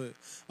listen to it.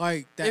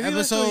 Like that If you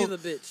listen to it, episode,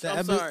 he's a bitch.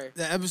 I'm sorry.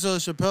 the episode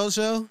of Chappelle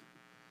Show.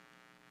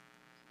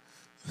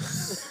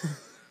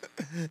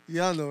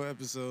 Y'all know what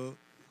episode.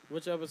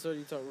 Which episode are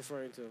you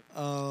referring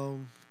to?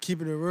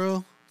 Keeping it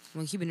real.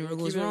 When Keeping It Real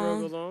Keeping goes It Real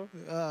wrong. goes on?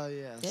 Oh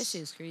yeah. That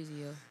shit's crazy,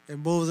 yo.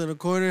 And Bull was in the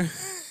corner,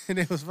 and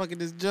they was fucking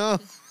this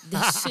jump.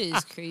 That shit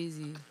is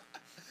crazy.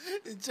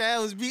 And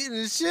Chad was beating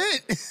his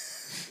shit.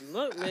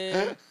 Look,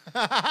 man.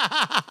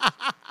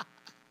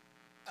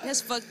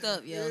 That's fucked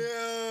up, yo.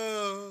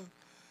 Yeah.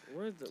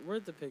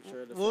 Where's the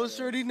picture of the What was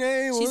photo? Shorty's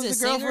name? She's What was a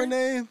the girlfriend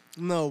singer? name?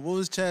 No, what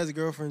was Chad's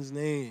girlfriend's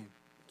name?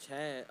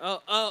 Chad.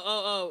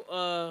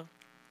 I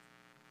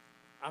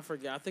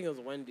forget. I think it was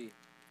Wendy.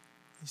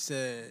 He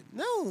said,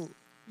 "No,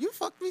 you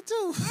fucked me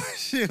too."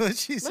 Shit, what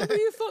she said?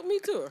 Maybe you fucked me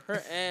too.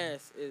 Her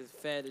ass is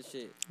fat as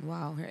shit.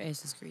 Wow, her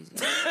ass is crazy.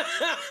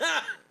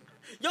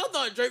 Y'all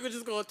thought Drake was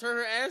just gonna turn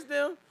her ass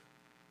down?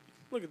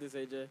 Look at this,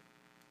 AJ.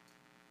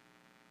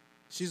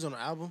 She's on the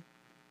album.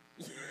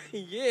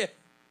 Yeah.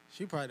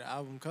 She probably the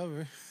album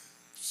cover.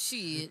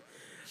 Shit.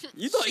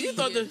 You thought you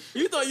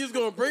was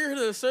gonna bring her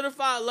to the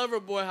certified lover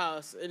boy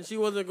house and she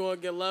wasn't gonna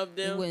get loved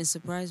It down. wouldn't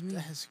surprise me.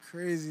 That's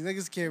crazy.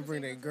 Niggas can't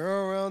bring that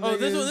girl around. Oh, niggas.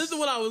 this is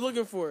what I was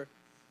looking for.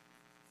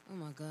 Oh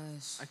my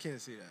gosh. I can't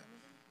see that.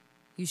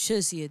 You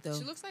should see it though.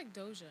 She looks like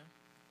Doja.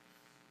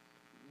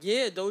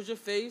 Yeah, Doja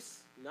face,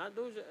 not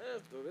Doja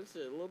ass though. That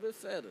shit a little bit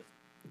fatter.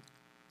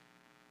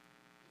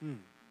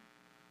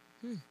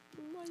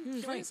 He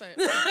was right.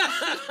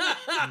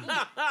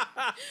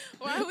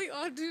 Why we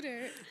all do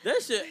that?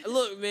 That shit.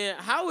 Look, man.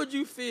 How would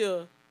you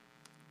feel?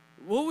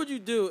 What would you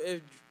do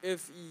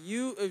if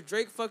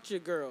Drake fucked your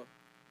girl?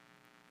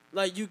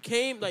 Like you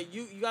came, like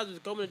you guys was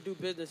coming to do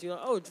business. You know,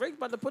 oh Drake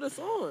about to put us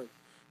on.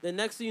 The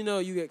next thing you know,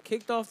 you get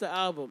kicked off the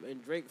album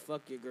and Drake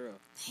fuck your girl.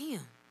 Damn.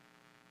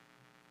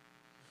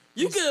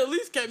 You could at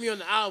least kept me on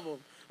the album.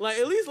 Like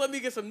at least let me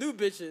get some new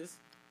bitches.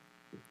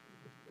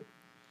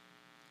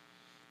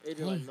 AJ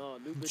like, no,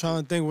 new I'm bitches.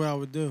 trying to think what I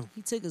would do.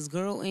 He took his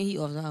girl and he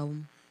off the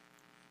album.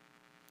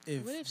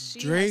 If, What if she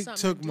Drake had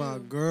something took to my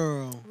do-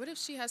 girl. What if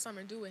she had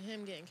something to do with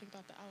him getting kicked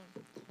off the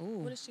album?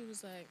 Ooh. What if she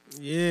was like,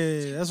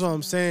 Yeah, that's what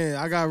I'm saying.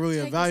 I gotta really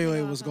Take this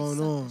evaluate nigga what's off, I'll going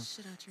suck on. the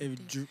shit out your If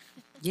dick. Dr-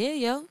 Yeah,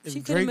 yo. If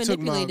She could have Drake took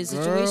my manipulated the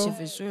situation girl-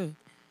 for sure.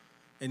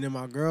 and then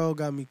my girl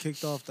got me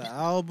kicked off the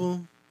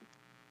album,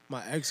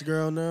 my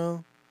ex-girl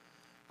now,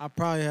 I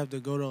probably have to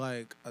go to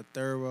like a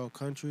third world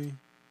country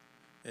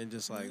and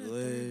just like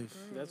live.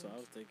 That's what I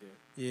was thinking.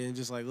 Yeah, and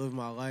just like live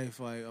my life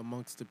like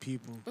amongst the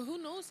people. but who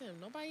knows him?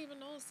 Nobody even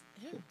knows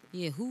him.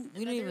 Yeah, who?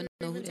 We don't even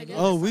know who that is.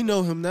 Oh, we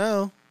know him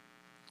now.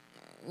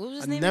 What was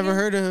his I name never again?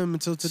 heard of him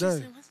until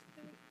today.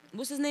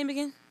 What's his name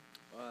again?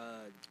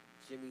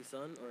 Jimmy's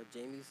son or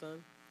Jamie's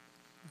son?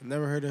 I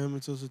never heard of him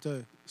until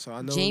today. So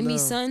I know him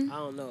Jamie's now. son? I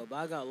don't know, but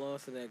I got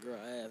lost in that girl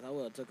ass. I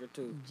would have took her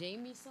too.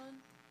 Jamie's son?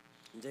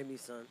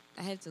 Jamie's son.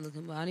 I have to look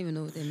him up. I don't even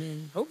know what that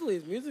means. Hopefully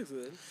his music's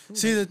good.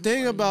 See, the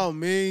thing about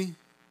me,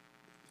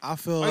 I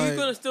feel Are like you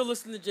gonna still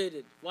listen to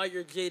Jaded while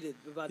you're jaded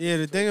about yeah,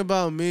 the this thing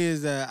about me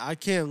is that I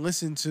can't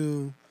listen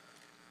to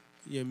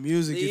your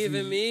music. if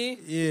Leaving you, me?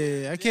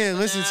 Yeah, I can't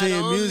listen to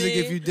your on music me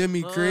if you did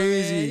me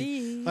crazy.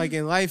 already. Like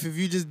in life, if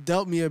you just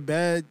dealt me a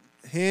bad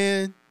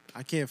hand,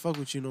 I can't fuck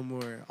with you no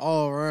more.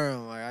 All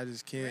around, like I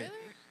just can't.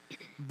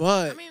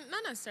 But I mean,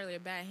 not necessarily a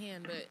bad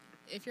hand, but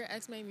if your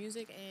ex made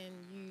music and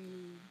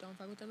you don't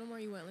fuck with them no more,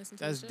 you wouldn't listen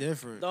to that's his shit?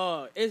 different.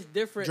 Dog, it's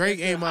different. Drake if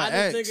the ain't my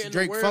hottest ex. nigga in the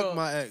Drake world- fucked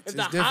my ex. If It's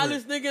the different.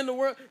 hottest nigga in the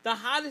world, the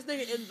hottest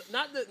nigga in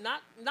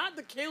not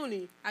the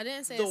county. I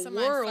didn't say the if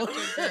somebody world.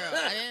 fucked your girl.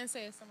 I didn't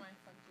say if somebody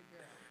fucked your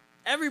girl.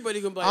 Everybody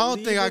gonna be like, I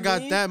don't think I leaving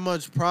got me? that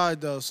much pride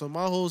though. So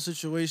my whole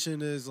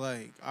situation is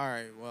like, all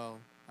right, well,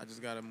 I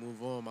just gotta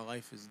move on. My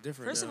life is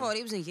different. First of now. all,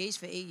 they was engaged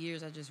for 8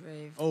 years. I just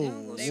read.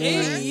 Oh, They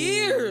Eight were?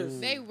 years.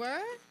 They were?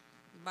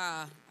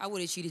 Bah, I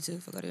would have cheated too.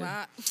 Fuck out of here.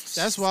 Wow.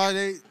 That's why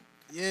they.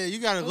 Yeah, you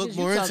gotta What look is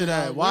you more into talking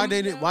that. about? Why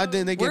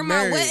didn't they get Where my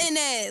married? wedding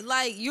at?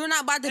 Like, you're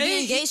not about to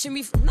be engaged to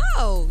me.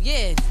 No,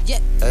 yeah.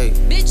 Hey.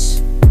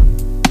 Bitch.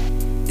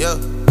 Yeah.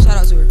 Shout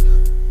out to her.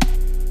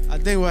 I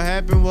think what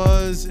happened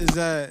is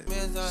that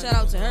Shout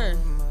out to her.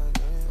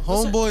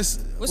 homeboys.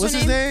 what's What's her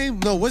his name?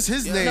 No, what's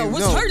his name? No,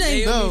 what's her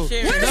name? No, What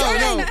is her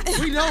name?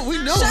 We know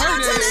Shout her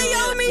out to name.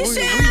 Naomi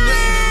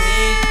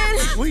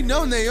Sharon. We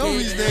know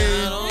Naomi's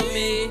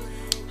name.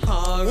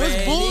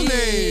 What's Bull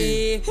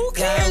name? Who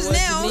cares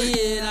now?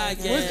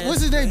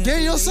 What's his name?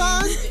 Daniel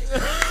Son?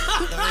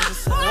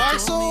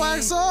 Wax on,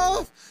 wax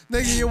off?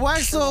 Nigga, you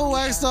waxed on,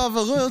 waxed off a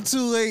little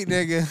too late,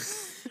 nigga.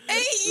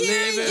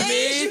 8-year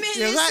engagement.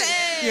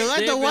 You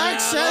let the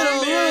wax settle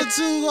a little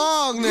too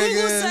long, nigga.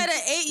 Google said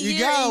an 8-year You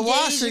gotta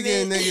wash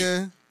again,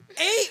 engagement. nigga.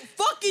 8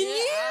 fucking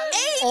years?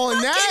 8 On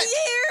fucking that?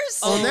 years?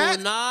 On that?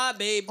 Nah,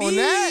 baby. On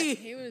that?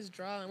 He was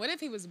drawing. What if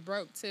he was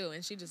broke too,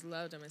 and she just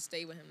loved him and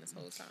stayed with him this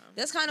whole time?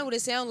 That's kind of what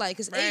it sounds like.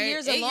 Cause 8 Right?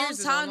 years is a 8 long years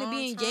is a time to long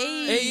be time.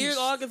 engaged. 8 years,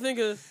 all I can think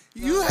of.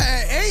 You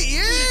had 8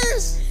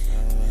 years?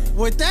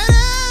 With that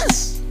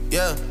ass?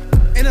 Yeah.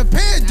 In a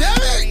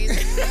pandemic? In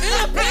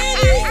a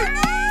panty?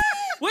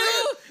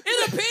 Well, in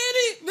a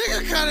panty? Nigga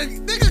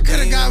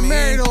coulda got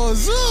married on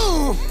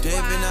Zoom.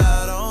 Dipping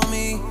out on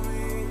me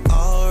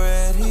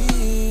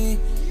already.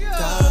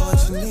 Got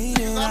what you need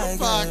in Out of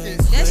pocket.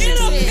 That shit In a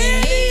said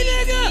panty, 8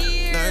 nigga?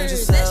 Learn years.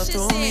 yourself That shit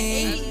through said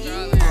me 8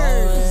 years.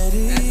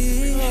 already.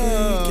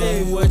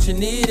 Gave what you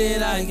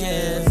needed, I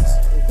guess.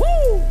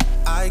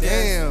 I guess.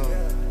 Damn.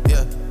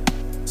 Yeah.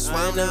 So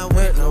I'm not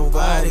with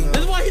nobody.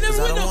 That's why he never 'Cause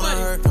I with don't wanna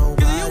nobody. hurt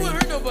Because he don't nobody. want to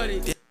hurt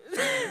nobody.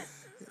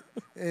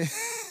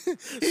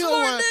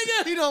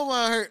 He don't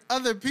want to hurt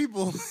other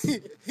people.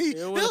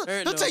 don't wanna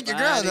hurt he'll take your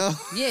girl nobody. though.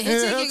 Yeah,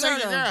 he'll take your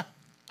girl.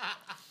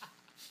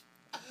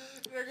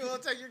 Nigga will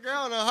take your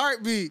girl in a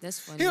heartbeat. That's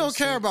funny. He don't as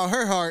care shit. about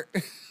her heart.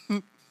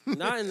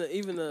 Not in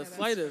even the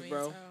slightest,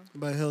 bro.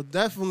 But he'll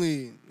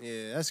definitely,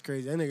 yeah, that's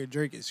crazy. That nigga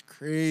Drake is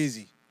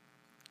crazy.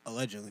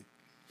 Allegedly.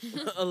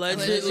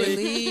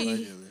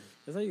 Allegedly.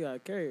 That's how you gotta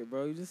carry it,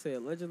 bro. You just say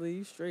allegedly,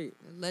 you straight.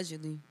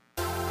 Allegedly.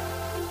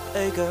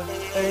 Hey girl,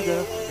 hey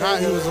girl. Forgot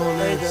he was on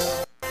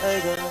this.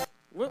 Hey girl.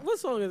 What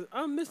song is?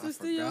 I'm Mr.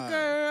 Steal forgot.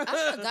 Girl.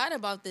 I forgot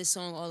about this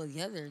song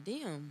altogether.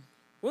 Damn.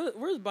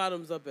 Where's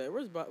Bottoms Up at?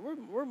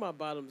 Where my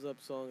Bottoms Up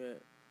song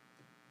at?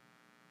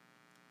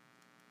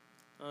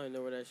 I don't even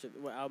know where that shit.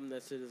 What album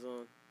that shit is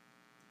on?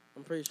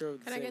 I'm pretty sure it's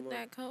the Can I same get one.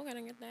 that coke? Can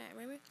I get that,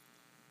 baby?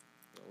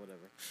 Or whatever.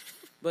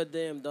 But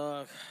damn,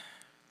 dog.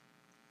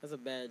 That's a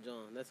bad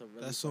John. That's a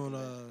really. That's fucking on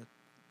bad.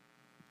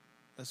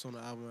 that's on the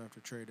album after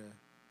Trey Day.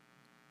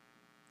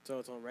 So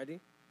it's on Ready?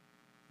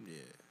 Yeah.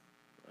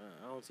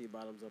 I don't see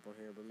Bottoms Up on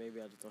here, but maybe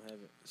I just don't have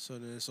it. So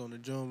then it's on the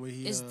joint where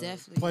he It's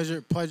definitely-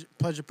 pleasure.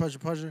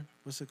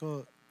 What's it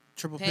called?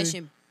 Triple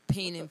Passion,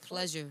 pain, and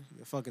pleasure. P.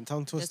 Your fucking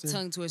tongue twister. That's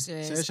tongue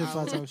twister. Say that shit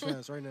 5 times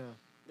fast right now.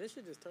 This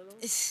shit just turn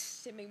on.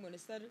 Shit make me want to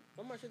stutter.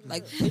 Why my shit just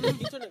Like, turn on? Can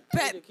you turn it-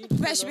 can you turn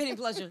it passion, off? pain, and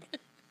pleasure.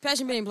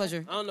 Passion, pain, and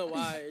pleasure. I don't know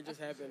why it just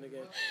happened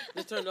again.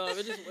 Just turned off.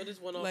 It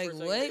just went off Like, for a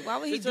second. what? Why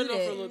would he It do turned off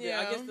for a that? little bit.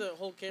 I guess the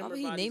whole camera would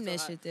he body name feel that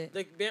hot. shit that?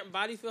 The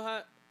body feel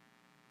hot?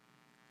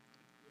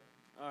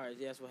 All right,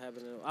 yeah, that's what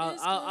happened.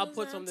 I'll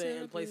put something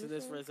in place of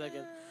this for a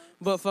second.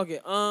 But fuck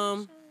it.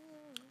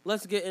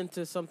 Let's get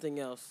into something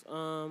else.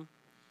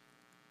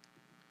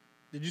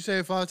 Did you say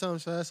it 5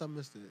 times fast? I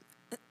missed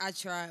it. I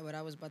tried, but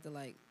I was about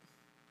to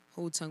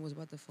whole tongue was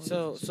about to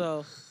fall.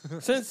 So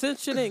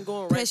since shit ain't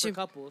going right for Passion,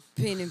 couples,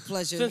 pain, and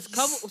pleasure. since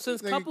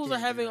Nigga couples are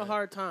can't having do a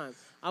hard time,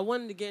 I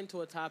wanted to get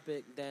into a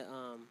topic that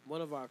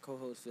one of our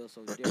co-hosts feels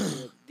so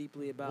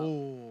deeply about.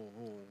 Oh.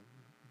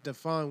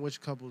 Define which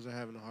couples are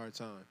having a hard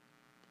time.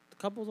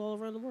 Couples all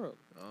around the world.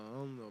 I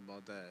don't know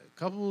about that.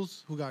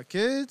 Couples who got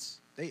kids,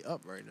 they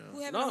up right now. Who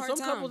having a No, hard some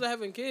time? couples that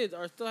having kids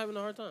are still having a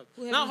hard time.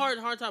 Who Not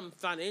having- hard time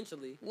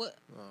financially. What?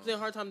 They're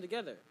hard time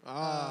together.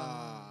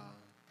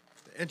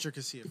 The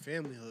intricacy of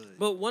familyhood.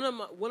 But one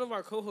of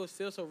our co-hosts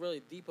feels so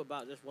really deep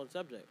about just one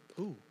subject.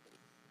 Who?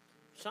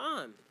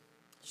 Sean.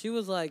 She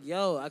was like,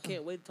 "Yo, I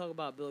can't wait to talk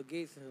about Bill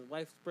Gates and his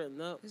wife splitting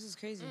up." This is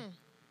crazy.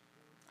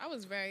 I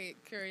was very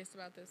curious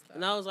about this stuff.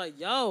 And I was like,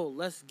 "Yo,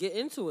 let's get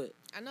into it."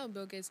 I know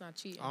Bill Gates not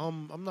cheating.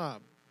 I'm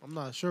not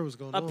sure what's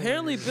going on.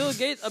 Apparently, here. Bill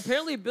Gates'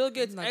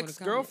 not gonna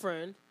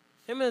ex-girlfriend,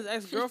 him and his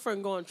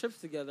ex-girlfriend go on trips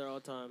together all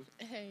the time.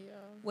 Hey yo.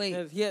 Wait.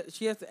 And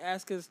she has to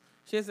ask his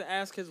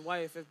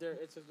wife if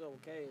it's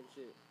okay and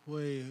shit.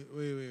 Wait.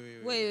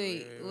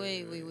 Wait.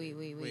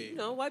 You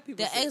know, white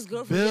people. The shit.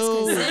 ex-girlfriend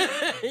Bill-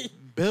 gets consent.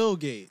 Bill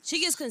Gates. She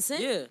gets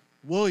consent Yeah.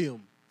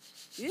 William.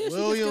 Yeah, she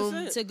William- gets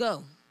consent. to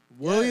go.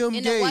 William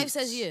And Gates. the wife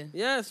says yeah.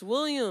 Yes,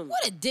 William.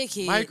 What a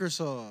dickhead.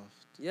 Microsoft.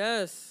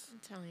 Yes. I'm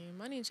telling you,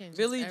 money changes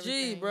Billy G,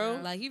 everything, bro.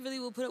 yo. Like, he really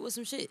will put up with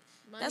some shit.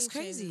 Money That's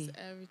crazy. changes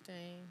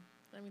everything.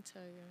 Let me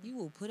tell you. You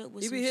will put up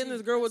with He some be hitting shit.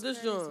 his girl with That's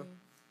this John.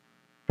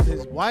 crazy.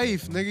 His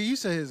wife, nigga. You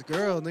said his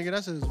girl, nigga.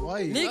 That's his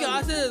wife. Nigga,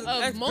 I said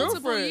Of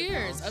multiple ex-girlfriend.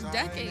 years, of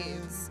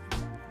decades.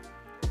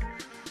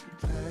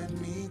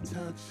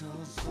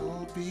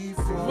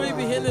 What he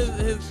be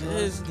hitting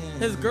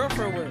his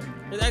girlfriend with?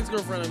 His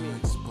ex-girlfriend, I mean.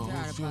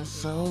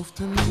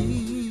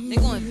 They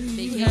going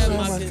vacation. Have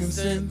my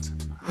consent.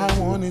 I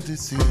wanted to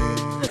see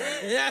it.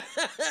 Yeah.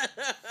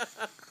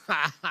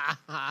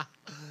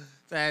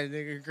 That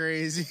nigga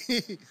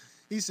crazy.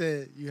 He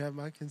said, "You have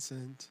my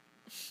consent."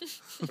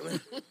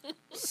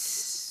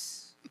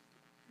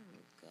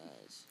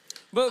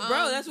 But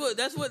bro,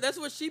 that's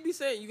what she be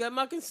saying. You got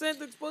my consent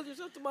to expose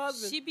yourself to my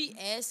husband. She be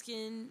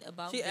asking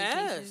about. She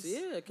vacations. asked,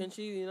 yeah. Can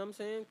she? You know what I'm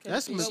saying? Can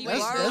That's she that's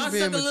suck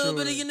being a little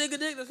mature. bit of your nigga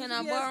dick? That's Can what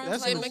I she borrow asking.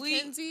 That's Like what-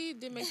 Mackenzie,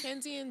 did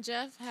Mackenzie and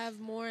Jeff have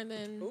more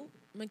than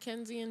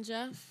Mackenzie and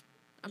Jeff?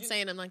 I'm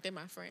saying them like they're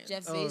my friends.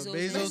 Jeff Oh, Bezos.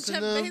 Bezos Jeff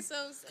and them?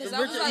 Bezos. Because The I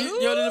was rich- like, yo,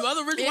 the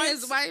other rich and whites?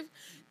 his wife,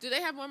 do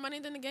they have more money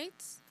than the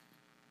Gates?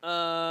 Yeah.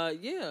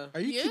 Are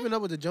you Yeah? keeping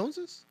up with the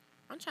Joneses?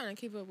 I'm trying to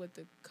keep up with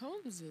the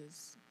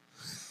Combses.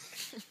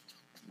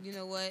 You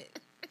know what?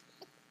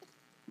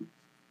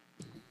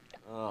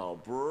 Oh,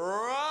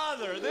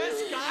 brother,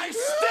 this guy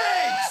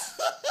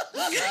stinks!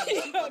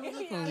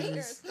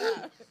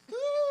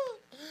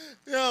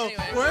 Yo, Anyway.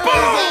 where is Boo,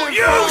 that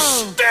you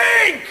from?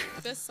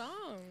 stink! The song.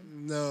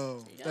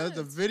 No, that's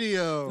the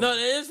video. No,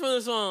 that is from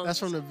the song. That's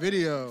from the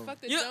video.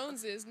 Fuck the Yeah.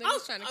 Joneses.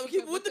 Niggas trying to I'm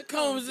keep up with the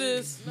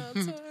Combses.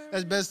 No, Tor.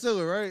 That's Ben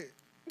Stiller, right?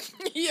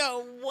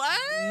 Yo, what?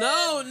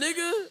 No,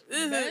 nigga. This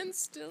is- Ben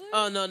Stiller?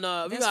 Oh no.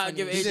 We That's gotta funny.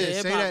 give He AJ a didn't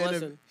hip say hop that.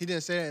 lesson. He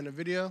didn't say that in the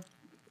video.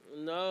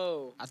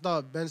 No. I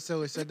thought Ben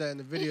Stiller said that in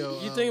the video.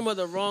 You thinking about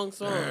the wrong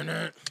song.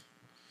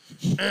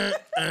 AJ,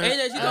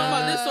 she talking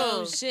about this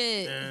Oh song.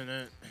 shit!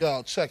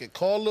 Yo, check it.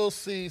 Call Lil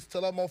C's.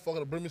 Tell that motherfucker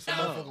to bring me some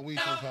motherfucking weed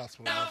to his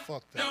hospital. Man.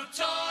 Fuck that.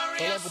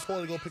 Tell Uncle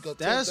Paul to go pick up.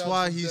 That's 10,000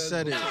 why he dead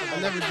said it. bodies. I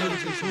never do the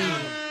conclusion.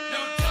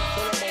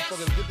 Tell that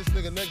motherfucker to get this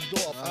nigga next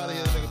door up out of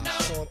here. Nigga be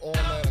snoring all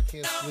night. I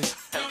can't sleep.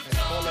 And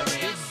call that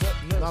big butt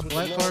nurse My with the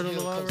black long card on hair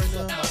the line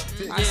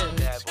come right suck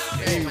now?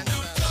 my dick.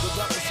 The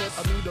doctor said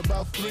I need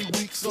about 3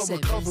 weeks of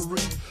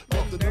recovery.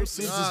 But the nurse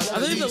says it's I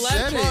think He the last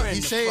said part. it.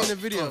 He said it in the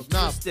video.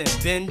 Nah,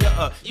 Bend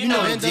her up. You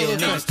know the Mandela deal,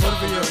 effect. niggas. Go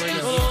to the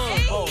video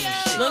right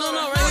now.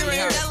 No, right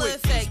here. Mandela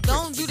effect.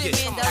 Don't do the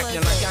Mandela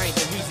Acting like I ain't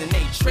effect. the reason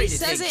they traded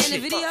says they it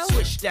in the shit. video?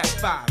 Switch that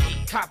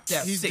 5, cop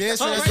that He's 6.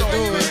 dancing Oh, at right the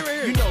here, door. right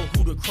here. You know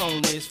who the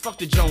crone is. Fuck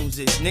the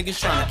Joneses. Niggas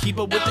trying to keep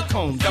up with the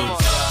Combs.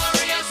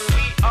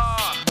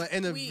 But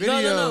in the video,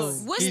 No.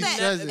 What's he that?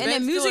 says In it. the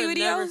Ben music Stiller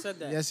video? never said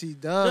that. Yes, he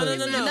does.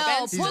 No. No,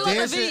 He's pull up the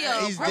dancing-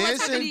 video. he's Pull up the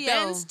dancing. video.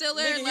 Ben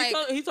Stiller, Nigga,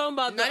 like, he's talking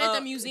about the Night at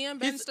the Museum,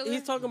 Ben he's, Stiller?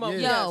 He's talking about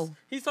Yeah. Yo.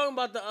 He's talking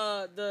about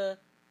the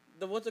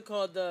what's it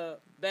called, the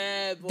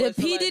bad boy. The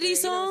something P. like that. Diddy He never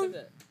said song?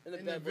 that. In the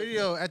In the Bad Boy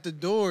video at the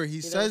door, he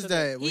never says said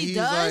that. when He he's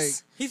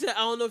does? He said, I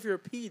don't know if you're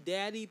P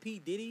Daddy, P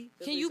Diddy.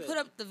 That's Can what you he put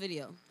said. up the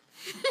video?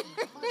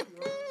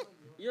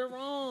 You're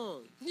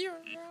wrong. You're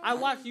wrong. I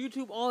watch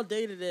YouTube all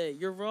day today.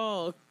 You're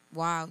wrong.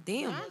 Wow,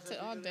 damn. I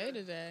took all day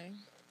today.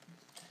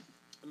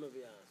 I'm gonna be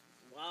honest.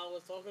 While I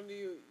was talking to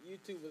you,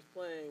 YouTube was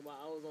playing while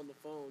I was on the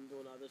phone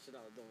doing all this shit I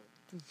was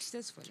doing.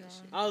 That's funny shit.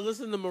 I was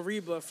listening to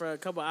Mariba for a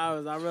couple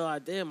hours. I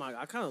realized, damn,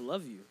 I kind of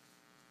love you.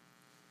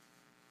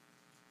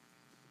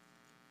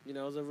 You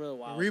know, it was a real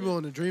wild. Rebo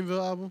on the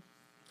Dreamville album.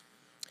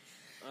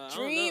 I don't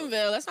know.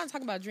 Dreamville. Let's not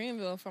talk about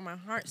Dreamville for my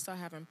heart start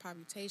having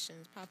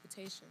palpitations.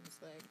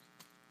 Like,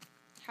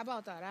 how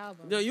about that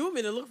album? No, you want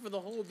me to look for the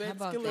whole Ben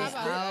about Stiller that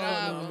script?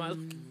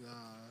 album?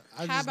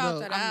 I How just about know.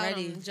 that I'm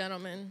album, ready.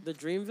 gentlemen? The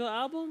Dreamville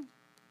album?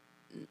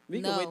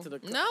 We can wait till the.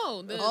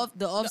 No, The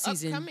off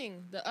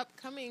season. The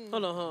upcoming.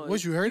 Hold on.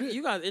 What, you heard it?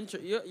 You guys,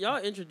 y'all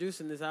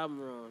introducing this album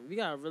wrong. We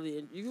gotta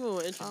really. You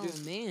want to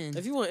introduce? Oh man.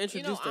 If you want to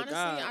You know, introduce the honestly,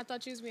 guy, I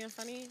thought you was being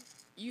funny.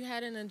 You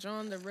hadn't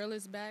drawn the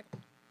realest back,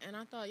 and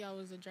I thought y'all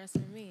was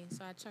addressing me,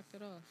 so I checked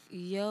it off.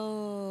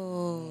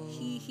 Yo.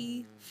 Hee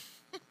hee.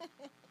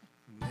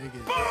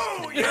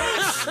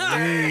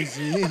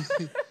 Crazy.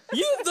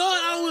 you thought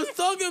I was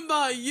talking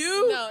about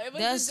you? No, it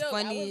was That's a joke.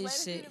 funny I was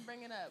as waiting for you shit. to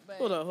bring it up, but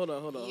Hold on. Yeah,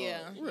 hold on.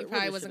 you Where probably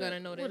this wasn't shit gonna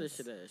at? notice. Where this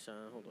shit at, Sean?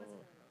 Hold on.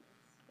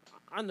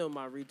 I know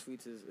my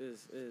retweets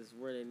is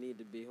where they need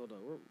to be. Hold on.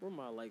 Where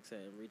my likes at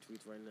and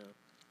retweets right now?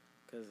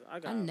 Cause I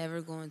got. I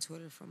never go on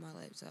Twitter from my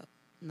laptop.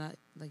 Not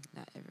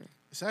ever.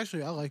 It's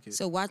actually, I like it.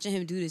 So watching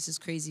him do this is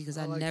crazy because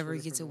I like never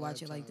Twitter get to from the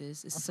watch it like laptop.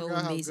 this. It's I so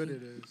forgot amazing. how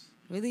good it is.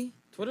 Really?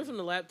 Twitter from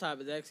the laptop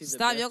is actually the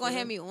Stop! best Y'all gonna Twitter.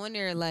 have me on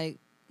there like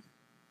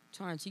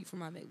trying to cheat from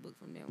my MacBook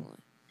from now on.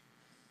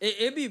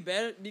 It'd be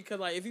better because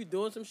like if you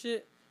doing some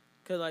shit,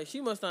 cause like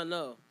she must not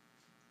know.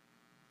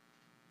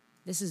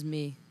 This is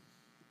me.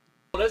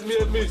 That's me.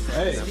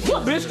 Hey.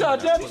 What, bitch?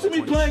 Goddamn, you see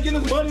me playing,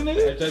 getting this money,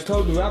 nigga? J.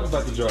 Cole, new album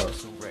about to drop.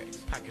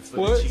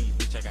 What?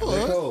 J.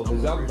 Cole,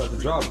 his album about to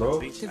drop,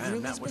 bro.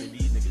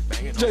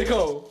 J.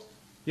 Cole.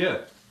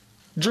 Yeah.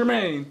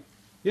 Jermaine.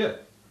 Yeah.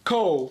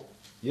 Cole.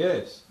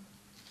 Yes.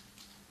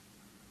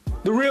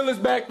 The real is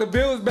back. The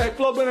bill is back.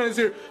 Flo Bananas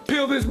here.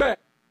 Peel this back.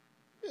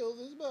 Peel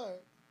this back.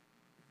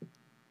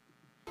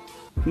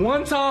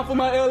 One time for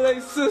my LA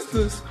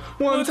sisters.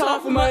 One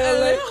time for my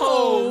LA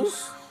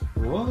hoes.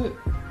 What?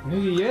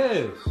 Nigga,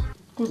 yes.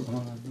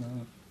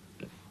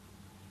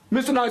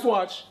 Mr. Nice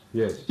Watch.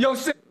 Yes. Young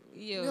Sim.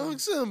 Yo. Young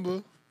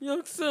Simba.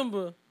 Young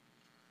Simba.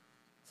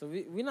 So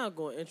we not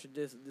gonna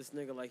introduce this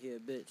nigga like he a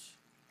bitch.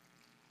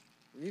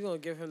 We gonna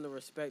give him the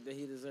respect that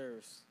he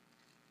deserves.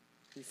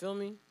 You feel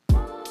me?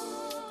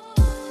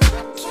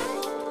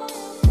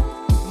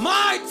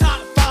 My top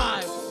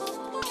 5.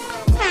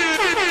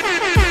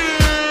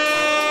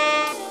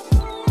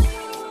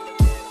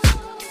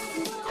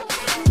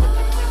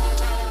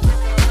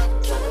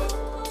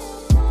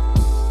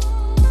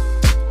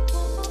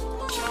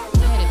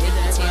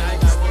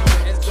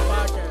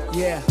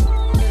 Yeah.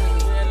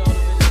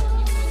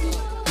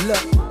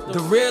 Look,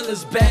 the real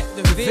is back,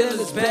 the real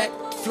is back.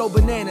 Flow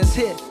bananas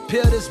hit,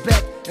 peel this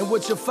back. And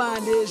what you'll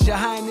find is your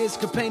highness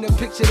could paint a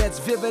picture that's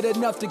vivid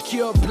enough to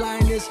cure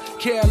blindness.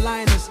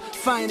 Carolina's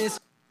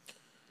finest.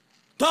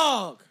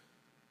 Dog.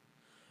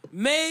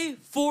 May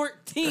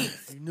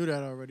 14th. You knew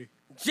that already.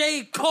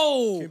 J.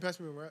 Cole. Can you pass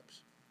me the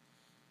raps?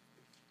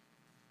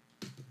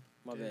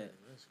 My bad.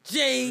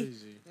 J.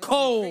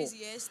 Cole.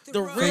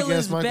 The real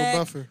is Michael back.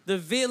 Buffer. The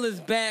veil is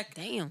back.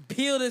 Damn.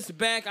 Peel this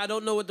back. I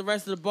don't know what the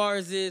rest of the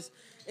bars is.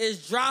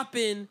 Is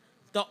dropping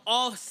the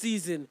off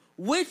season,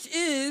 which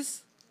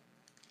is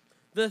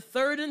the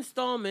third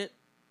installment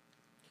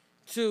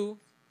to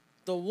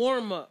the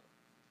warm up.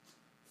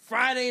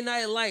 Friday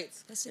Night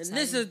Lights. That's and this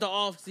exciting. is the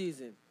off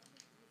season.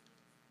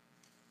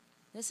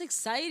 That's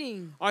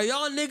exciting. Are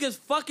y'all niggas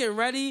fucking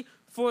ready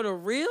for the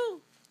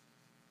real?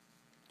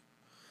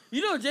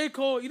 You know J.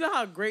 Cole, you know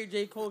how great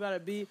J. Cole gotta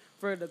be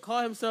for to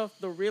call himself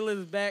the real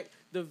is back,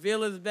 the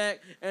veil is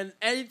back, and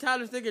anytime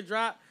this nigga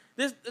drop,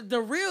 the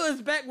real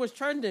is back was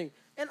trending.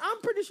 And I'm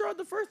pretty sure I'm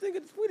the first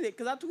nigga to tweet it,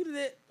 because I tweeted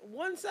it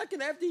 1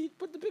 second after he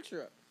put the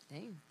picture up.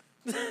 Damn.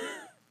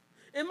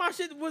 And my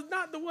shit was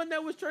not the one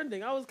that was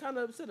trending. I was kind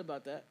of upset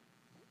about that.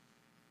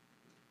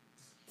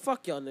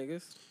 Fuck y'all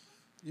niggas.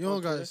 You don't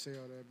Okay. gotta say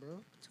all that,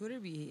 bro. Twitter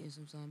be hating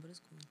sometimes, but it's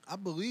cool. I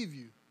believe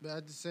you, but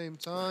at the same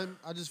time,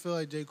 I just feel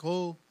like J.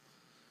 Cole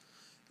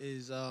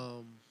is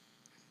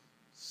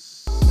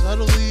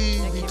subtly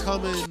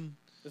becoming.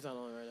 It's not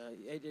on right now.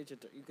 AJ,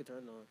 you can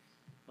turn it on.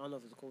 I don't know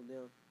if it's cooled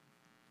down.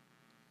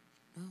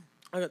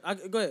 Go ahead,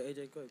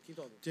 AJ. Go ahead. Keep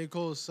talking. J.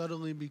 Cole is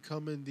suddenly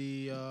becoming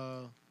the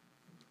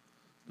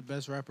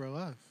best rapper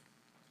alive.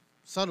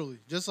 Subtly,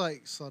 just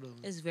like subtly.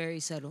 It's very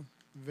subtle.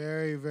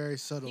 Very, very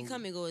subtle. He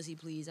come and go as he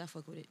please. I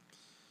fuck with it.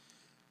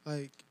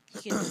 Like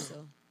He can do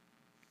so.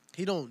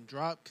 he don't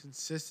drop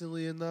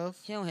consistently enough.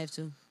 He don't have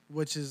to.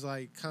 Which is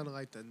like kind of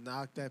like the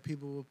knock that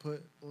people would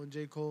put on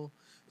J. Cole.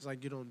 It's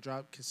like you don't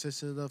drop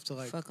consistent enough to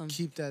like Fuck 'em.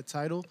 keep that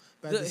title.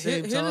 But at the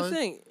same Here's time, the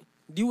thing.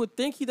 You would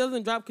think he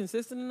doesn't drop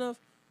consistent enough.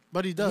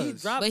 but he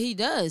does. But he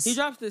does. He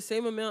drops the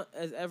same amount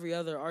as every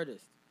other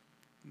artist.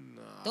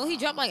 Don't he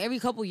drop like every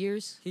couple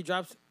years? He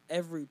drops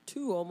every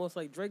 2, almost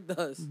like Drake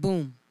does.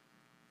 Boom.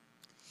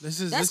 This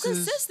is That's this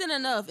is consistent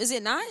enough, is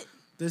it not?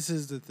 this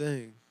is the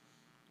thing.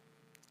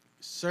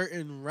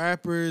 Certain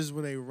rappers,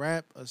 when they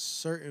rap a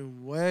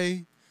certain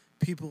way,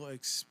 people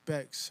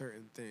expect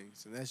certain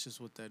things, and that's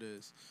just what that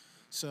is.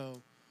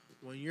 So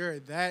when you're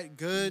that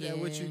good at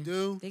what you Yeah,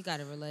 do, they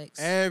gotta relax.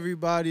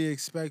 everybody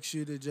expects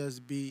you to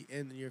just be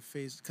in your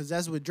face, because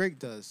that's what Drake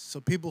does.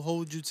 So people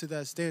hold you to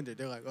that standard.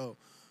 They're like, oh,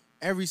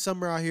 every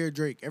summer I hear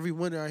Drake, every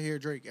winter I hear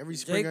Drake, every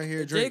spring I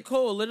hear Drake. J.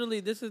 Cole, literally,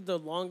 this is the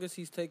longest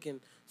he's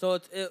taken. So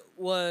it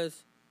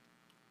was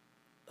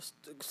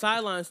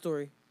Sideline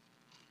Story,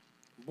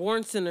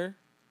 Born Sinner,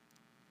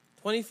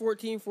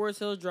 2014 Forest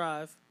Hills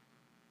Drive,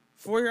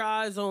 For Your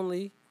Eyes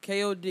Only,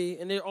 KOD,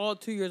 and they're all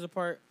 2 years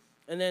apart.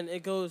 And then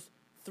it goes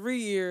 3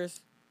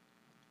 years,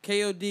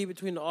 KOD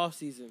between the off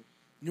season.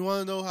 You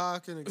want to know how I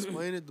can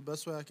explain it? The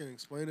best way I can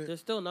explain it?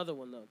 There's still another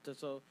one though,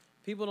 so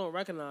people don't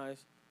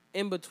recognize.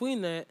 In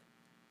between that,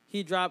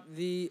 he dropped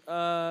the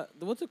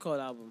what's it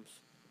called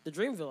albums, the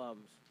Dreamville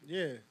albums.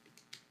 Yeah,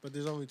 but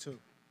there's only 2.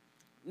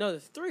 No,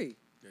 there's 3.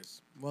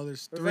 Yes. Well,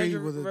 there's 3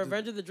 with a...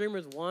 Revenge of the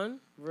Dreamers 1,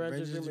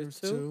 Revenge of the Dreamers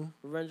 2,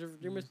 Revenge of the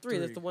Dreamers 3.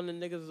 That's 3. the one that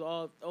niggas is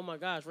all, oh my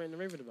gosh, ranting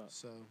and raving about.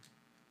 So,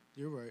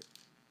 you're right.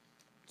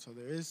 So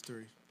there is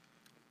 3.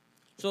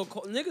 So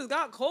niggas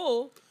got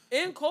Cole,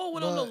 and Cole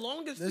went on the But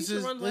longest this feature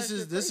is run this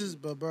last year. is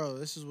but bro,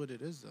 this is what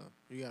it is though.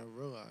 You gotta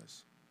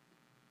realize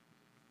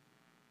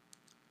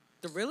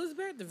The real is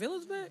back. The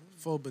Villa's back.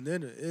 Full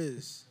Banana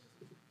is.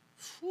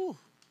 Whew.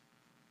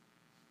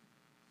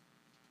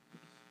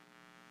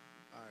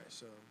 All right,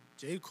 so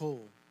J.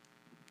 Cole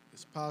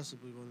is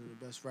possibly one of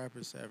the best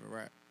rappers to ever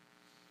rap.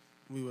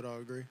 We would all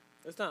agree.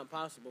 It's not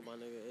impossible, my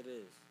nigga. It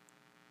is.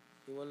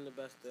 He one of the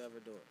best to ever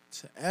do it.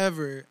 To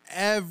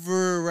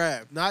ever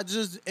rap, not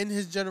just in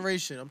his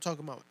generation. I'm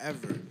talking about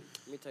ever. Let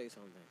me tell you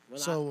something.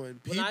 When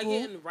I people-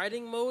 get in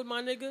writing mode,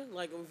 my nigga,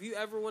 like if you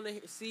ever want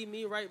to see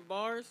me write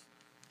bars,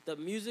 the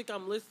music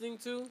I'm listening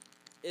to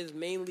is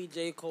mainly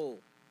J. Cole.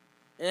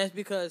 And that's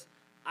because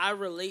I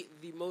relate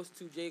the most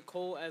to J.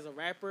 Cole as a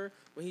rapper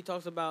when he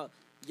talks about,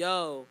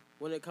 yo,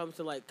 when it comes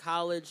to like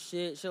college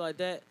shit like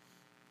that.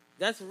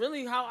 That's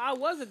really how I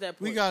was at that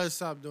point. We gotta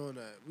stop doing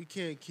that. We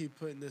can't keep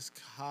putting this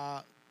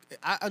I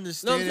No,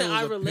 understand. I'm saying it was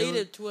I appealing.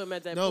 related to him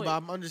at that No, point. but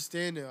I'm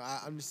understanding. I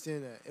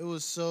understand that. It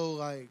was so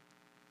like,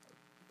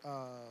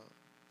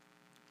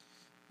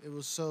 it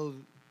was so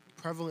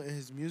prevalent in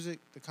his music,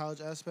 the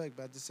college aspect,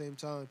 but at the same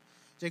time,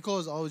 J. Cole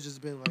has always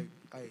just been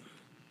like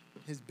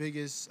his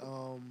biggest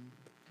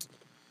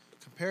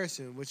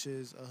comparison, which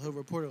is a hood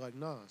reporter like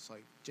Nas.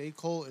 Like J.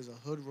 Cole is a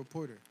hood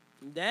reporter.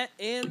 That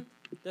and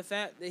the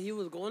fact that he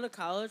was going to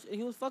college and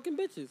he was fucking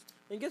bitches.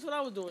 And guess what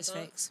I was doing? It's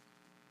facts.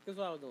 Guess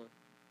what I was doing?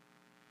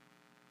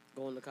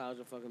 Going to college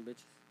and fucking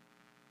bitches.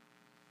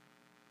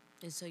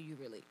 And so you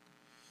relate.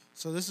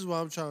 So this is what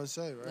I'm trying to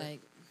say, right? Like,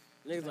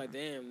 niggas like,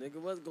 damn, nigga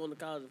was going to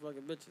college and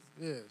fucking bitches.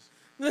 Yes.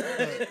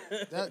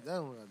 that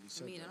don't gotta be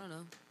said. I mean, I don't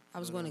know. I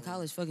was going to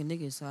college fucking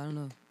niggas, so I don't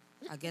know.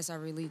 I guess I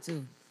relate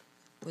too.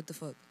 What the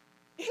fuck?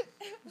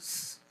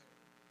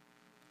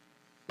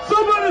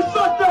 Somebody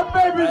suck that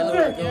baby's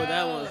dick.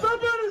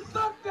 Somebody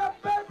suck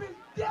that baby's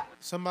dick.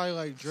 Somebody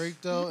like Drake,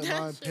 though, in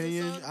my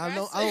opinion, I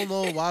don't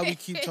know why we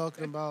keep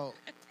talking about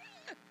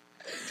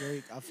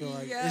Drake. I feel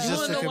like it's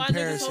just a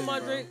comparison, bro.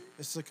 Drake?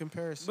 It's a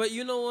comparison. But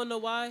you don't want to know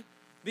why?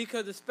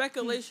 Because the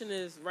speculation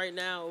is right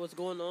now what's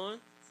going on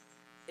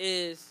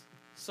is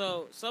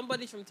so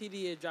somebody from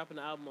TDE is dropping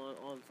the album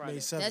on Friday. May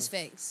 7th. That's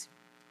facts.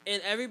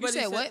 And everybody You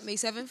said says, what? May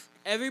 7th?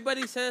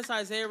 Everybody says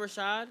Isaiah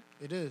Rashad.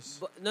 It is.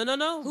 But,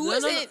 no. Who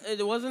is it?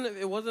 It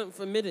wasn't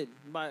submitted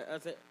by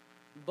Isaiah.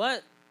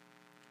 But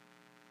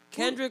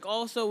Kendrick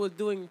also was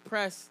doing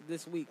press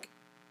this week.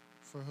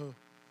 For who?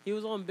 He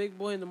was on Big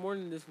Boy in the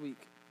Morning this week.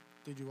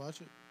 Did you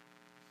watch it?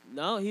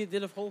 No, he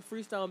did a whole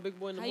freestyle on Big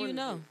Boy in the How you Morning.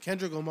 know?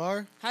 Kendrick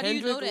Lamar? How do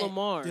you know Kendrick that?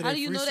 Lamar. Did How it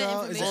do you know that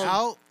freestyle? Is it information?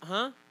 out?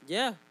 Huh?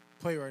 Yeah.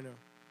 Play it right now.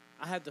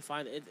 I have to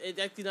find it. It's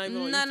actually not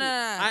even on No, YouTube.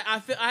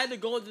 no. I had to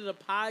go into the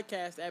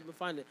podcast app and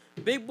find it.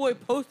 Big Boy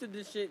posted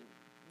this shit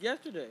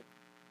yesterday.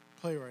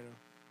 Play it right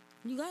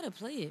now. You gotta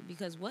play it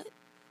because what?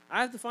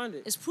 I have to find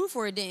it. It's proof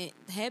or it didn't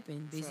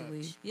happen,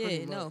 basically. Facts. Yeah,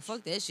 Pretty no, much.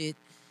 fuck that shit.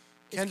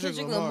 It's Kendrick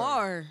Kendrick Lamar.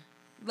 Lamar.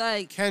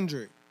 Like,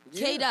 Kendrick.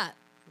 K. Dot.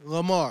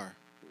 Lamar.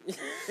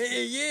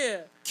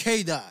 Yeah.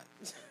 K. Dot.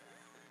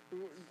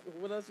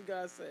 What else you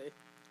guys say?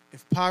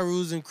 If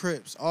Pyrus and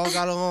Crips all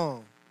got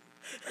along,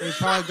 they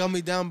probably got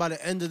me down by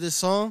the end of this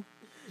song.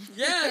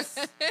 Yes.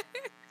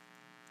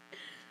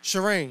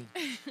 Shireen.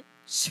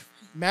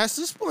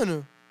 Master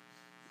Splinter.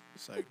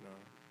 It's like, no.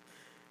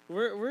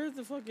 Where's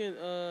the fucking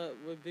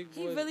with Big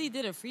Boy? He really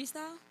did a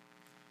freestyle?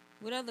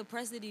 What other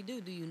press did he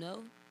do? Do you know?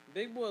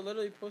 Big Boy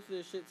literally posted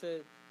this shit,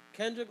 said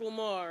Kendrick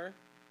Lamar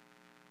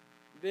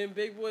been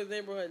Big Boy's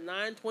neighborhood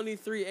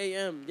 9:23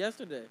 a.m.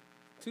 yesterday,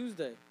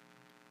 Tuesday.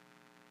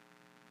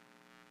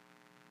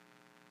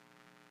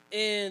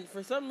 And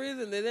for some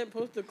reason, they didn't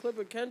post a clip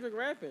of Kendrick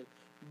rapping.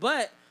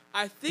 But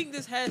I think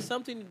this has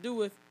something to do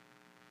with...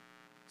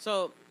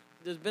 So,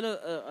 there's been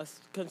a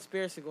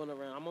conspiracy going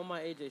around. I'm on my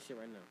AJ shit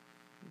right now.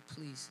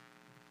 Please.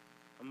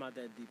 I'm not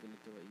that deep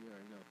into it. You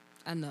already know.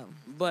 I know.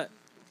 But...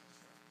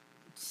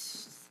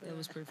 That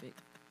was perfect.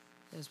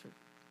 That was perfect.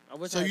 I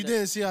wish So I you had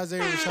didn't see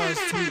Isaiah Rashad's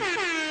tweet?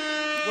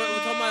 What, we're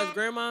talking about his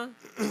grandma?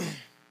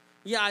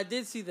 Yeah, I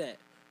did see that.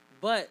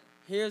 But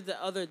here's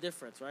the other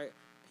difference, right?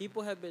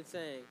 People have been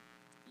saying,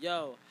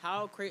 yo,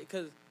 how crazy...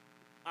 Because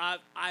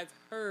I've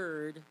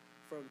heard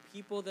from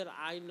people that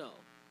I know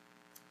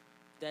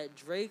that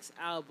Drake's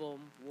album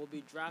will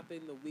be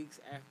dropping the week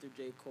after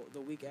J. Cole's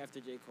album.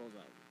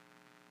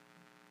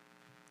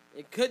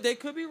 They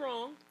could be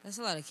wrong. That's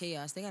a lot of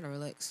chaos. They gotta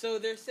relax. So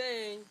they're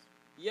saying,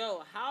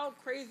 yo, how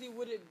crazy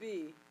would it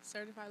be?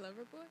 Certified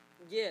Lover Boy?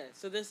 Yeah,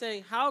 so they're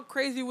saying, how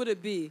crazy would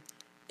it be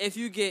if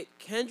you get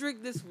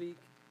Kendrick this week,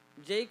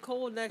 J.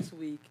 Cole next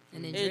week,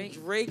 and then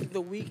Drake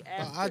the week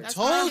after? I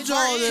told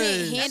y'all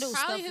this. Handle That's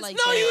stuff probably like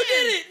his No, that. you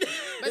didn't.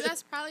 But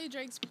that's probably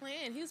Drake's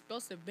plan. He was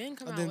supposed to come I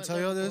out didn't with tell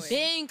y'all Lover this? Boy.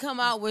 Ben come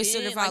out with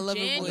Ben, Certified like Lover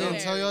I Boy. didn't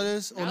tell y'all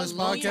this That on was this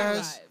long time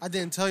podcast. ago. I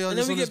didn't tell y'all And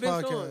this then on we this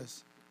get Big Sean.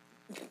 podcast.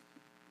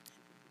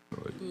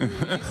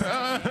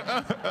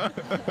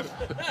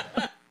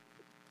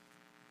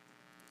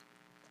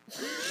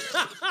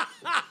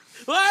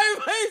 Why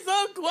everybody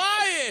so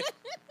quiet?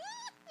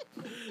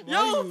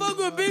 Y'all fuck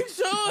with Big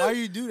Sean. Why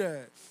you do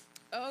that?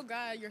 Oh,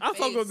 God, your I face.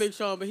 fuck with Big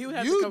Sean, but he would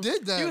have You to come.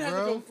 did that, he would have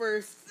bro. to come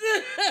first.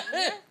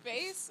 Your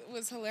face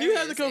was hilarious. He would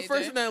have to come AJ.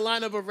 first in that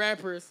lineup of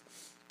rappers,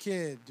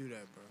 Can't do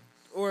that, bro.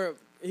 or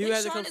he Big would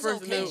have to Sean come is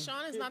first. okay. And Big then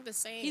Sean is not the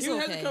same. He's he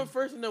would okay. have to come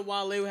first, and then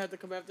Wale would have to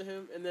come after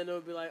him, and then it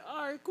would be like,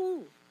 all right,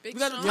 cool. Big we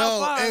got the Sean- top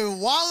Yo, five. and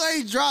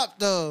Wale dropped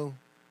though.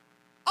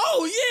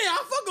 Oh yeah, I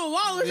fuck with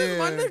Wale. This is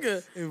my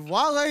nigga. If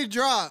Wale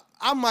drop,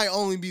 I might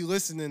only be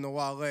listening to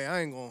Wale.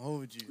 I ain't gonna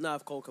hold you. Nah,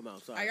 if Cole come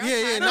out, sorry. Are y'all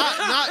Yeah,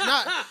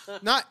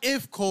 tired? not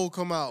if Cole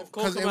come out,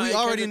 Cole because come we out and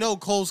already Kendrick- know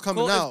Cole's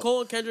coming Cole, out. If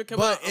Cole and Kendrick come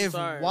but out, I'm if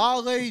sorry.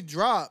 Wale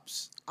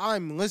drops,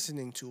 I'm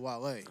listening to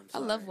Wale. I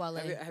love Wale.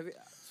 Have you,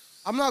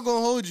 I'm not gonna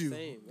hold you.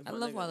 same. It's I my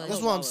love nigga. Wale. That's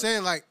love what I'm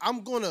saying. Like,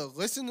 I'm gonna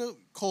listen to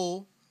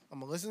Cole. I'm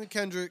gonna listen to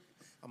Kendrick.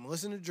 I'm gonna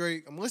listen to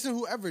Drake. I'm gonna listen to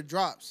whoever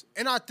drops.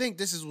 And I think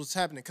this is what's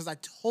happening because I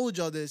told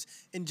y'all this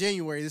in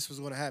January. This was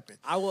gonna happen.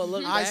 I will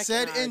look I back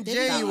said and in I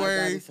doubt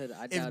January, he said it.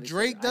 I doubt if he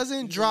Drake said it.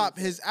 doesn't drop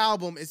his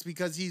album, it's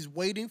because he's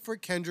waiting for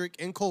Kendrick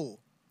and Cole.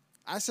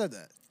 I said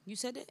that. You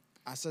said that?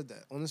 I said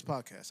that on this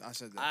podcast. I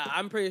said that.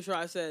 I'm pretty sure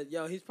I said,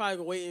 yo, he's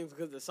probably waiting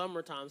because the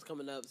summertime's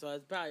coming up, so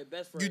it's probably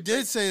best for You Drake.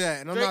 did say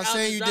that, and I'm Drake not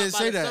saying you album didn't dropped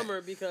by say the that.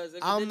 summer because if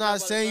it I'm did drop not by the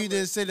saying you summer-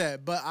 didn't say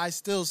that, but I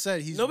still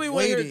said he's Nobody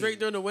want to waiting. hear Drake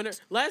during the winter.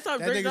 Last time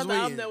That Drake nigga's got the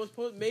album waiting. that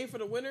was made for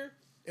the winter,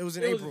 It was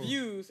in it April. was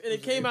Views, and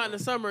it came out in the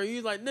summer. You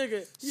was like,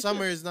 nigga. you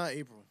Summer should- is not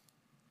April.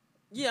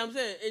 Yeah, I'm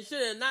saying it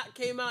should have not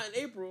came out in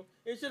April.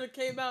 It should have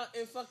came out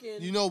in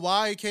fucking. You know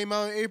why it came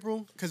out in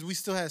April? Because we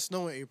still had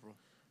snow in April.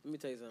 Let me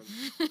tell you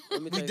something.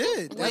 Let me We tell you did.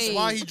 something. That's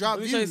why he dropped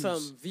Let me tell you Views.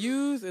 something.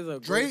 Views is a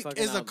great Drake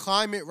fucking is a album.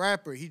 climate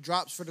rapper. He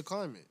drops for the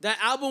climate. That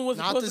album was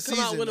Not supposed the to come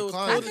out season, when the it was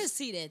climate. cold. I can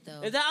see that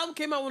though. If that album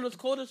came out when it was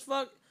cold as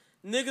fuck,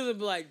 niggas would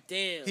be like,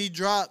 damn. He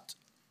dropped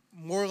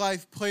More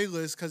Life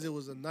playlist because it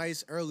was a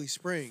nice early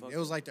spring. It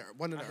was like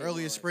one of I the hate More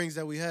earliest Life. springs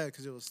that we had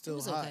because it was still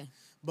was hot. okay.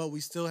 But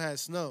we still had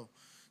snow.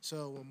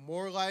 So when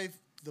More Life,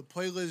 the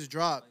playlist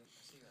dropped,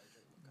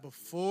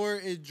 before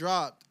it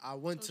dropped, I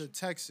went to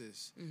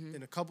Texas.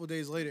 And a couple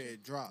days later,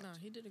 it dropped. No,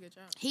 he did a good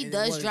job. He And it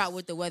does was- drop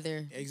with the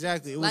weather.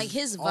 Exactly. It Like was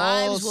his all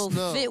vibes will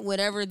snow. fit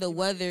whatever the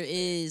weather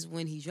is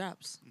when he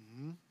drops.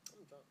 Mhm.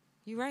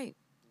 You're right.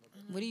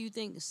 What do you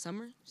think?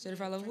 Summer?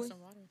 Certified Lover Boy?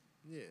 Some water.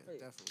 Yeah,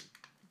 definitely.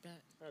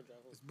 Bet.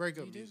 It's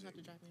breakup You do music. have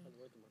to drop me.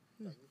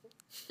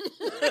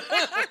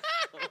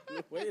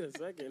 Wait a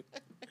second.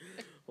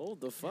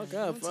 Hold the fuck You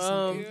up. onto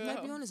something. You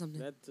might be onto something.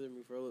 That threw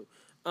me for a loop.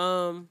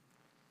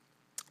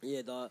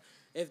 Yeah, dog.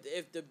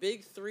 If the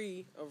big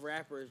three of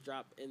rappers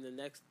drop in the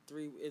next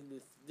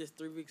this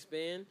 3 week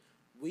span,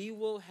 we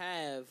will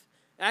have.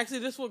 Actually,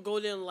 this will go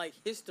down like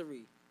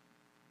history,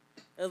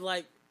 as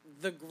like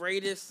the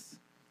greatest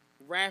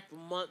rap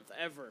month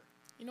ever.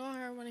 You know who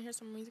I want to hear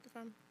some music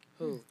from?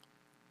 Who?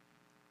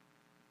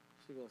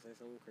 She gonna say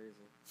something crazy.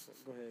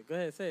 Go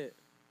ahead, say it.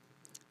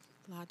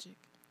 Logic.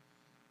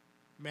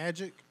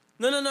 Magic?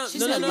 No.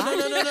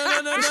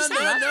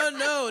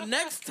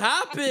 Next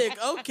topic.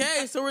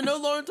 Okay, so we're no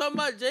longer talking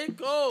about J.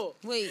 Cole.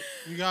 Wait.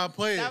 You gotta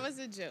play it. That was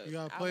a joke. You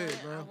gotta play it,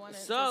 bro.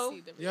 So,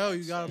 Yo,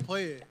 you gotta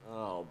play it.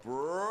 Oh,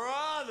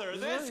 brother,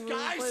 this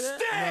guy No,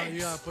 stinks. you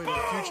gotta play the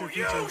Future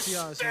and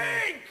T.I.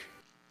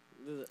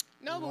 song.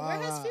 No, but where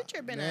has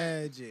Future been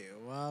at? Magic.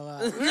 Voila.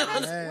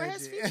 Where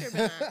has Future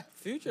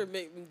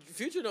been at?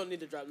 Future don't need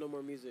to drop no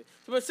more music.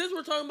 But since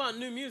we're talking about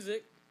new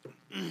music,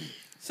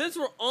 since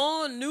we're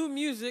on new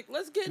music,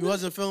 let's get. You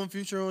wasn't feeling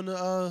Future on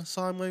the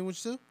Slime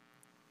Language too?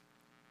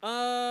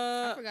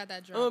 I forgot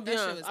that drop. I'm gonna be That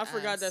shit honest, was I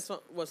forgot ass. that song.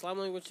 What, Slime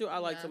Language too? I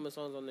like Yeah. some of the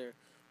songs on there.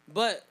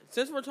 But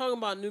since we're talking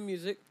about new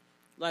music,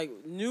 like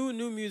new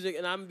music,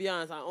 and I'm gonna be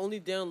honest, I only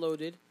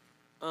downloaded.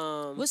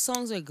 What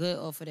songs are good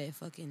off of that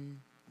fucking?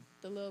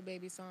 The Lil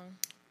Baby song.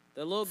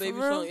 The Lil Baby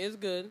real? song is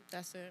good.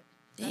 That's it.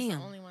 Damn. That's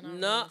the only one I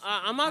No,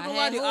 I'm not gonna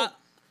lie to you. hope.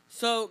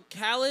 So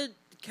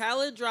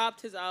Khaled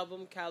dropped his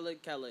album Khaled.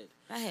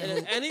 I had And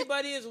if hope.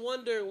 anybody is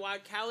wondering why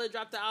Khaled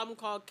dropped the album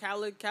called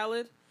Khaled,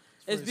 it's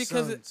his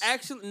because it's sons.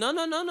 actually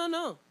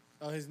no.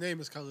 Oh, his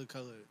name is Khaled.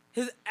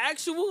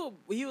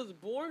 He was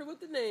born with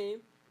the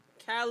name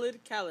Khaled.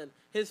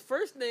 His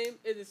first name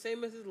is the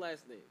same as his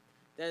last name.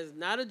 That is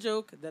not a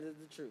joke. That is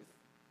the truth.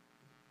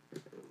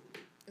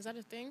 Is that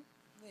a thing?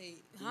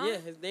 Wait, Yeah,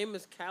 his name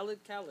is Khaled.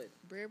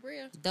 Bria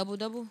Bria. Double.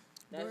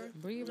 That's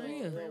Bria.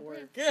 That'll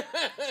work.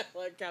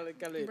 Like Khaled.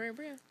 Bria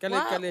Bria.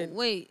 Khaled.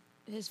 Wait,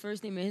 his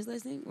first name and his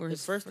last name, or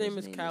His first name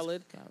is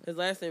Khaled. His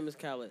last name is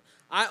Khaled.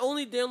 I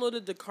only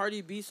downloaded the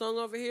Cardi B song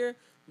over here,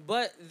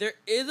 but there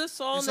is a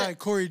song It's that like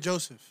Corey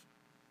Joseph.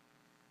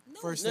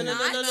 First no. name.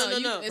 It's First not the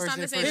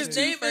name, same. first His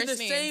Two name is first the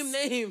names. same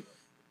name.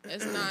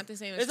 It's not the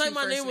same. As It's like two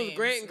my first name was names.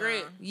 Grant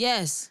Grant.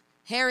 Yes,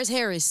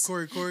 Harris.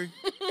 Corey.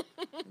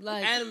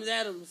 Like Adams.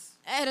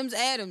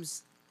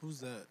 Adams. Who's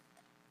that?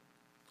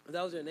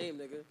 That was your name,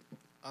 nigga.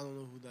 I don't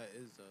know who that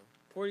is though.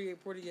 Portier.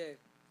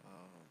 Oh,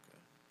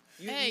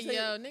 okay. Hey, say-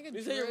 yo, nigga,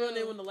 You said your real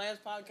drill. name on the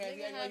last podcast.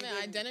 You Nigga act like having you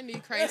didn't. identity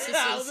crisis.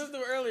 I was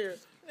listening to it earlier.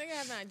 Nigga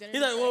having identity.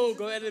 He's like, whoa, crisis.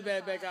 go edit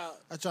that back out.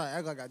 I try to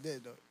act like I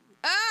did though.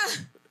 Ah.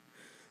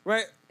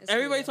 Right. It's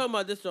Everybody cool. talking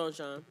about this song,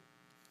 Sean.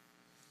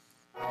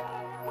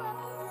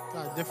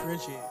 Gotta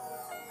differentiate.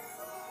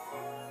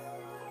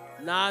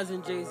 Nas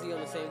and Jay-Z on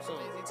the same song.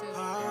 This is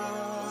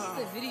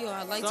the video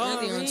I liked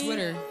Sorry. earlier on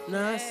Twitter.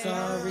 Not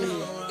sorry.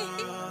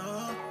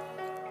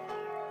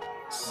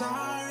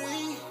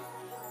 Sorry,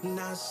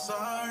 not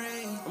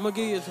sorry. I'm gonna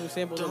give you some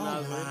samples of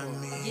Nas. Yeah,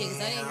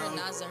 because I didn't hear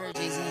Nas. I heard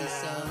Jay-Z,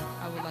 so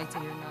I would like to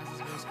hear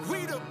Nas's verse. 'cause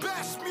We the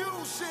best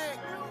music.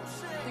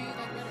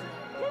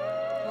 Who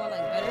I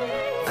like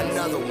better?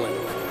 Another one.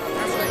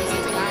 That's what it's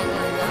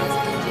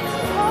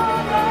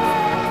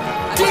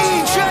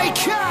DJ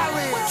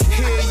Khaled.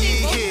 Hear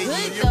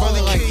ye. Your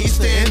brother like King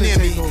stand near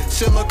me.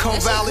 Silicon That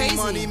shit Valley crazy.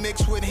 money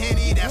mixed with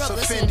Henny. That's Grew a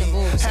up listening to Fendi.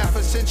 Bulls. Half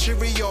a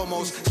century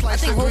almost.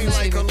 Slice the think green Bulls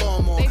like a favorite.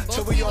 lawnmower. They both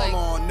Till we be all like-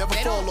 on. Never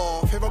they fall don't-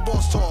 off. Hear a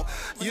boss talk.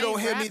 When You they don't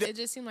hear me. rap, it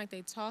just seems like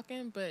they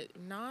talking, but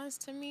Nas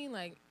to me,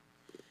 like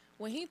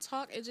when he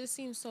talk, it just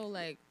seems so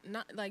like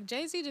not like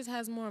Jay-Z just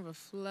has more of a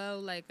flow,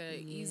 like a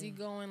easy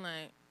going,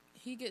 like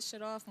he gets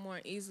shit off more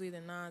easily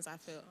than Nas. I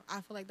feel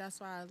like that's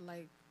why I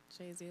like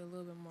Jay-Z a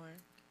little bit more.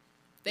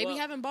 They Well- be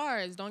having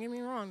bars. Don't get me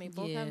wrong. They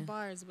both Yeah. have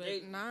bars, but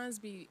Nas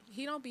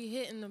he don't be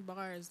hitting the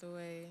bars the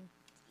way.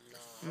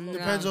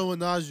 Depends on what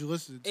Nas you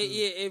listen to.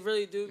 It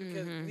really do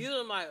because these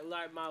are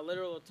my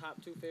literal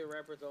top 2 favorite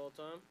rappers of all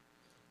time.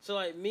 So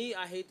like me,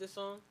 I hate this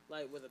song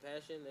like with a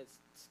passion. It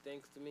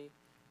stinks to me.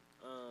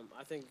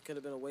 I think it could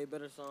have been a way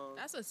better song.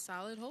 That's a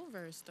solid whole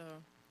verse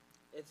though.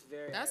 It's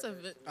very. That's a.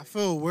 I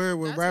feel weird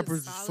when That's a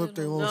rappers solid flip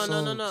their own No,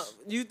 songs. no.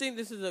 You think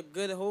this is a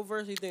good whole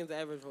verse? Or you think it's an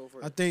average whole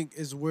verse? I think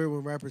it's weird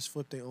when rappers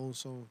flip their own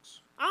songs.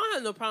 I don't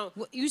have no problem.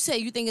 What, you say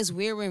you think it's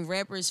weird when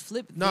rappers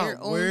flip No,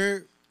 their own?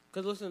 weird.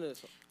 Cause listen to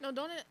this. No,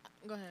 don't it.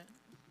 Go ahead.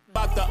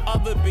 About the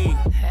other beat.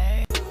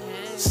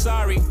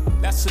 Sorry,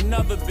 that's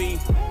another beat.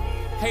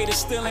 Haters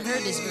still I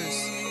heard this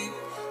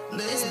verse.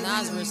 This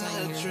Nas verse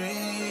I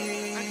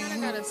hear. I kind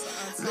of got a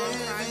song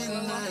cry.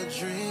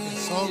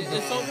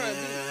 It's so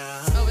crazy.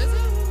 Oh, is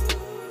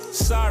it?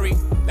 Sorry,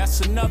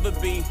 that's another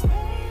beat.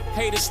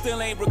 Haters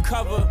still ain't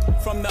recovered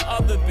from the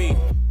other beat.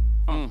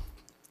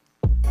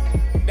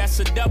 That's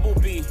a double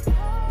B.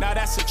 Now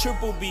that's a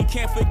triple B.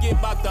 Can't forget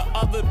about the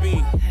other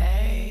B.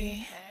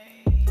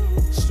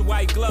 It's the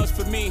white gloves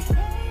for me.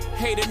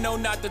 Hater know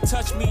not to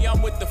touch me.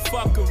 I'm with the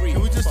fuckery.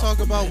 Can we just talk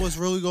about what's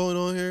really going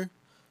on here?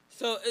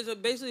 So it's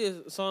basically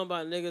a song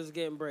about niggas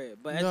getting bread.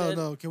 But at the No, end,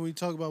 no. Can we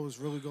talk about what's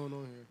really going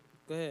on here?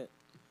 Go ahead.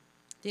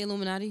 The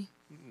Illuminati?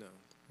 No.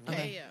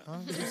 Hey, yo.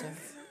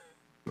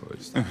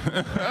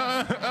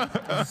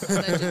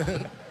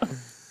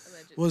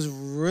 What's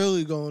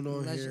really going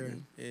on here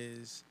Allegedly.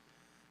 is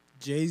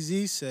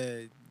Jay-Z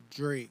said,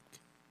 Drake,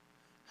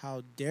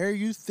 how dare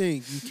you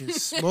think you can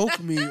smoke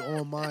me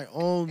on my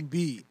own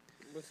beat?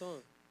 What song?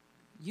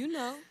 You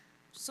know.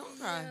 Song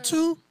cry.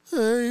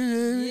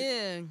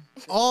 Yeah.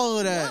 All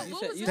of that.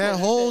 That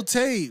whole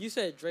tape. You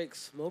said Drake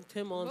smoked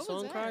him on What was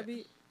Song that? Cry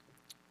beat?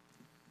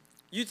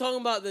 You talking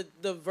about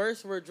the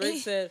verse where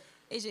Drake said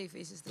AJ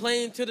faces.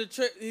 playing to the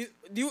trick.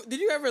 Did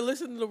you ever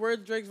listen to the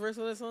words Drake's verse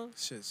of that song?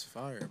 Shit's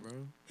fire, bro.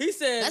 He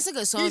said That's a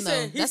good song,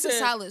 though. That's a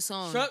solid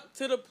song. Truck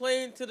to the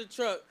plane to the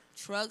truck.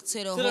 Truck to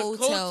the To the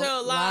hotel,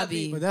 hotel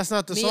lobby. But that's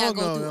not the Me, song, I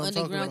go though, through that I'm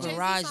talking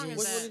underground about. What Jay-Z song garages. is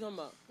What are you that? talking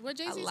about? What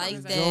Jay-Z I song like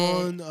is that.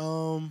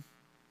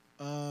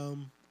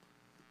 John,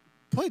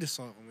 play the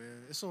song, man.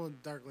 It's on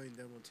Dark Lane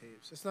demo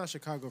tapes. It's not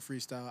Chicago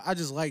Freestyle. I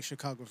just like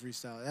Chicago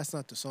Freestyle. That's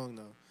not the song,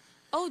 though.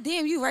 Oh,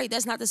 damn, you right.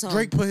 That's not the song.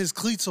 Drake put his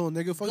cleats on,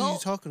 nigga. Fuck Go- are you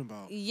talking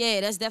about?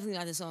 Yeah, that's definitely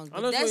not the song. I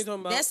know what That's, you're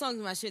talking about. that song's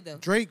my shit, though.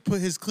 Drake put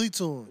his cleats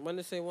on. When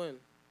they say when?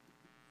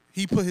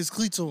 He put his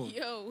cleats on.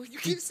 Yo, you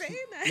keep saying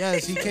that.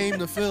 Yes, he came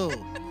to Phil.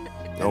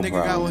 That No nigga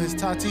got problem. on his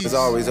Tatis. It's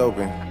always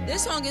open.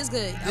 This song is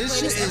good. I This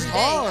play shit this is every day.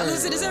 hard. I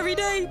listen to this every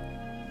day.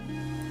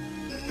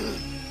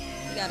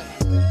 You got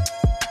it.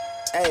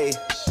 Hey.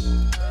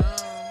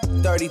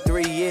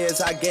 33 years,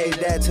 I gave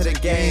that to the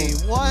game.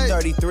 What?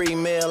 33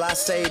 mil, I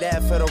say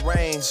that for the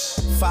range.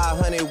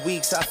 500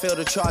 weeks, I feel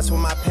the charts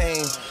with my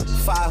pain.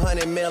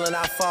 500 mil and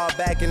I fall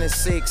back in the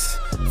 6.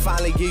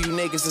 Finally give you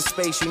niggas the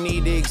space you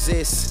need to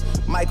exist.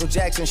 Michael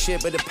Jackson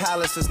shit, but the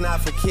palace is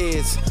not for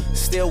kids.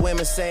 Still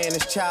women saying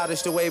it's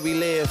childish the way we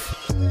live.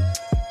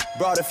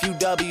 Brought a few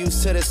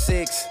W's to the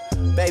 6.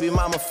 Baby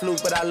mama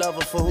fluke, but I love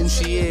her for who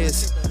she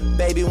is.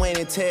 Baby Wayne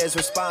and Ted's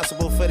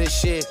responsible for this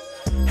shit.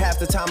 Half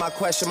the time I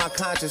question my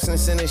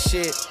consciousness in this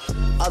shit.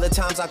 Other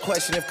times I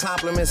question if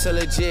compliments are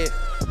legit.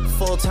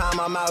 Full time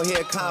I'm out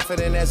here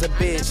confident as a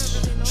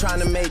bitch. Trying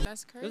to make.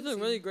 That's crazy. This is a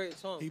really great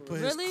song. He for put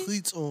real. his Really?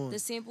 cleats on. The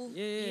sample?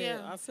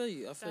 Yeah. I feel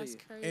you. I feel That's you.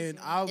 crazy.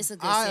 And It's a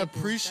good I sample.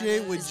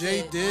 appreciate what It's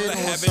Jay good. did To on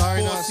having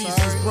Sorry Four Not Seasons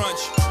Sorry.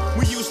 brunch.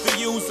 We used to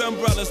use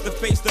umbrellas to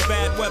face the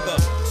bad weather.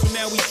 So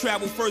now we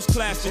travel first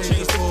class to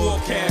change the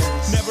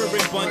forecast. Never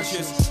in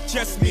bunches,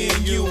 just me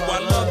and you. I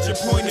loved your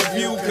point of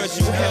view cause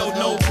you held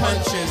no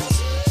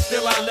punches.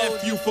 Still I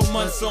left you for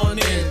months on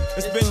end.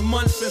 It's been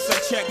months since I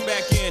checked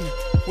back in.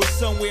 We're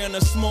somewhere in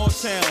a small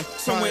town,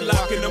 somewhere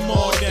locking them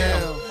all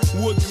down.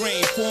 Wood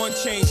grain, foreign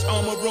change,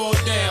 armor rolled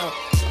down.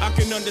 I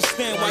can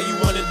understand why you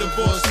want a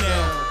divorce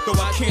now.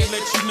 Though I can't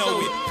let you know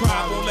it,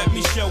 pride won't let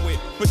me show it.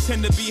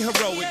 Pretend to be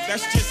heroic,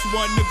 that's just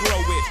one to grow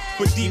it.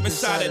 But deep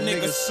inside a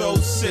nigga so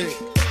sick.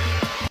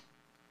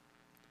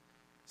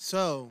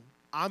 So,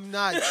 I'm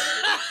not.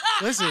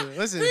 listen.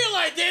 Feel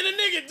like damn the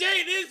nigga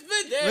Jay this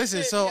fit that Listen,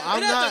 shit. so I'm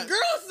And that's not- a girl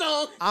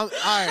song. All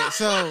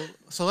right,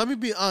 so let me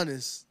be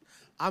honest.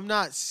 I'm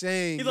not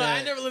saying He's that.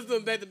 like I never listened to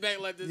him back to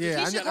back like this. Yeah,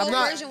 Keisha I'm Cole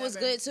not- version was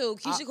good, too.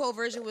 Keisha Cole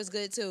version was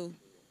good, too.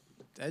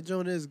 That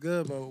joint is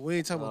good, but we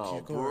ain't talking about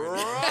Keisha Cole.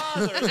 Right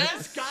Brother,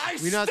 this guy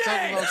We're not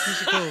talking about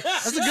Keisha Cole.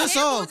 That's a She good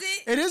song. sampled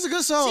it. It is a good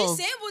She song.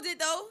 sampled it,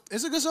 though.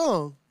 It's a good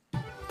song.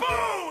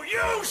 Boo,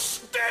 you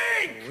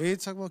stink! We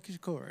ain't talking about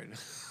Keisha Cole right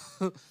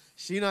now.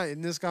 She not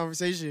in this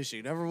conversation.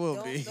 She never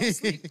will be. Don't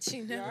sleep.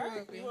 She never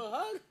will be. You a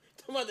hug?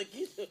 Talking about the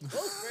Keisha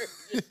Cole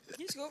version.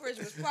 Keisha Cole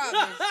version was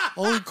popping.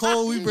 Only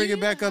Cole we bringing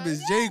back up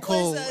is J.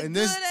 Cole in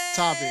this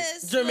topic.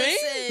 Jermaine?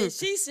 Listen,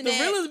 she The snapped.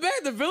 villain's back.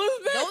 The villain's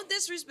back. Don't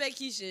disrespect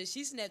Keisha.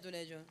 She snapped on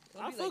that joint.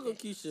 Don't I be fuck like with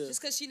that. Keisha.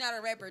 Just because she not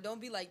a rapper, don't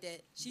be like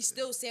that. She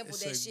still sampled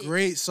It's that a shit.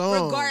 great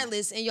song.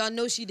 Regardless, and y'all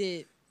know she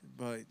did.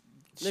 But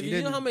she Nigga, you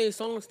didn't. know how many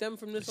songs stem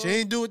from this She song?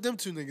 ain't do what them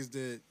two niggas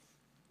did.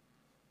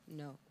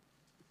 No.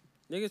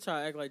 Niggas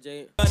try to act like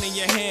Jay. Gun in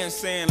your hand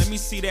saying, let me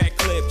see that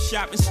clip.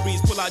 Shopping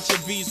sprees, pull out your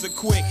Visa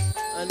quick.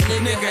 A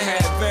Nigga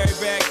had very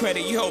bad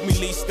credit, you helped me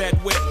lease that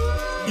whip.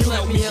 You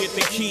helped me get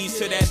the keys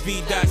to that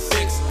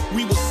V.6.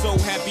 We was so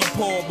happy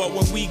poor, but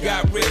when we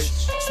got rich,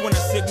 it's when the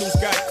signals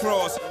got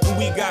crossed, when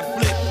we got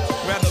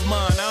flipped. Rather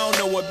mine, I don't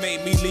know what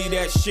made me leave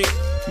that shit.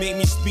 Made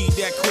me speed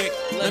that quick.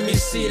 Let me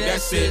see,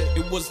 that's it.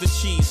 It was the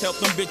cheese, help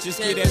them bitches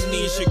get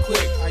amnesia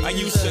quick. I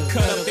used to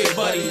cut up their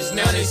buddies,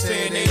 now they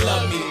saying they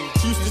love me.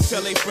 Used to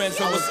tell their friends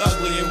I was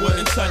ugly and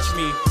wouldn't touch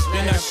me.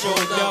 Then I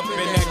showed up in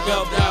that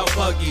gubbed out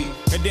buggy.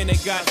 And then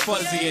it got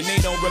fuzzy and they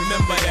don't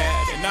remember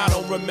that. And I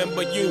don't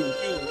remember you.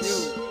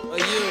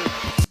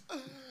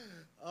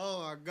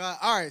 Oh my God!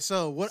 All right,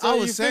 so what I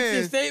was saying. So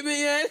you fixed your statement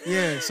yet?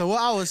 Yeah. So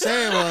what I was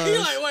saying was. He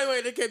like,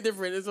 wait, they came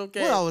different. It's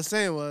okay. What I was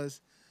saying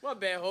was. My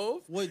bad,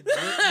 Hov. What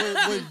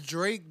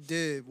Drake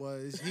did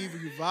was he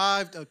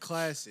revived a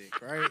classic,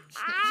 right?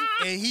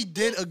 And he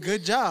did a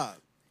good job.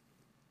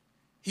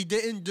 He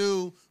didn't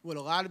do what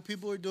a lot of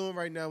people are doing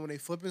right now when they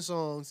flipping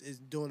songs, is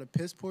doing a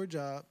piss poor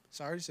job.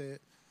 Sorry to say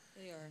it.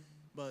 They are.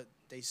 But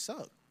they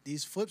suck.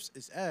 These flips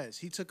is ass.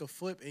 He took a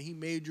flip and he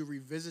made you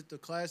revisit the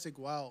classic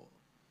while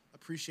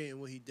appreciating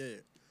what he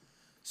did.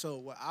 So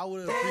what I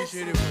would have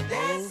appreciated from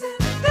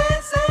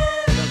Hov.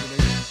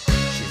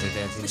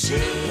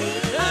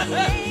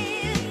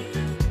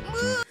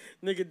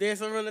 Nigga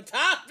dancing around the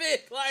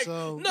topic. Like,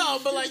 no,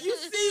 but like, you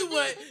see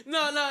what?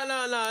 No.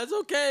 It's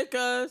okay,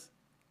 cuz.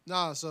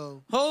 Nah,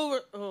 so. Oh,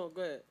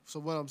 go ahead. So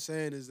what I'm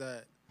saying is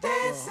that.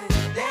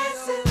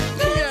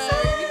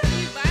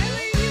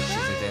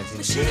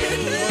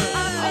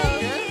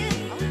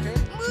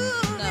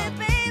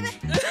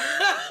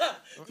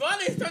 Why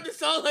they start the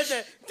song like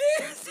that?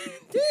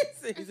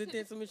 Dancing. He's a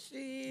dancing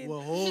machine.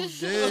 What Hov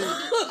did,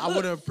 I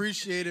would have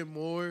appreciated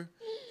more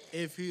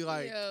if he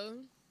like. Yo.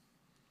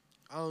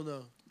 I don't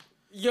know.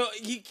 Yo,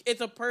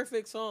 it's a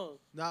perfect song.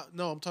 No,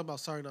 I'm talking about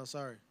Sorry Not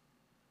Sorry.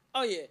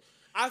 Oh yeah,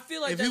 I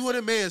feel like if he would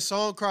have made a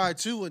song cry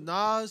too with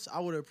Nas, I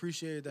would have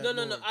appreciated that.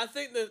 No. I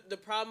think the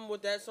problem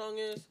with that song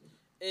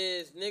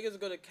is niggas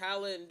go to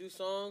Khaled and do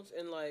songs,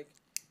 and like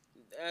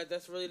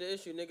that's really the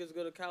issue. Niggas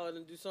go to Khaled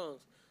and do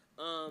songs.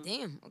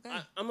 Damn. Okay.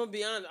 I'm gonna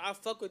be honest. I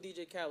fuck with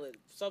DJ Khaled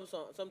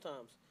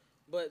sometimes,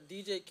 but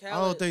DJ Khaled.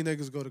 I don't think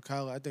niggas go to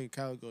Khaled. I think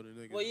Khaled go to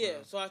niggas. Well, yeah.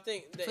 So I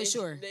think For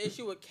sure. the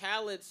issue with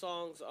Khaled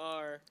songs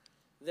are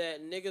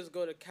that niggas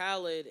go to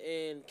Khaled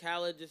and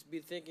Khaled just be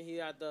thinking he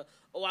got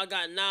I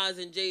got Nas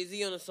and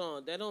Jay-Z on the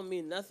song. That don't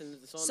mean nothing.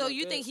 The song So not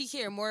you good. think he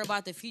care more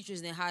about the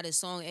features than how the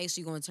song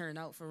actually gonna turn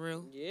out for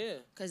real? Yeah.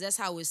 Cause that's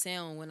how it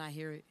sound when I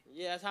hear it.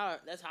 Yeah,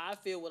 that's how I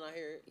feel when I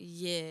hear it.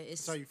 Yeah,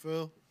 it's. That's how you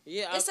feel.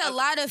 Yeah, It's a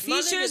lot of my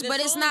nigga, features, the but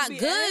it's songs not be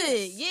good.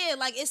 ass. Yeah,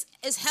 like it's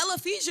hella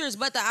features,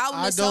 but the album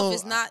I itself don't-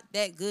 is not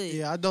that good.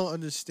 Yeah, I don't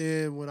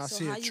understand when I So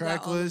see how a you track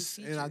got all them list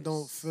and I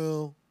don't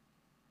feel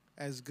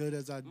as good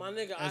as I My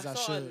nigga, as I I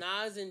saw a should.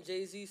 Nas and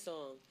Jay-Z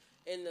song,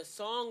 and the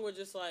song was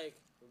just like,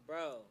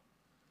 bro.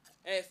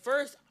 At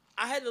first,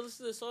 I had to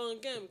listen to the song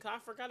again because I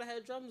forgot I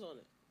had drums on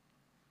it.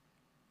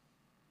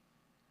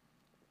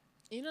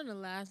 You know the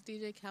last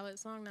DJ Khaled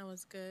song that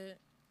was good?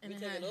 And We it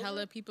Take had It Over?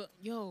 hella people.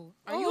 Yo,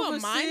 are Oh, you a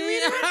but mind see,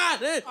 reader?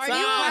 that Are you a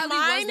time. Probably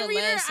mind was the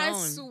reader? last I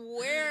song.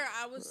 swear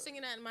I was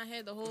singing that in my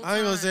head the whole time. I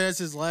ain't gonna say that's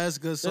his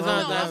last good song.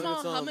 not No, that I'm good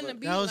all song, humming but- the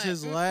beat. That was like,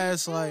 his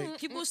last like.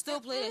 People still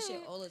play that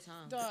shit all the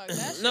time. Dog,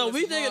 that shit No, was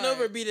We Taking hard.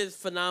 Over beat is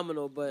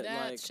phenomenal, but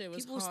That like, shit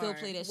was People still hard.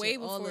 play that Way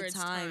shit all before the its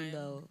time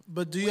though.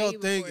 But do Way y'all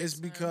before think its it's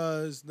time.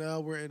 because now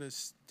we're in a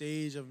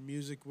stage of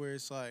music where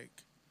it's like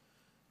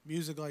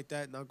music like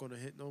that not gonna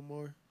hit no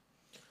more?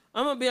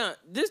 I'm gonna be honest.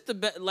 This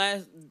the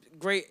last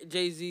great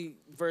Jay-Z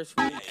verse.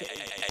 Khaled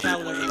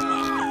ever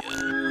got.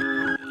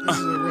 This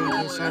is a really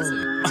good song.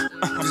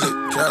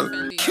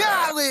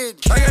 Khaled!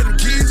 I got them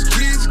keys.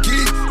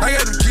 I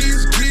got them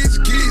keys.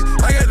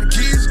 I got them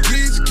keys.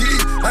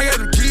 I got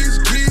them keys.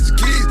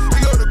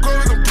 We go to go,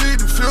 we gon' bleed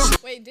the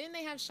field. Wait, didn't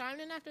they have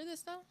Shining after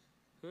this though?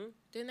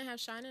 Didn't they have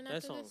Shining after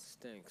That song this?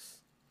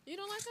 stinks. You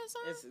don't like that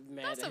song? It's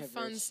mad That's a heavy.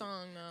 fun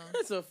song though.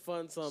 It's a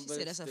fun song, She but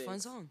said it that's a fun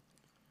stinks. song.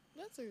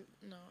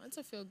 It's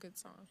a feel good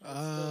song.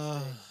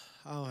 I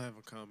don't have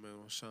a comment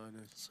on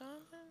Shining.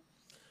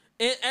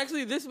 And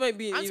actually, this might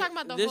be. I'm talking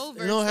about the this, whole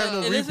verse. It don't have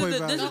no and this is replay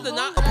the, this is the value.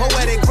 not.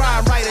 Poetic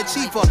rhyme writer,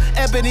 chief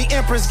ebony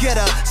empress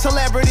getter,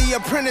 celebrity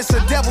apprentice, a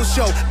devil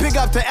show. Big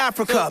up to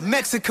Africa,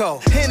 Mexico,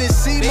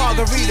 Hennessy,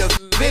 margarita,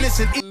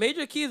 venison.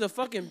 Major Key is a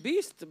fucking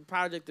beast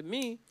project to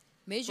me.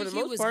 Major for the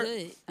Key most was part.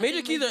 good. I Major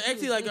think Keys Major Key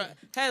actually was like good.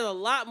 had a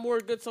lot more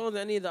good songs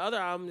than any of the other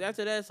albums.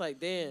 After that, it's like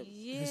damn.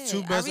 Yeah, His two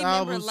I best remember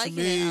albums to liking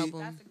me. that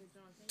album.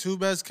 Two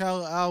best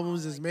Khaled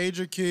albums is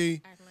Major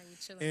Key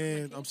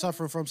and I'm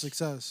Suffering from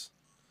Success.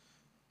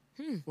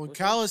 When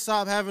Khaled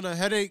stopped having a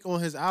headache on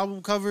his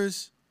album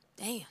covers,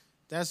 damn,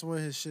 that's when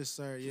his shit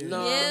started. Yeah.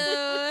 No,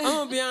 Yeah. I'm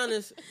gonna be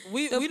honest.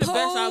 We the best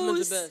album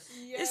is the Pose. best.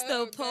 It's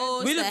the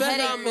pose. We the best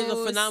headache album is a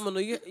pose.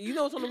 phenomenal. You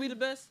know what's on the We the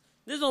Best?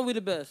 This is on We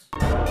the Best.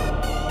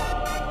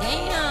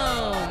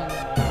 Damn.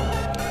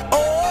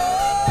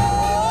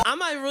 I'm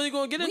not even even really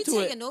gonna get We into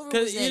it taking over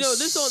because with you that know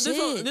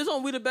this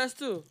on We the Best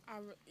too.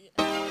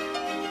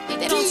 Ain't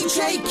that on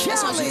 2K?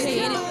 That's on 2K,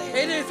 ain't it?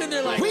 They didn't sit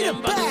there like We the them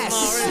about to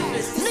best. come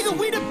already. Nigga,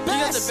 we the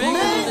best, the bangers on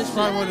man. this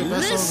Probably one of the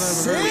best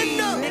songs I've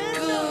ever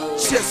heard.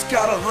 Just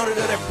got 100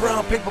 of that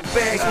brown paper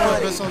bag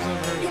money.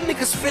 You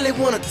niggas really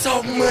wanna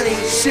talk money.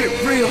 Shit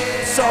real.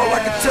 It's all I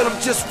can tell them.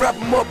 Just wrap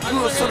them up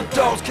good so the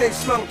dogs can't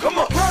smell them. Come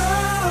on.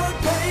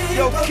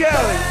 Yo,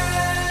 Kelly.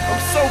 I'm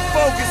so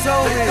focused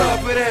on it.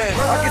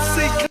 I can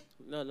see.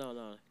 No.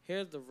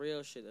 Here's the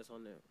real shit that's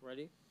on there.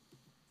 Ready?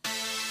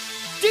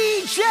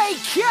 DJ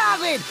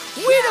Khaled,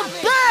 we the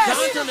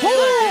best. Jonathan Woo!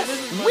 Hill, this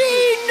is my We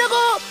shit.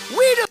 nigga,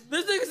 we the.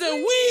 This nigga said,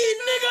 "We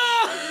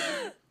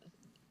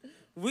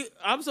nigga."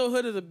 I'm so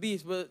hood as a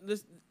beast, but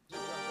this.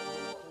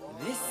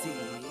 This is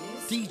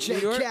DJ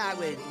New York?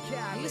 Khaled.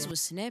 Niggas was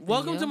snapping.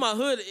 Welcome yo. to my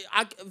hood.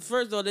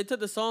 First of all, they took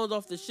the songs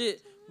off the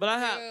shit, but I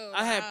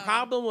had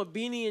problem with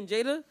Beanie and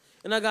Jada,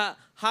 and I got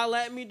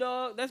Holla at Me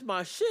Dog. That's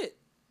my shit.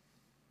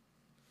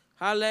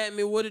 Holla at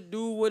me, what it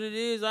do, what it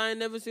is. I ain't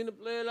never seen a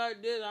player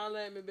like this.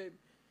 Holla at me, baby.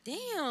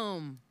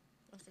 Damn.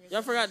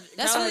 Y'all forgot.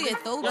 That's Cal- really a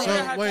y'all throwback. forgot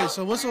So, how wait, Cal-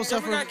 so what's so y'all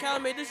suffering? forgot Cal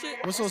made this shit?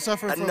 What's so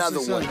suffering from Another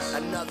one. success?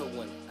 Another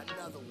one.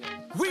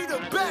 We the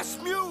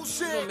best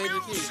music. Major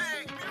Key.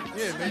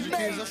 Yeah,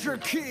 Major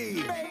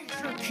Key.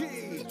 Major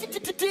Key.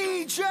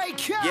 DJ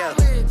Yeah,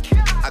 Khaled.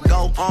 I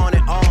go on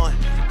and on.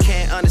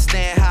 Can't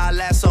understand how I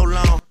last so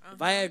long.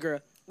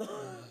 Viagra.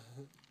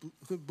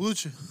 Blue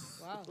Chew.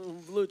 Wow.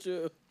 Blue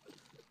Chew.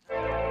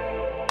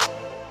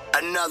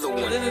 Another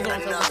one.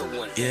 Another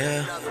one.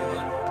 Yeah.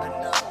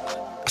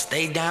 I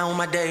stay down with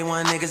my day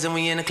one niggas and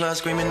we in the club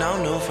screaming,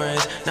 no new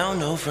friends, no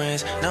new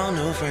friends, no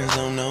new friends,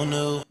 no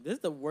new. This is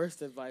the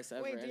worst advice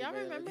ever. Wait, do y'all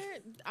anybody ever remember?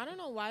 I don't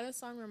know why this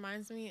song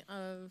reminds me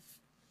of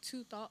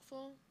Too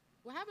Thoughtful.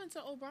 What happened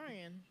to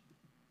O'Brien?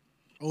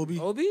 Obi.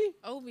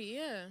 Obi,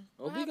 yeah.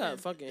 What Obi got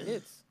happened? fucking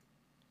hits.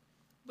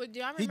 But do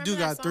y'all He remember do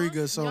that got 3 song? good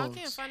Y'all songs.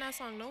 can't find that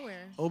song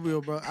nowhere. Obi,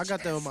 bro. I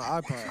got that on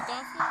my Too iPod.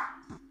 Thoughtful?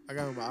 I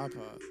got it on my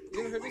iPod. You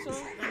ever heard this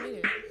song? I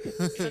need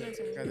it. Send it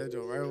to me. Got that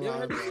joint right on You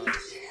my ever heard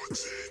iPod.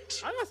 this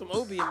song? I got some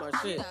Obi in my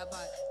shit.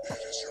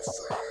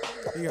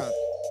 He got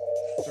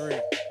 3.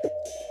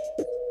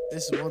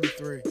 This is 1 to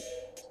 3.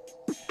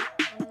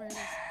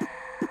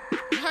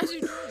 How'd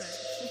you do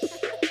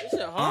that? This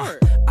shit hard.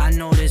 I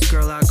know this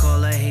girl, I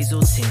call her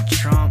Hazelton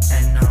Trump.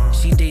 And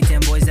she date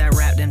them boys that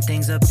wrap them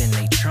things up in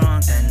they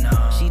trunk. And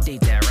she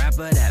date that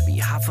rapper that be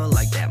hot for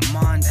like that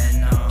month.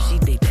 And she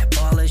date that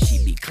baller,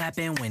 she be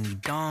clapping when he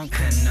dunk.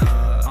 And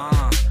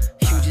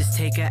you just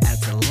take her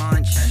out to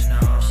lunch.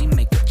 And she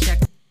make a check.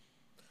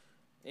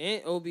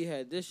 And Obi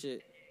had this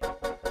shit.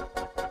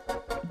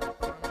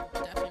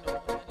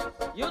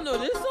 You don't know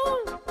this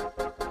song?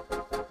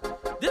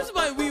 This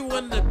might be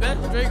one of the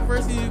best Drake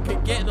verses you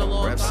could get in a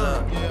long Reps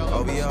time. up.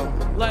 OBO.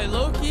 Like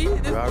low key, this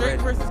You Drake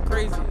already- verse is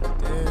crazy.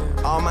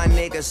 All my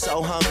niggas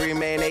so hungry,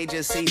 man, they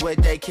just see what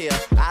they kill.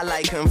 I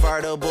like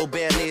convertible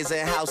Bentleys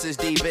and houses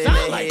deep in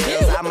the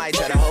hills. I might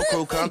tell the whole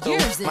crew come through.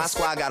 My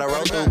squad got a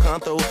roll through,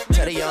 come through.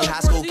 Tell the young high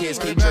school kids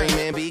keep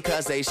dreaming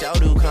because they sure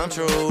do come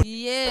true.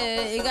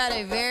 Yeah, it got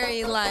a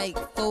very like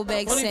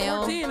throwback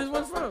sound. 2014, this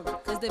one's from.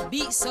 Cause the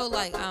beat's so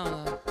like I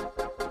don't know.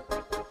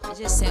 It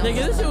just sounds.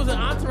 Nigga, this shit was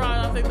an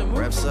Entourage, I think the movie.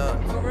 Reps up.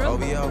 For real?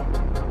 OBO.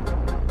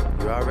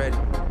 You already?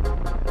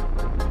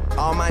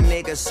 All my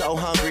niggas so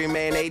hungry,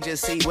 man, they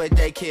just see what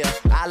they kill.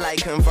 I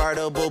like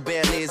convertible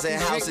Bentleys and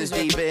houses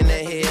deep in the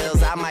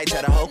hills. I might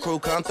tell the whole crew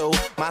come through.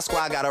 My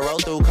squad got a roll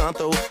through, come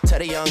through. Tell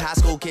the young high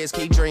school kids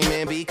keep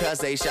dreaming because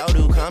they sure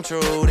do come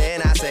true.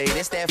 Then I say,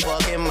 this that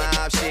fucking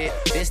mob shit.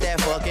 This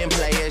that fucking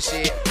player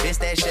shit. This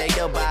that shake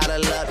your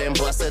bottle up and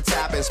bust the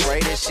top and spray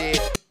the shit.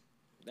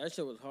 That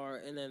shit was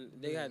hard. And then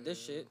they had this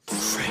shit.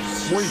 Shit.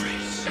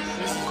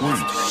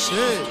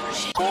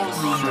 You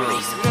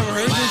never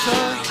heard this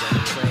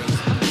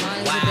song?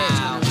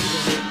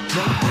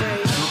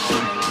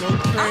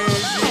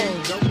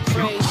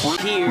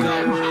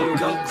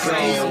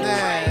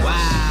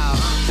 Wow.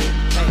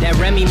 That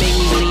Remy made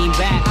me lean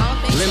back.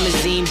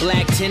 Limousine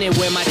black tinted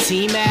where my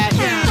team at.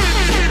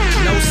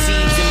 No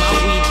seeds in my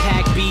weed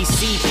pack.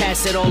 BC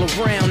pass it all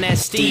around.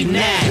 That's Steve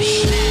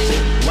Nash.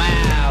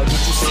 Wow, did you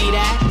see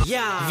that?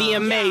 Yeah.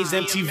 VMAs,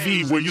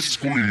 MTV, where you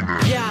screaming?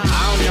 Yeah.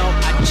 I don't know.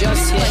 I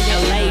just hit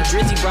LA.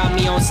 Drizzy brought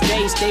me on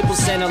stage. Staples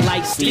Center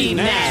like Steve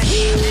Nash.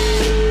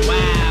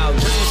 Wow,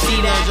 did you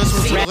see that? Just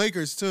went to the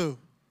Lakers too.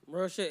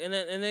 Real shit. And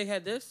then they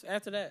had this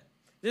after that.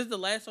 This is the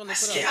last one they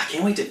put Yeah, I out.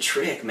 can't wait to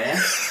trick, man.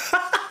 You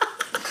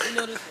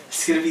know this one.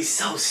 It's gonna be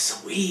so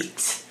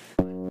sweet.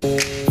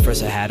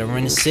 First I had her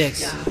in the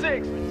 6.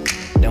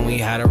 Then we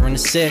had her in the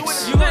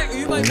 6. You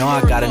know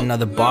I got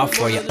another bar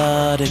for you.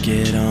 Love to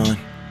get on.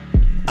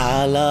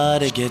 I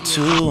love to get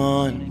too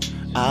on.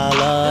 I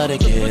love to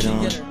get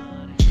on.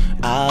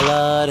 I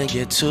love to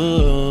get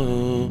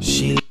too.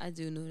 She. I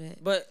do know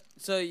that. But,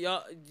 so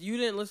y'all, you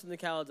didn't listen to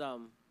Khaled's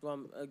album. What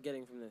I'm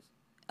getting from this.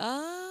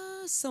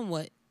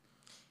 Somewhat.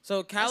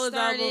 So Khaled's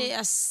album.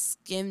 I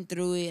skimmed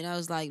through it and I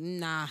was like,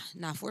 nah,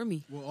 not for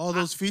me. Well, all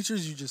those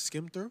features you just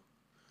skimmed through?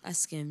 I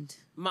skimmed.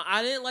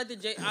 I didn't like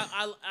the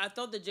I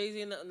thought the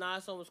Jay-Z and the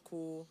Nas song was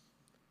cool.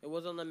 It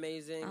wasn't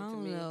amazing I to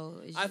don't me.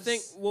 know. It's I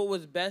think just- what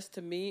was best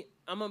to me,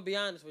 I'm gonna be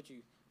honest with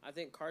you. I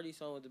think Cardi's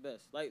song was the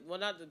best. Like, well,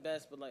 not the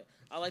best, but like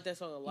I like that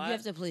song a lot. You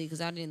have to play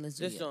because I didn't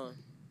listen This to it. song.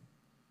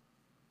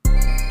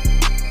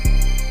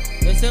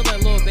 It sounds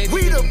like Lil Baby.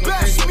 We the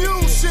best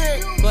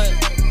music. But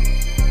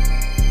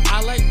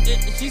I like it.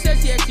 She said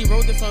she actually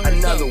wrote the song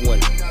herself. Another one.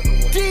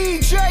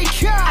 DJ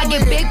Khaled. I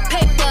get big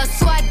paper,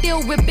 so I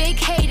deal with big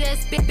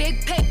haters.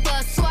 Big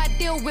paper, so I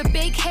deal with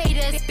big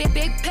haters. Big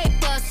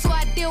paper, so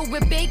I deal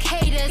with big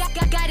haters.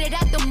 Got it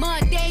out the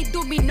mud, they ain't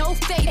do me no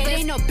favors. It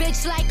ain't no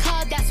bitch like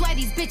her, that's why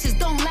these bitches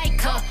don't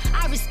like her.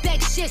 I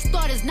respect shit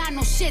starters, not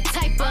no shit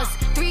typers.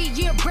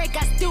 3-year break,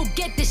 I still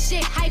get the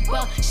shit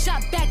hyper.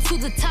 Shot back to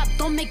the top,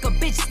 don't make a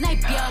bitch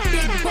snipe ya.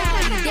 Big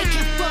body, they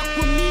can fuck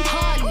with me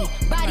hardly.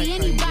 Body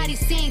anybody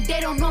saying they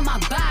don't know my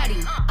body.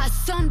 I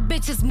son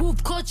bitches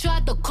move culture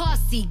out the car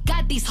seat.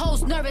 Got these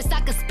hoes nervous,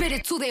 I can spit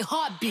it to their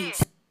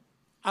heartbeats.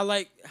 I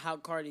like how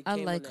Cardi came I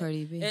like on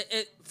Cardi that.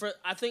 B.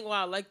 I think what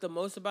I like the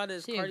most about it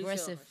is She Cardi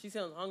aggressive. she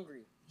sounds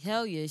hungry.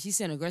 Hell yeah, she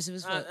sound aggressive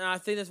as fuck. And I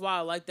think that's why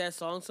I like that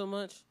song so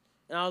much.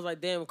 And I was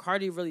like, damn,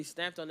 Cardi really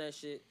snapped on that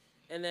shit.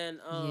 And then,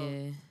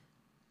 yeah.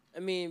 I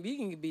mean, we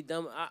can be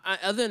dumb.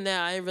 Other than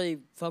that, I didn't really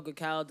fuck with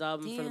Khaled's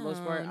album for the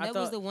most part. Damn, I that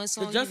thought was the one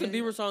song The you Justin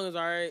really- Bieber song is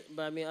alright,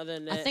 but I mean, other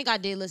than that, I think I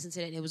did listen to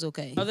that and it was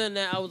okay. other than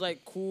that, I was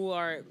like, cool,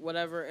 alright,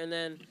 whatever. And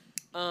then,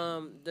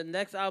 the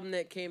next album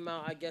that came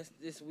out, I guess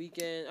this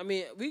weekend. I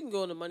mean, we can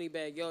go into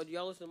Moneybagg Yo. Do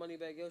y'all listen to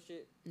Moneybagg Yo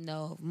shit?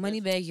 No,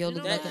 Moneybagg Yo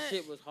look That like a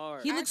shit was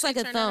hard. He I looks actually like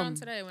a turned that on thumb.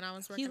 today when I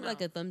was He working look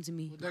like out. a thumb to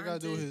me. What that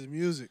got to do with his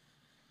music?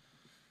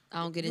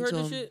 I don't get You heard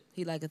into this him. shit?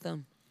 He like a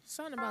thumb.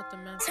 Something about the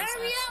mental. Turn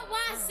me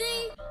up,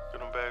 YC.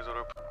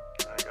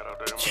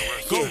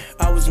 Yeah,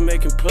 I was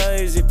making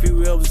plays if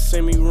you ever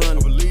see me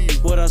running.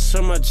 What I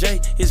saw my J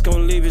is gonna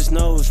leave his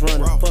nose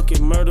running.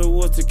 Fucking murder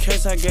was the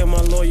case, I gave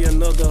my lawyer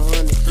another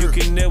 100. You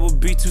can never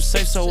be too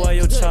safe, so why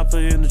your chopper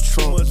in the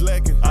trunk?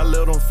 I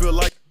let them feel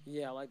like.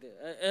 Yeah, I liked it.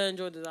 I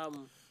enjoyed this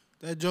album.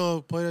 That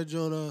Joe, play that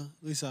Joe.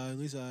 Lisa,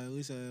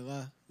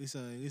 la. What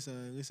song is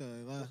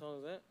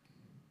that?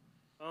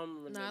 I don't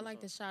remember. No, the I name like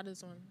of the song.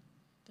 Shadows one.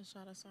 The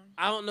Shadows song.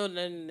 I don't know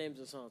the names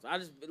of songs. I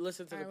just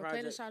listen to All the right, we'll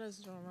play project. the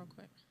Shadows one real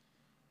quick.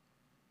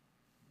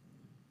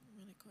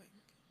 Really quick.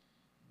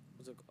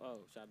 What's it, oh,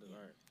 Shadows.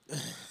 All right.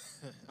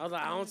 I was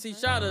like, I don't see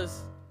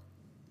Shadows.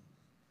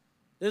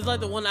 This is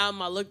like the one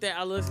album I looked at.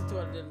 I listened to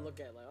it. I didn't look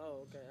at. Like,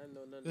 oh, okay. I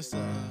know nothing. This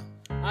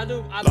I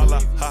do. I La la,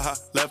 believe you. haha.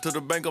 Left to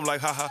the bank, I'm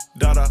like, haha.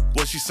 Dada.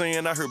 What she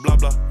saying? I heard blah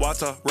blah.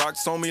 Wata.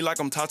 Rocks on me like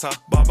I'm Tata.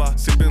 Baba.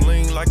 Sipping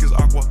lean like it's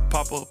aqua.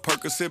 Papa.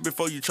 Percocet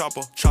before you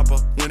chopper. Chopper.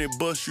 When it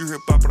bust, you hear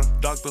papa.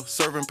 Doctor.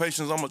 Serving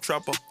patients, I'm a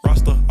trapper.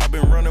 Rasta. I've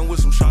been running with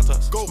some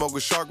shotas. Smoke a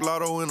shark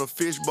lotto in a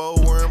fishbowl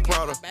wearing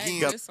Prada.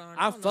 Got-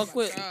 I fuck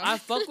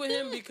with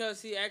him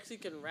because he actually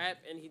can rap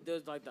and he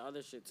does like the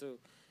other shit too.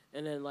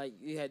 And then like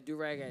you had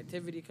Do-Rag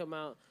Activity come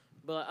out.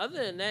 But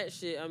other than that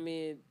shit, I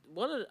mean,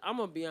 I'm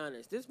gonna be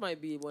honest. This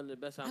might be one of the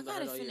best albums I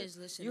gotta heard all year. finish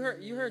listening You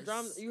heard to you heard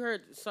this. you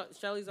heard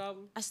Shelly's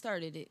album? I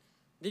started it.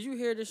 Did you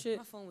hear this shit?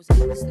 My phone was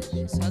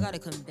interested, so I gotta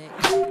come back.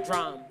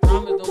 Drum is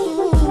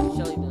the one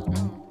Shelly done.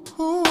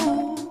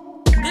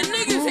 Did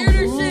niggas hear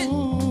this shit?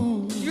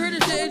 You heard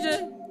this shit,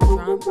 AJ?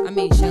 Drum? I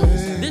mean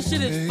Shelly's. This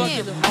shit is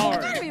fucking I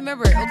hard. gotta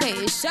remember. Okay,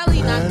 it's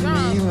Shelly, not Let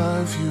me Drum.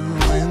 love you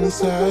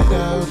inside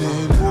out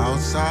and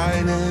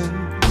outside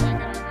in.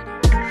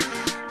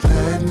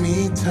 Let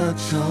me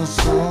touch your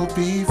soul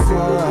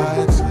before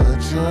I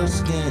touch your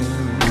skin.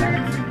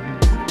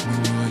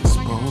 When you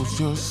expose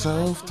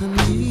yourself to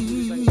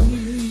me,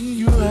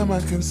 you have my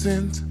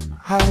consent.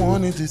 I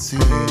wanted to see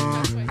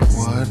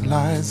what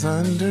lies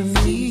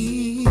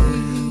underneath.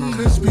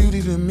 Cause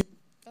beauty to me.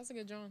 That's a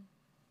good John.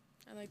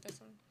 I like that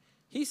song.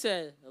 He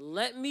said,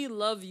 "Let me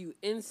love you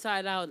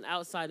inside out and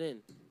outside in."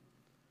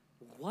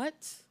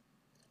 What?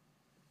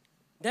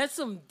 That's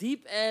some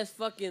deep ass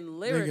fucking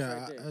lyrics Nigga,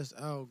 right there. that's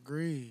Al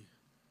Green.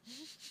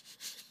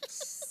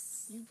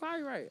 You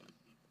probably right,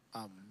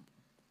 I'm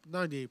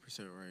 98%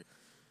 right.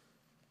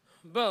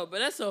 bro. But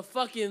that's a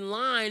fucking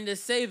line to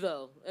say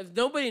though. If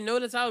nobody know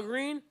that's Al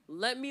Green,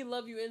 let me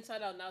love you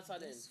inside out and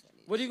outside in.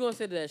 What are you gonna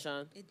say to that,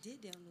 Sean? It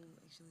did download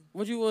actually.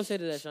 What you gonna say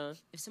to that, Sean?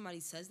 If somebody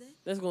says that,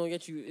 That's gonna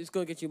get you. It's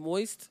gonna get you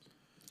moist.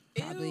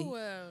 probably. Ew.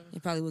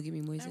 It probably will get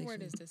me moist. That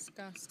word actually. is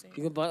disgusting.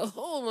 You gonna be,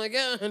 oh my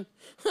god.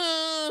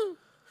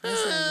 That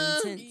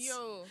sounds intense.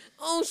 Yo.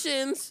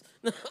 Oceans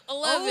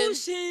 11.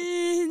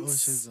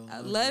 Oceans.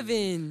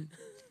 11.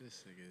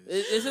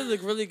 This is a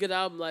really good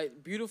album.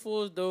 Like,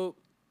 Beautiful is dope.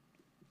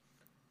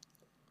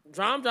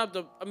 Drum dropped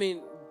the. I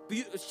mean,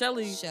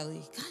 Shelly.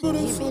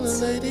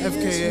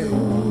 FKA.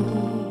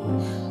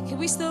 Can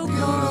we still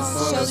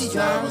call Shelly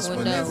Drum?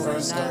 Or no,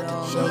 not at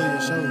all.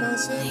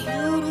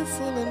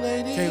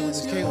 Caitlyn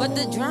is Caitlyn. But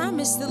the drum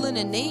is still in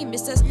the name. It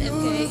says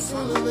FKA.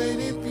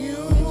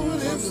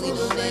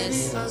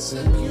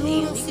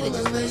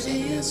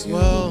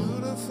 Well,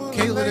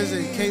 Caitlyn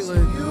isn't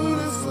Caitlyn.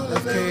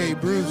 FKA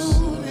Bruce.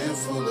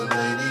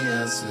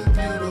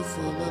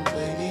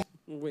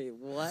 Wait,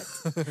 what?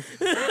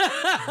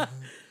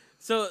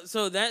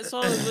 So that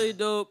song is really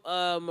dope.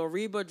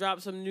 Mariba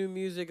dropped some new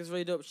music. It's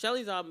really dope.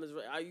 Shelly's album is.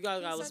 You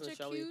guys gotta listen to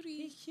Shelly.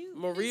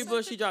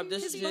 Mariba, she dropped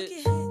this shit.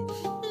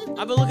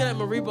 I've been looking at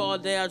Mariba all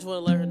day. I just want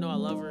to let her know I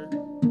love her.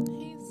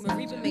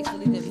 Mariba makes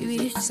really good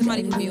music.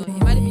 Somebody put me on. It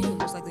might have been you,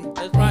 most likely.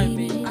 It's probably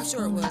me. I'm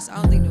sure it was. I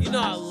don't think nobody. You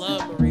know I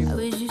love Mariba.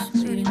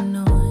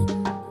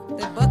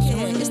 The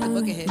Buckethead. It's the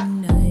Buckethead.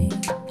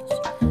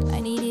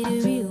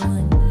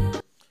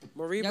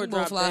 Mariba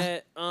dropped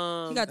that.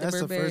 He got the That's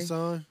the Burberry. first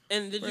song.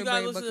 And did you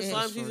Burberry guys listen to Buckethead.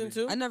 Slime Season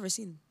 2? I never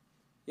seen him.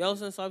 Y'all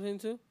listen to Slime Season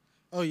 2?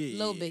 Oh yeah. A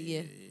little bit,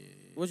 yeah.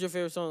 What's your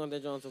favorite song on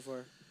that John so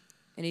far?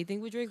 Anything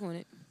with Drake on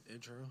it.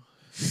 Intro.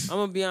 I'm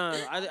gonna be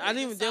honest. I didn't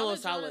even download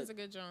Solid John Solid. is a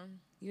good John.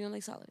 You don't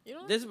like Solid? You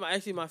don't? This is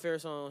actually my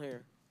favorite song on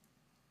here.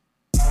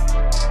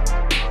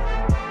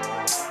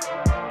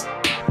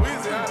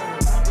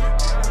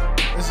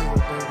 This is a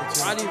baby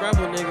too. Roddy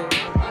Rebel, nigga.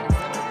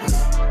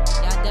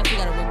 Y'all definitely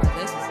gotta wear my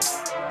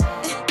glasses.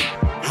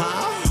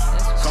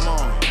 Come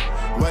on,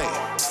 wait,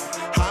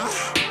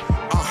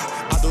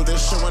 I do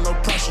this shit with no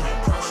pressure.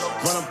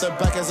 Run up the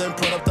backers and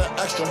put up the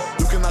extra.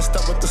 You cannot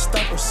step with the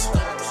steppers.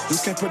 You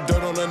can't put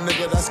dirt on a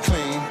nigga that's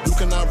clean. You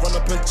cannot run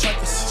up and check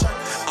us.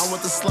 I'm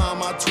with the slime,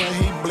 my twin,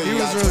 he bleed. He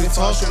was Got really 25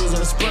 talking shooters to in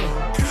a us.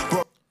 sprinter.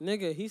 Bro.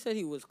 Nigga, he said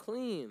he was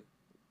clean.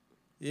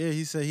 Yeah,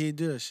 he said he didn't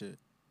do that shit.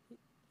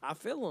 I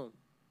feel him.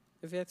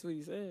 If that's what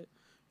he said.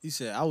 He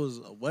said I was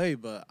away,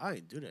 but I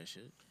ain't do that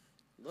shit.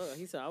 Look,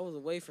 he said I was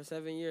away for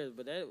 7 years,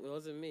 but that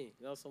wasn't me.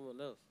 That was someone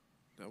else.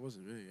 That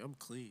wasn't me. I'm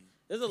clean.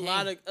 There's a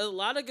lot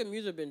of good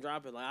music been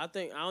dropping. Like I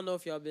don't know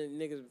if y'all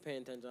niggas been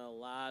paying attention. A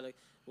lot of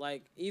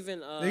like even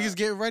Niggas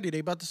getting ready. They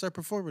about to start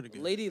performing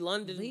again. Lady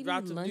London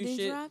dropped some new London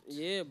shit. dropped?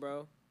 Yeah,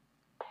 bro.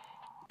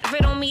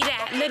 Riddle me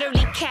that,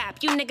 literally cap.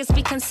 You niggas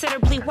be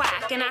considerably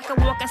whack. And I could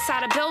walk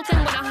inside a building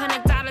with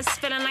 $100,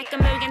 feeling like $1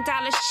 million,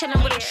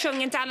 chilling with $1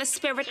 trillion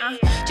spirit.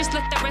 Just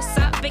lift the wrist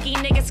up, biggie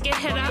niggas get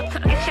hit up.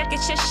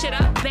 Get your shit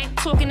up, bank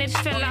talking it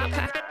fill up.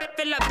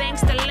 Fill up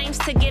banks, the lames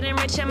to getting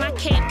rich. And my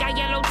cape got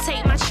yellow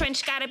tape, my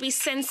trench gotta be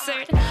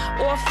censored.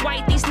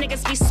 Off-white, these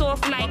niggas be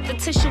soft like the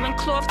tissue and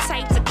cloth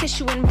type to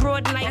kiss you in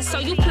broad light. So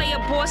you play a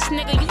boss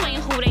nigga, you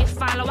ain't who they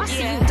follow. I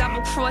see you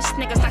double-cross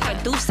niggas like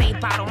a Douce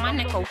bottle. My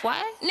nigga,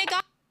 what? Nigga.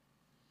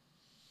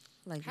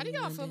 Like, How do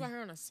y'all feel about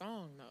her on a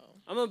song though?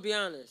 I'm gonna be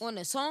honest. On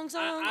a song?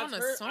 I've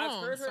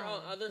heard her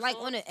on other like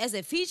songs. on a, as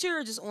a feature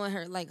or just on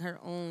her like her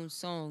own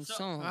song?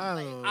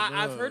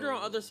 I've heard her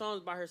on other songs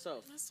by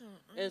herself.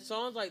 And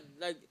songs like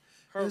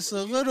her. It's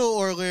a little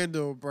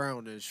Orlando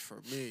Brownish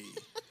for me.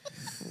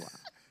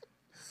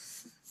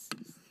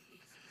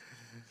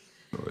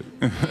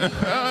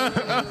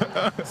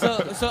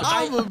 so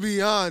I'm gonna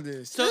be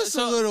honest. It's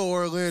a little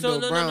Orlando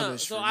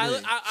Brownish So for I me.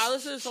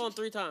 listened to the song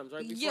 3 times,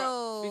 right?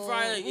 Before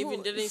I like,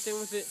 even did anything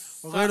with it.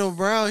 Orlando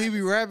Brown, he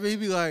be rapping. He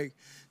be like,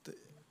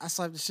 I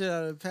slapped the shit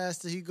out of the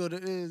pastor. He go to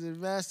Is and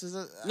Masters.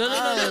 No.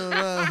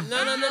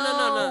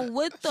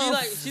 What the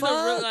She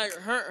don't really like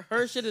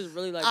her shit is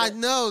really like. I that.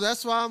 know.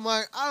 That's why I'm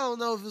like, I don't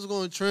know if it's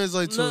going to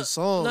translate to a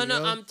song. No,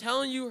 yo. I'm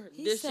telling you,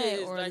 this shit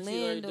is actually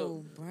really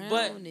dope.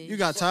 But you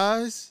got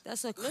ties?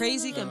 That's a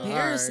crazy All right,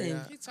 comparison.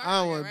 yeah.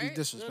 I don't want to be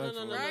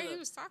disrespectful. Right? He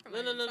was talking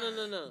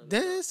No.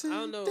 Dancing, I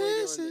don't know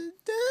dancing,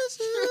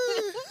 dancing.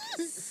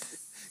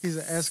 He's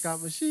an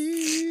ascot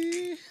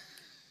machine.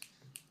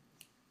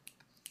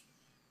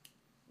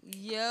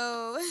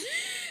 Yo.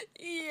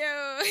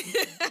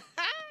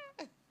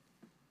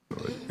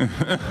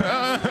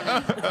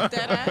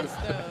 Dead ass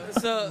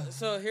though.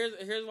 So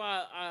here's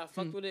why I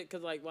fucked with it,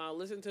 cause like when I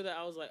listened to that,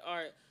 I was like, all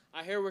right,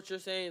 I hear what you're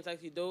saying. It's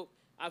actually dope.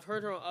 I've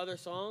heard her on other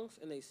songs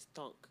and they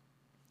stunk.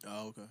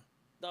 Oh, okay.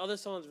 The other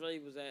songs really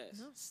was ass.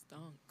 Not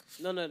stunk.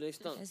 No, they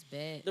stunk. That's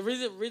bad. The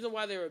reason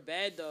why they were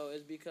bad though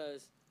is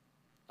because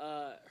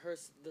the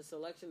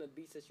selection of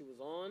beats that she was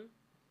on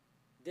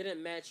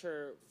didn't match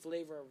her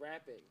flavor of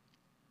rapping.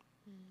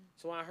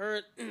 So when I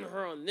heard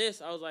her on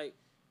this, I was like,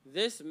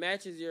 this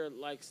matches your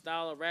like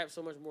style of rap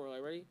so much more.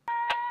 Like, ready?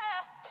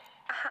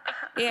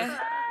 Yeah.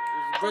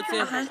 Good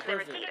sample,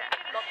 perfect.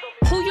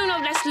 Who you know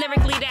that's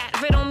lyrically that?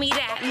 Riddle me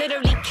that,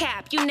 literally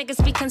cap. You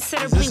niggas be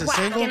considerably a whack.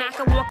 single? And I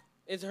could walk.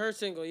 It's her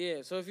single,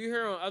 yeah. So if you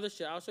hear her on other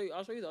shit, I'll show you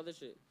the other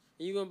shit.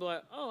 And you're gonna be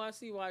like, oh, I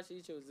see why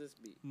she chose this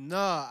beat.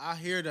 Nah, I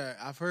hear that.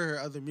 I've heard her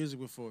other music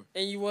before.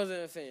 And you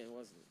wasn't a fan,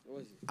 was you?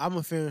 I'm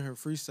a fan of her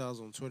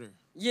freestyles on Twitter.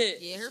 Yeah.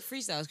 Yeah, her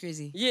freestyle's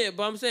crazy. Yeah,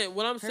 but I'm saying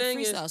what I'm Her saying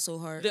is freestyle's so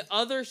hard. the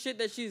other shit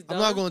that she's done.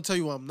 I'm not going to tell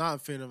you why I'm not a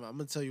fan of her. I'm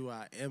going to tell you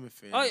why I am a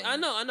fan Oh, of yeah, her.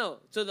 I know.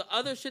 So the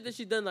other shit that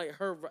she's done, like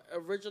her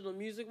original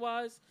music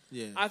wise,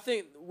 Yeah. I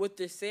think with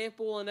the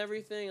sample and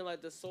everything, and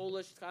like the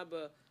soulish kind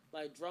of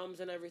like drums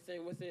and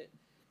everything with it,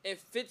 it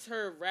fits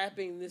her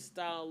rapping this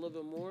style a little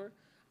bit more.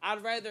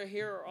 I'd rather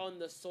hear her on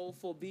the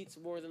soulful beats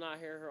more than I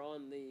hear her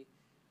on the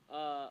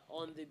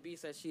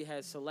beats that she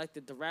has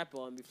selected to rap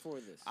on before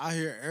this. I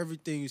hear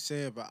everything you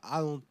say, but I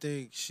don't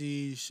think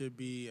she should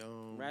be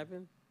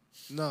rapping.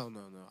 No.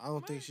 I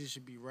don't think she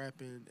should be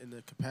rapping in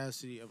the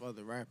capacity of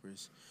other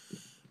rappers.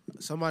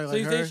 Somebody So like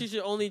you her. think she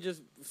should only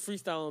just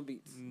freestyle on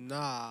beats?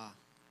 Nah.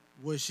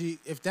 would she?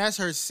 If that's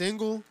her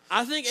single,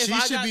 I think if she I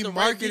should got be the right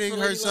beats marketing for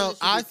Lady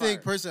herself. London, she'd be I think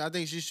fire. personally, I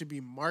think she should be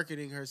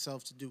marketing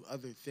herself to do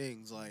other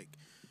things, like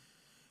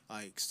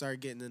start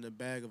getting in the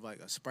bag of like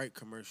a Sprite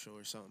commercial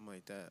or something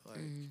like that. Like,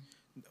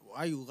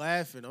 why you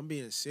laughing? I'm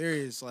being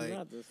serious. Like,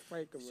 Not the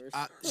Sprite commercial.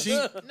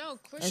 No,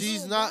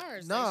 she's Crystal not.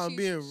 bars. No, Like, I'm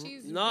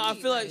being. No, I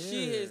feel like Yeah.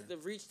 she has the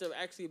reach to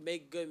actually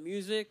make good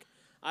music.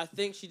 I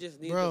think she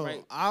just needs Bro, the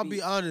right. I'll be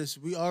beats. honest.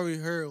 We already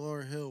heard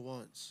Lauryn Hill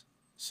once,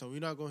 so we're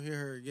not gonna hear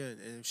her again.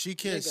 And if she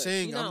can't Nigga,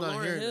 sing, she I'm not not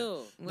Lauryn hearing Hill.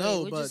 it. Wait,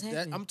 No, what but just that,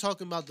 happened? I'm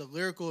talking about the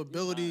lyrical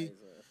ability.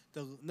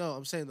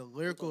 I'm saying the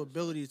lyrical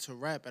ability to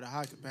rap at a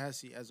high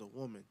capacity as a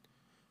woman,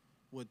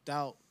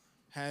 without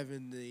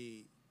having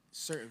the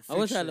certain. I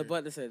wish I had a fixture.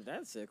 button that said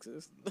that's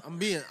sexist. I'm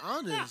being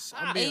honest.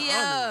 I'm being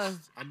Yeah.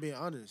 honest. I'm being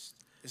honest.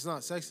 It's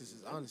not sexist.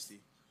 It's honesty.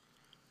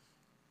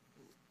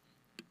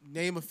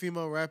 Name a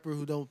female rapper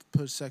who don't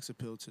push sex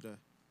appeal today.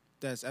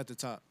 That's at the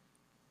top.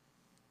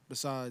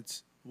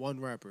 Besides one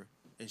rapper,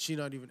 and she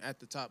not even at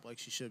the top like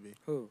she should be.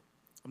 Who?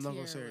 I'm not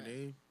gonna Tierra say her Whack.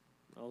 name.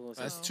 I was gonna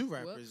say- That's Oh, two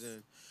rappers. whoops.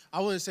 Then I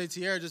wouldn't say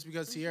Tierra just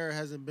because Tierra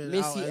hasn't been out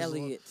Missy as long.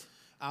 Elliott.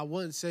 I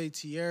wouldn't say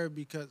Tierra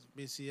because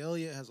Missy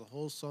Elliott has a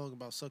whole song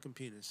about sucking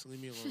penis.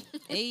 Leave me alone.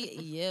 Hey,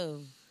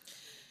 yo.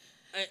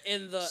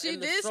 In the She in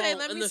the did strong, say,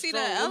 "Let in me the see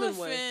strong that woman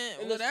way.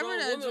 elephant, In the whatever strong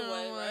that woman drum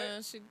way, was."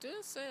 right? She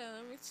did say,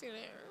 "Let me see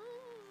that."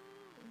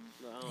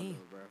 No, I don't know,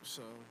 bro.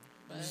 So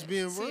But just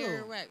being Tierra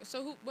real. Whack.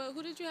 So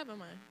who did you have in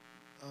mind?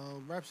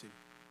 Rhapsody.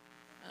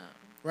 Oh.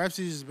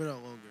 Rhapsody's just been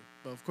out longer,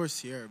 but of course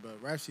Tierra.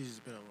 But Rhapsody's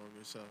just been out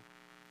longer. So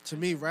to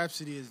me,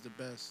 Rhapsody is the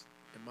best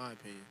in my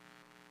opinion.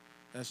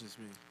 That's just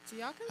me. So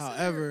y'all consider-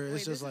 However, wait, it's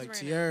this just is like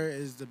random. Tierra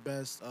is the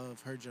best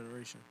of her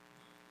generation.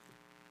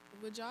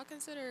 Would y'all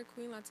consider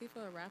Queen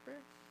Latifah a rapper?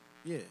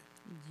 Yeah.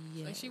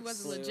 Like she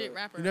was a legit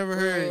rapper. You never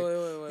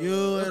heard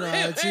you and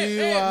I T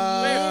Y.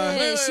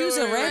 Yeah, she was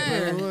a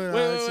rapper.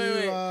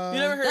 Wait. You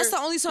never heard? That's the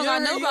only song you I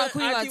never know heard about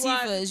Queen UNITY?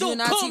 Latifah is Don't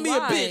UNITY. call me a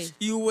bitch.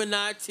 You and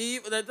I T.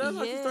 That's how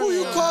she started. Who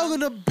you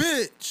calling a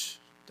bitch?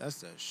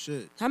 That's that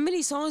shit. How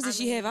many songs did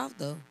she have out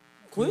though?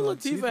 Queen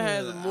Latifah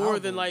has had more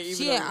than like even.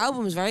 She had though-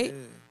 albums, right?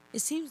 It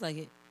seems like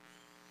it.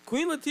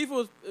 Queen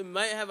Latifah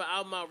might have an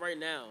album out right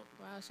now.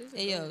 Wow, she's a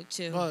Hey yo,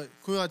 chill. But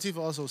Queen Latifah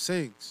also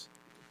sings.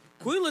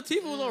 Queen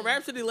Latifah was on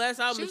Rhapsody last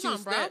album. She and was she on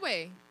was snapped.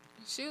 Broadway.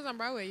 She was on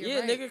Broadway. You're Yeah,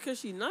 right. nigga, cause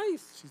she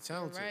nice. She You're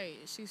talented. right.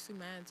 She's too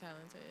mad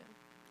talented.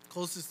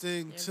 Closest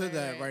thing You're to very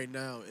that right. right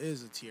now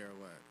is a Tierra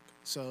Whack.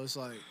 So it's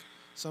like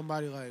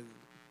somebody like,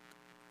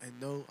 and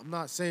no, I'm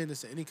not saying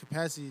this in any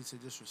capacity to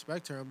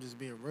disrespect her. I'm just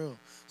being real.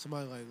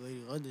 Somebody like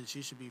Lady London,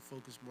 she should be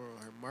focused more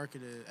on her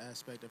marketing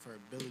aspect of her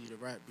ability to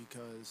rap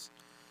because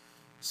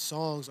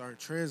songs aren't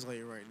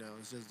translating right now.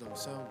 It just don't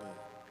sound good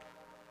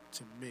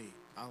to me.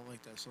 I don't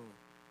like that song.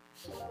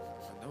 I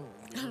don't. I'm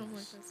I being don't like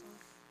honest. that song.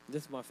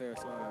 This is my favorite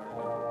song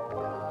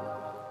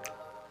right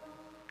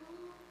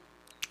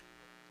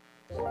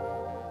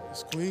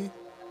It's Queen.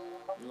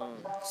 now.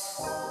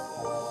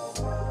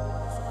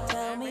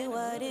 Tell me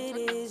what it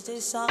is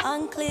that's so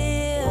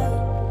unclear.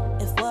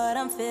 If what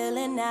I'm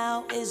feeling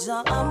now is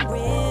so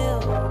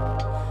unreal.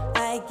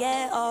 I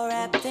get all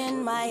wrapped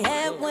in my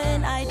head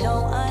when I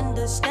don't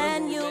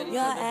understand you.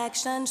 Your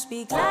actions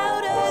speak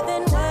louder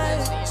than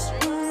words.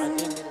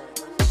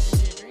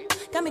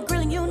 Got me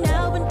grilling you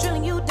now, been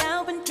drilling you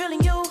down, been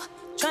drilling you.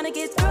 Trying to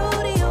get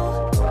through to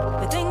you.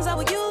 The things I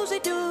would usually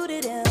do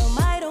to them,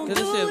 I don't do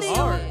Cause this to shit's you.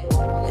 hard.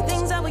 The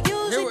things I would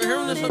usually Hear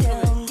do this to one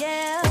from them,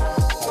 yeah.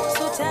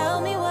 So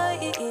tell me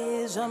what it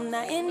is. I'm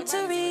not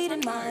into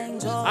reading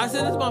minds. I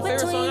said this is my favorite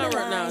song out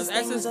right now. It's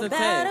Essence the K.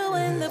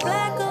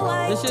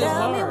 This shit is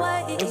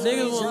hard. If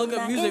niggas wanna look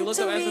up music, look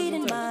up Essence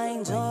the K.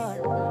 Minds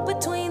or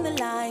between the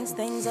lines,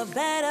 things are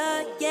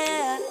better.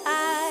 Yeah,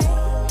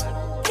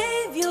 I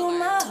gave you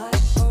my heart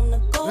on the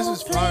gold This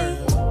is fire.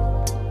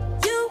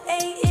 plate. You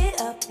ate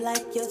it up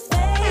like your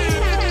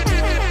favorite.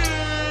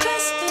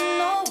 Dressed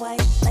in all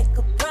white like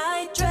a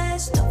bride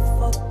dressed up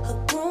for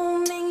her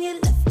groom, and you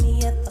left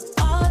me at the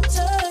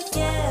altar.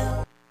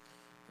 Yeah.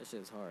 That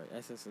shit's hard.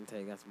 Essence and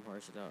Tay got some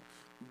hard shit out.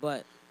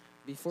 But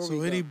before So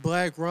we any go,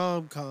 black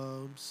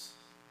rom-coms.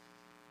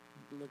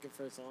 looking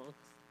for songs.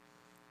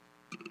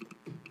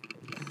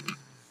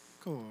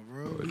 Come on,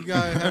 bro. You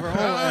gotta have our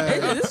own Hey,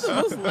 ad. this is the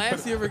most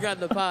laughs you ever got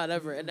in the pod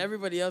ever, and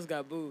everybody else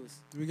got booze.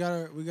 We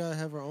gotta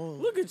have our own.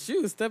 Look at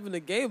you stepping the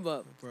game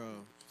up. Bro,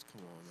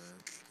 come on, man.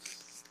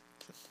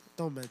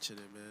 Don't mention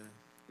it,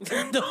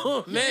 man.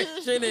 Don't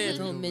mention it.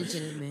 Don't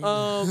mention it, man.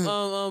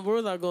 Where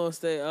was I gonna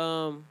stay?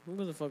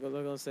 What the fuck was I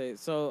gonna say?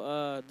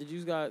 So, did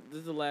you guys? This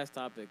is the last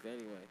topic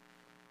anyway.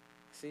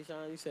 See,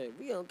 Sean, you said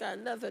we don't got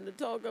nothing to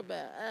talk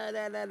about.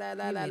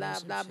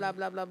 Blah blah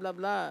blah blah blah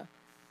blah.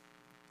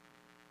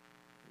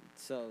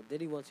 So,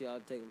 Diddy wants y'all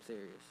to take him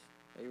serious.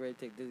 Are you ready to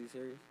take Diddy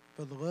serious?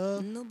 For the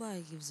love.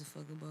 Nobody gives a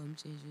fuck about him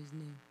changing his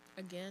name.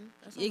 Again?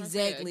 That's what I'm gonna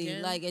say, Exactly.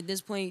 again. Like at this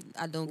point,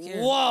 I don't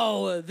care.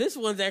 Whoa, this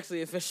one's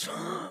actually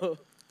official.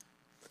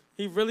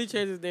 He really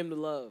changed his name to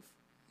Love.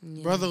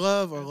 Yeah. Brother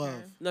Love or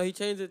Love? No, he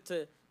changed it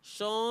to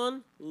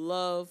Sean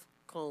Love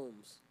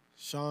Combs.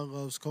 Sean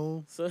loves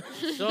Cole. So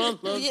Sean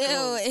loves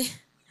Yo, Combs.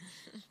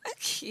 I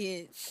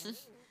can't.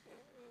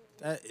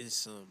 That is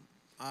some.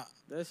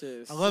 That shit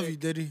is I love sick. you,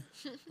 Diddy.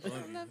 I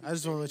love you. I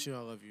just want to let you know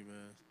I love you, man.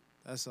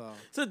 That's all.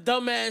 It's a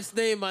dumbass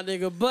name, my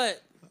nigga,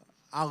 but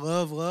I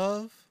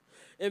love.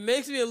 it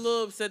makes me a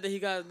little upset that he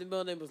got the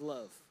middle name was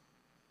Love.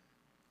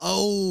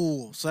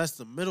 Oh, so that's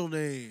the middle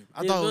name.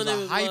 I Yeah, thought it middle was name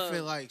a is hyphen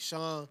Love. like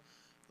Sean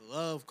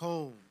Love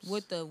Combs.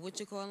 What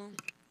you call him?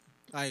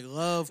 Like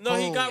Love No,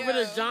 Combs. he got rid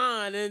of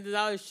John and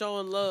now he's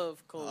showing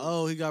Love. Combs.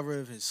 Oh, he got rid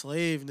of his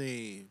slave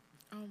name.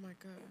 Oh my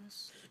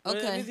gosh. But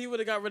At Okay. least he would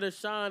have got rid of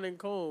Sean and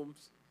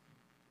Combs.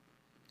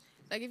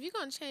 Like if you're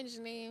gonna change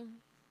the name,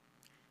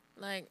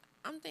 like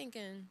I'm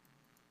thinking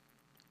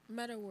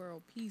Meta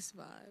World Peace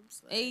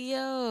vibes. Like, Hey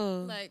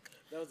yo. like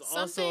That was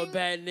also a something-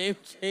 bad name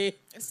change.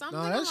 something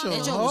Nah, that along shit those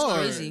was That joke was hard.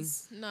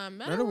 crazy. Nah,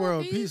 Meta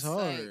World Peace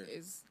like, hard.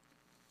 is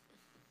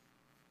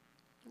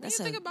when That's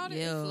you think a- about it,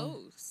 yo. it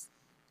flows.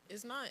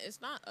 It's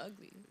not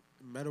ugly.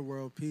 Meta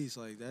World Peace,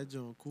 like that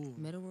joint cool.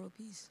 Meta World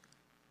Peace.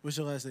 What's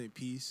your last name?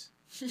 Peace?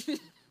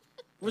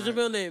 What's your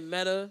middle name?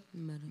 Meta?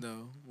 Meta.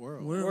 No,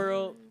 World.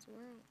 World.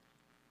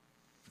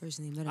 First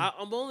name Meta.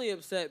 I'm only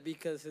upset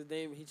because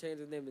he changed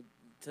his name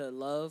to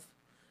Love,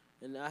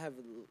 and I have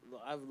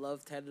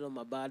Love tatted on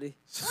my body.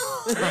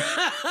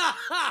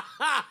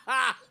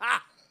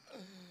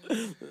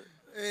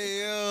 Hey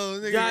yo,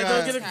 nigga Guys, don't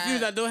got- get it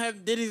confused. I don't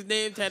have Diddy's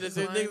name tatted,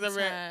 so One niggas ever.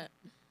 tat.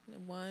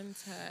 One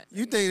tat.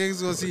 You think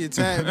niggas gonna see your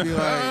tat and be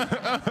like,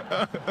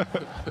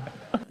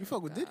 you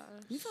fuck with Diddy?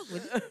 You fuck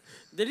with it.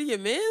 Diddy your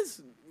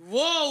mans?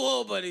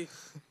 Whoa, buddy.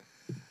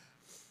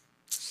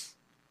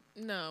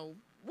 No.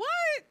 What?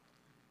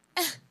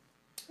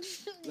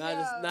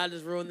 Not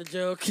just ruin the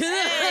joke.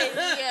 Hey,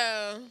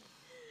 yo.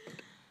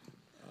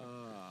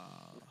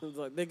 It's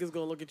like niggas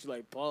gonna look at you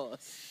like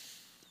pause.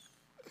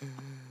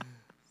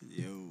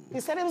 Yo. He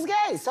said it was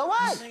gay, so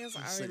what? Niggas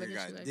This already nigga look at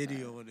got you like Diddy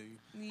that. on him.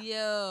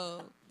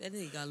 Yo, that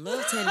nigga got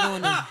love tatted on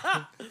him.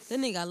 That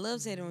nigga got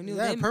love tatted on him. Is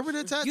that a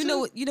permanent tattoo?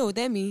 You know what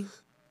that mean?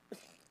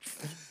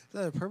 Is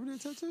that a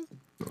permanent tattoo?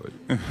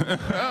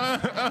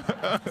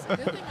 It's a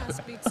good thing I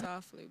speak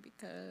softly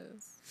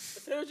because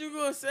Say what you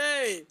gonna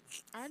say.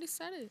 I already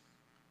said it.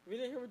 We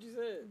didn't hear what you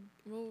said.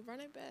 We'll run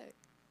it back.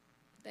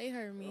 They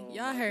heard me. Oh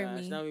Y'all my heard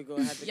gosh, me. Now we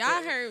gonna have to. Y'all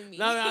cut. heard me.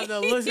 Now we have to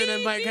listen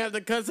and might have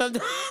to cut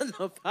something on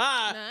the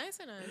pod. Nah, I ain't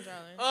saying nothing,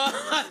 darling.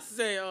 Oh, I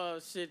say, oh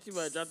shit, you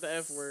might drop the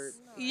F word.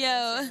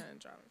 Yo.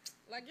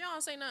 Like y'all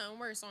don't say nothing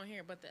worse on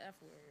here but the F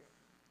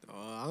word.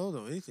 I don't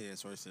know anything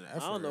that's worse than the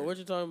F I don't know word. what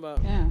you're talking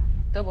about. Yeah,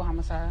 double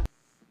homicide.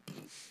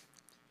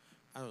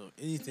 I don't know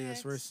anything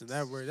that's worse than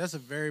that word. That's a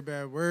very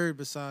bad word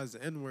besides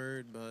the N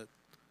word, but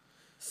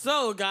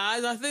So,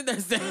 guys, I think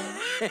that's the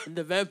end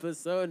of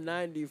episode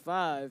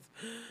 95.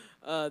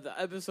 The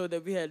episode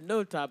that we had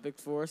no topic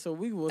for, so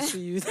we will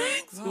see you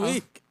next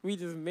week. We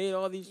just made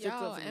all these shit Yo,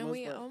 up. for the and most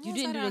we part. almost You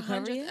didn't at do a our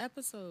cover 100th yet?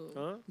 episode.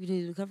 Huh? You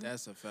didn't do a cover?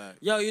 that's a fact.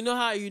 Yo, you know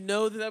how you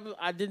know this episode?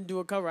 I didn't do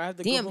a cover. I have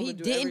to Damn, go home he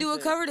and didn't do a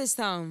everything. cover this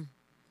time.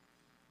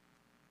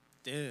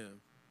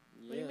 Damn.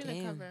 What do you mean a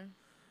Damn. cover?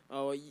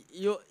 Oh,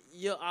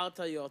 I'll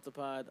tell you off the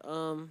pod.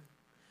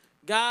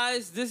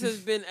 Guys, this has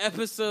been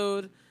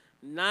episode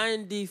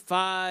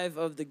 95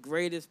 of the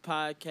greatest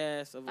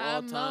podcast of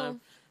all time.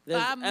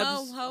 That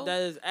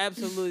is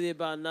absolutely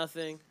about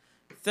nothing.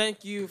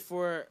 Thank you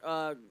for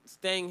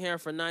staying here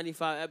for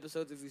 95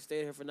 episodes. If you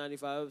stayed here for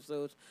 95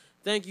 episodes,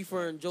 thank you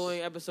for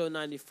enjoying episode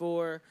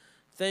 94.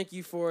 Thank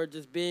you for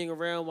just being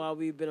around while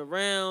we've been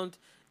around,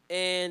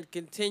 and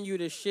continue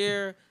to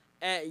share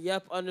at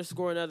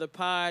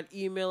yup_another_pod.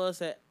 Email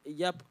us at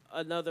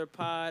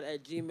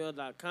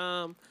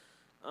yup_another_pod@gmail.com.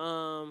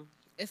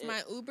 If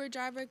my Uber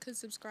driver could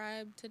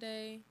subscribe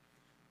today,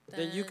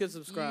 Then you can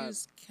subscribe.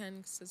 You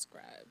can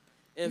subscribe.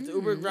 If the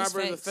Uber that's driver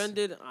is facts.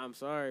 offended, I'm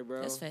sorry,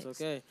 bro. That's It's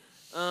facts. okay.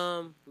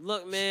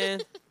 Look,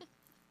 man.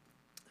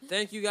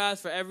 Thank you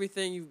guys for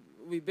everything.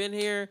 We've been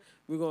here.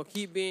 We're gonna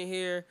keep being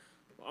here.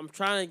 I'm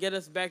trying to get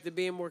us back to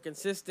being more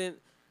consistent.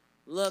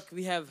 Look,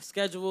 we have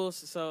schedules,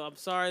 so I'm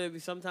sorry that we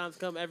sometimes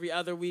come every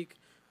other week.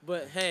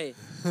 But hey,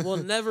 we'll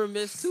never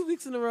miss 2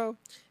 weeks in a row.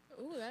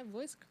 Ooh, that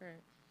voice crack.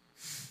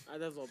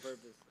 That's on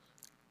purpose.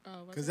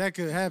 Oh, was Because it? that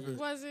could happen.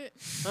 Was it?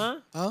 Huh?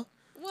 Huh?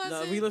 Was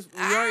No, it? we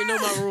already know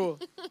my rule.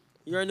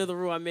 You already know the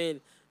rule I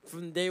made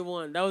from day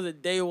one. That was a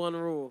day one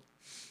rule.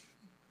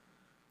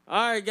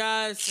 All right,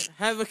 guys.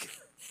 Have a...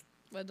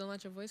 But don't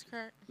let your voice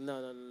crack. No.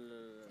 What are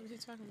you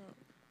talking about?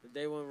 The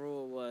day one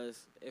rule was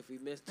if we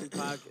miss two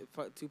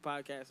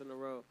podcasts in a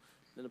row,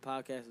 then the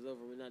podcast is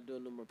over. We're not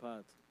doing no more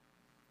pods.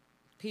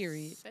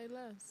 Period. Say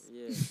less.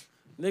 Yeah.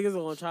 Niggas are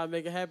going to try to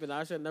make it happen.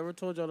 I should have never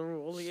told y'all the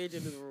rule. Only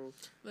agent is the rule.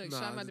 Look, Nah,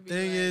 Sean about the to be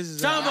thing like, is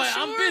Sean, that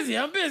I'm busy.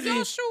 I'm busy.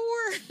 Y'all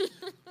sure?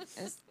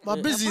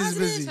 my busy is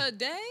busy.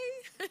 Today?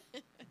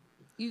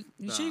 You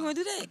sure you want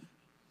to do that?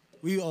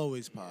 We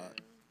always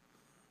pod.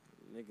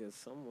 Nigga,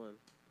 someone.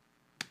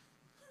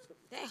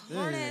 That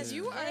hard ass.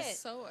 You are hat.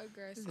 so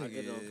aggressive. I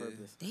did it on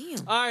purpose.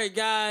 Damn. All right,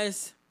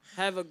 guys.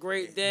 Have a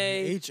great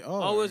day. HR.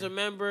 Always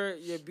remember,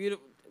 you're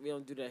beautiful. We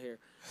don't do that here.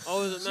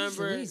 Always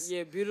remember,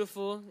 you're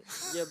beautiful.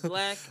 You're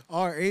black. RH.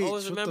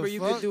 Always remember you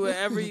could do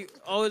whatever.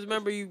 Always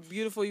remember you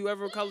beautiful. You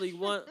ever color you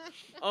want.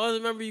 Always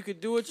remember you could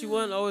do what you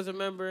want. Always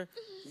remember,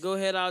 go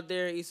ahead out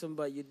there and eat some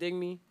butt. You dig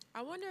me?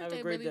 I wonder Have if a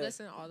they great really day.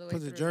 listen all the way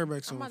Put the through.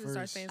 Germex I'm on about to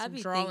start first. saying I some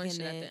be drawing thinking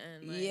shit at the that.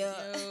 end. Like,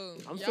 Yeah. yo,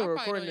 I'm still y'all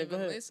recording probably it. don't Go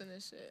even ahead. listen to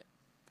shit.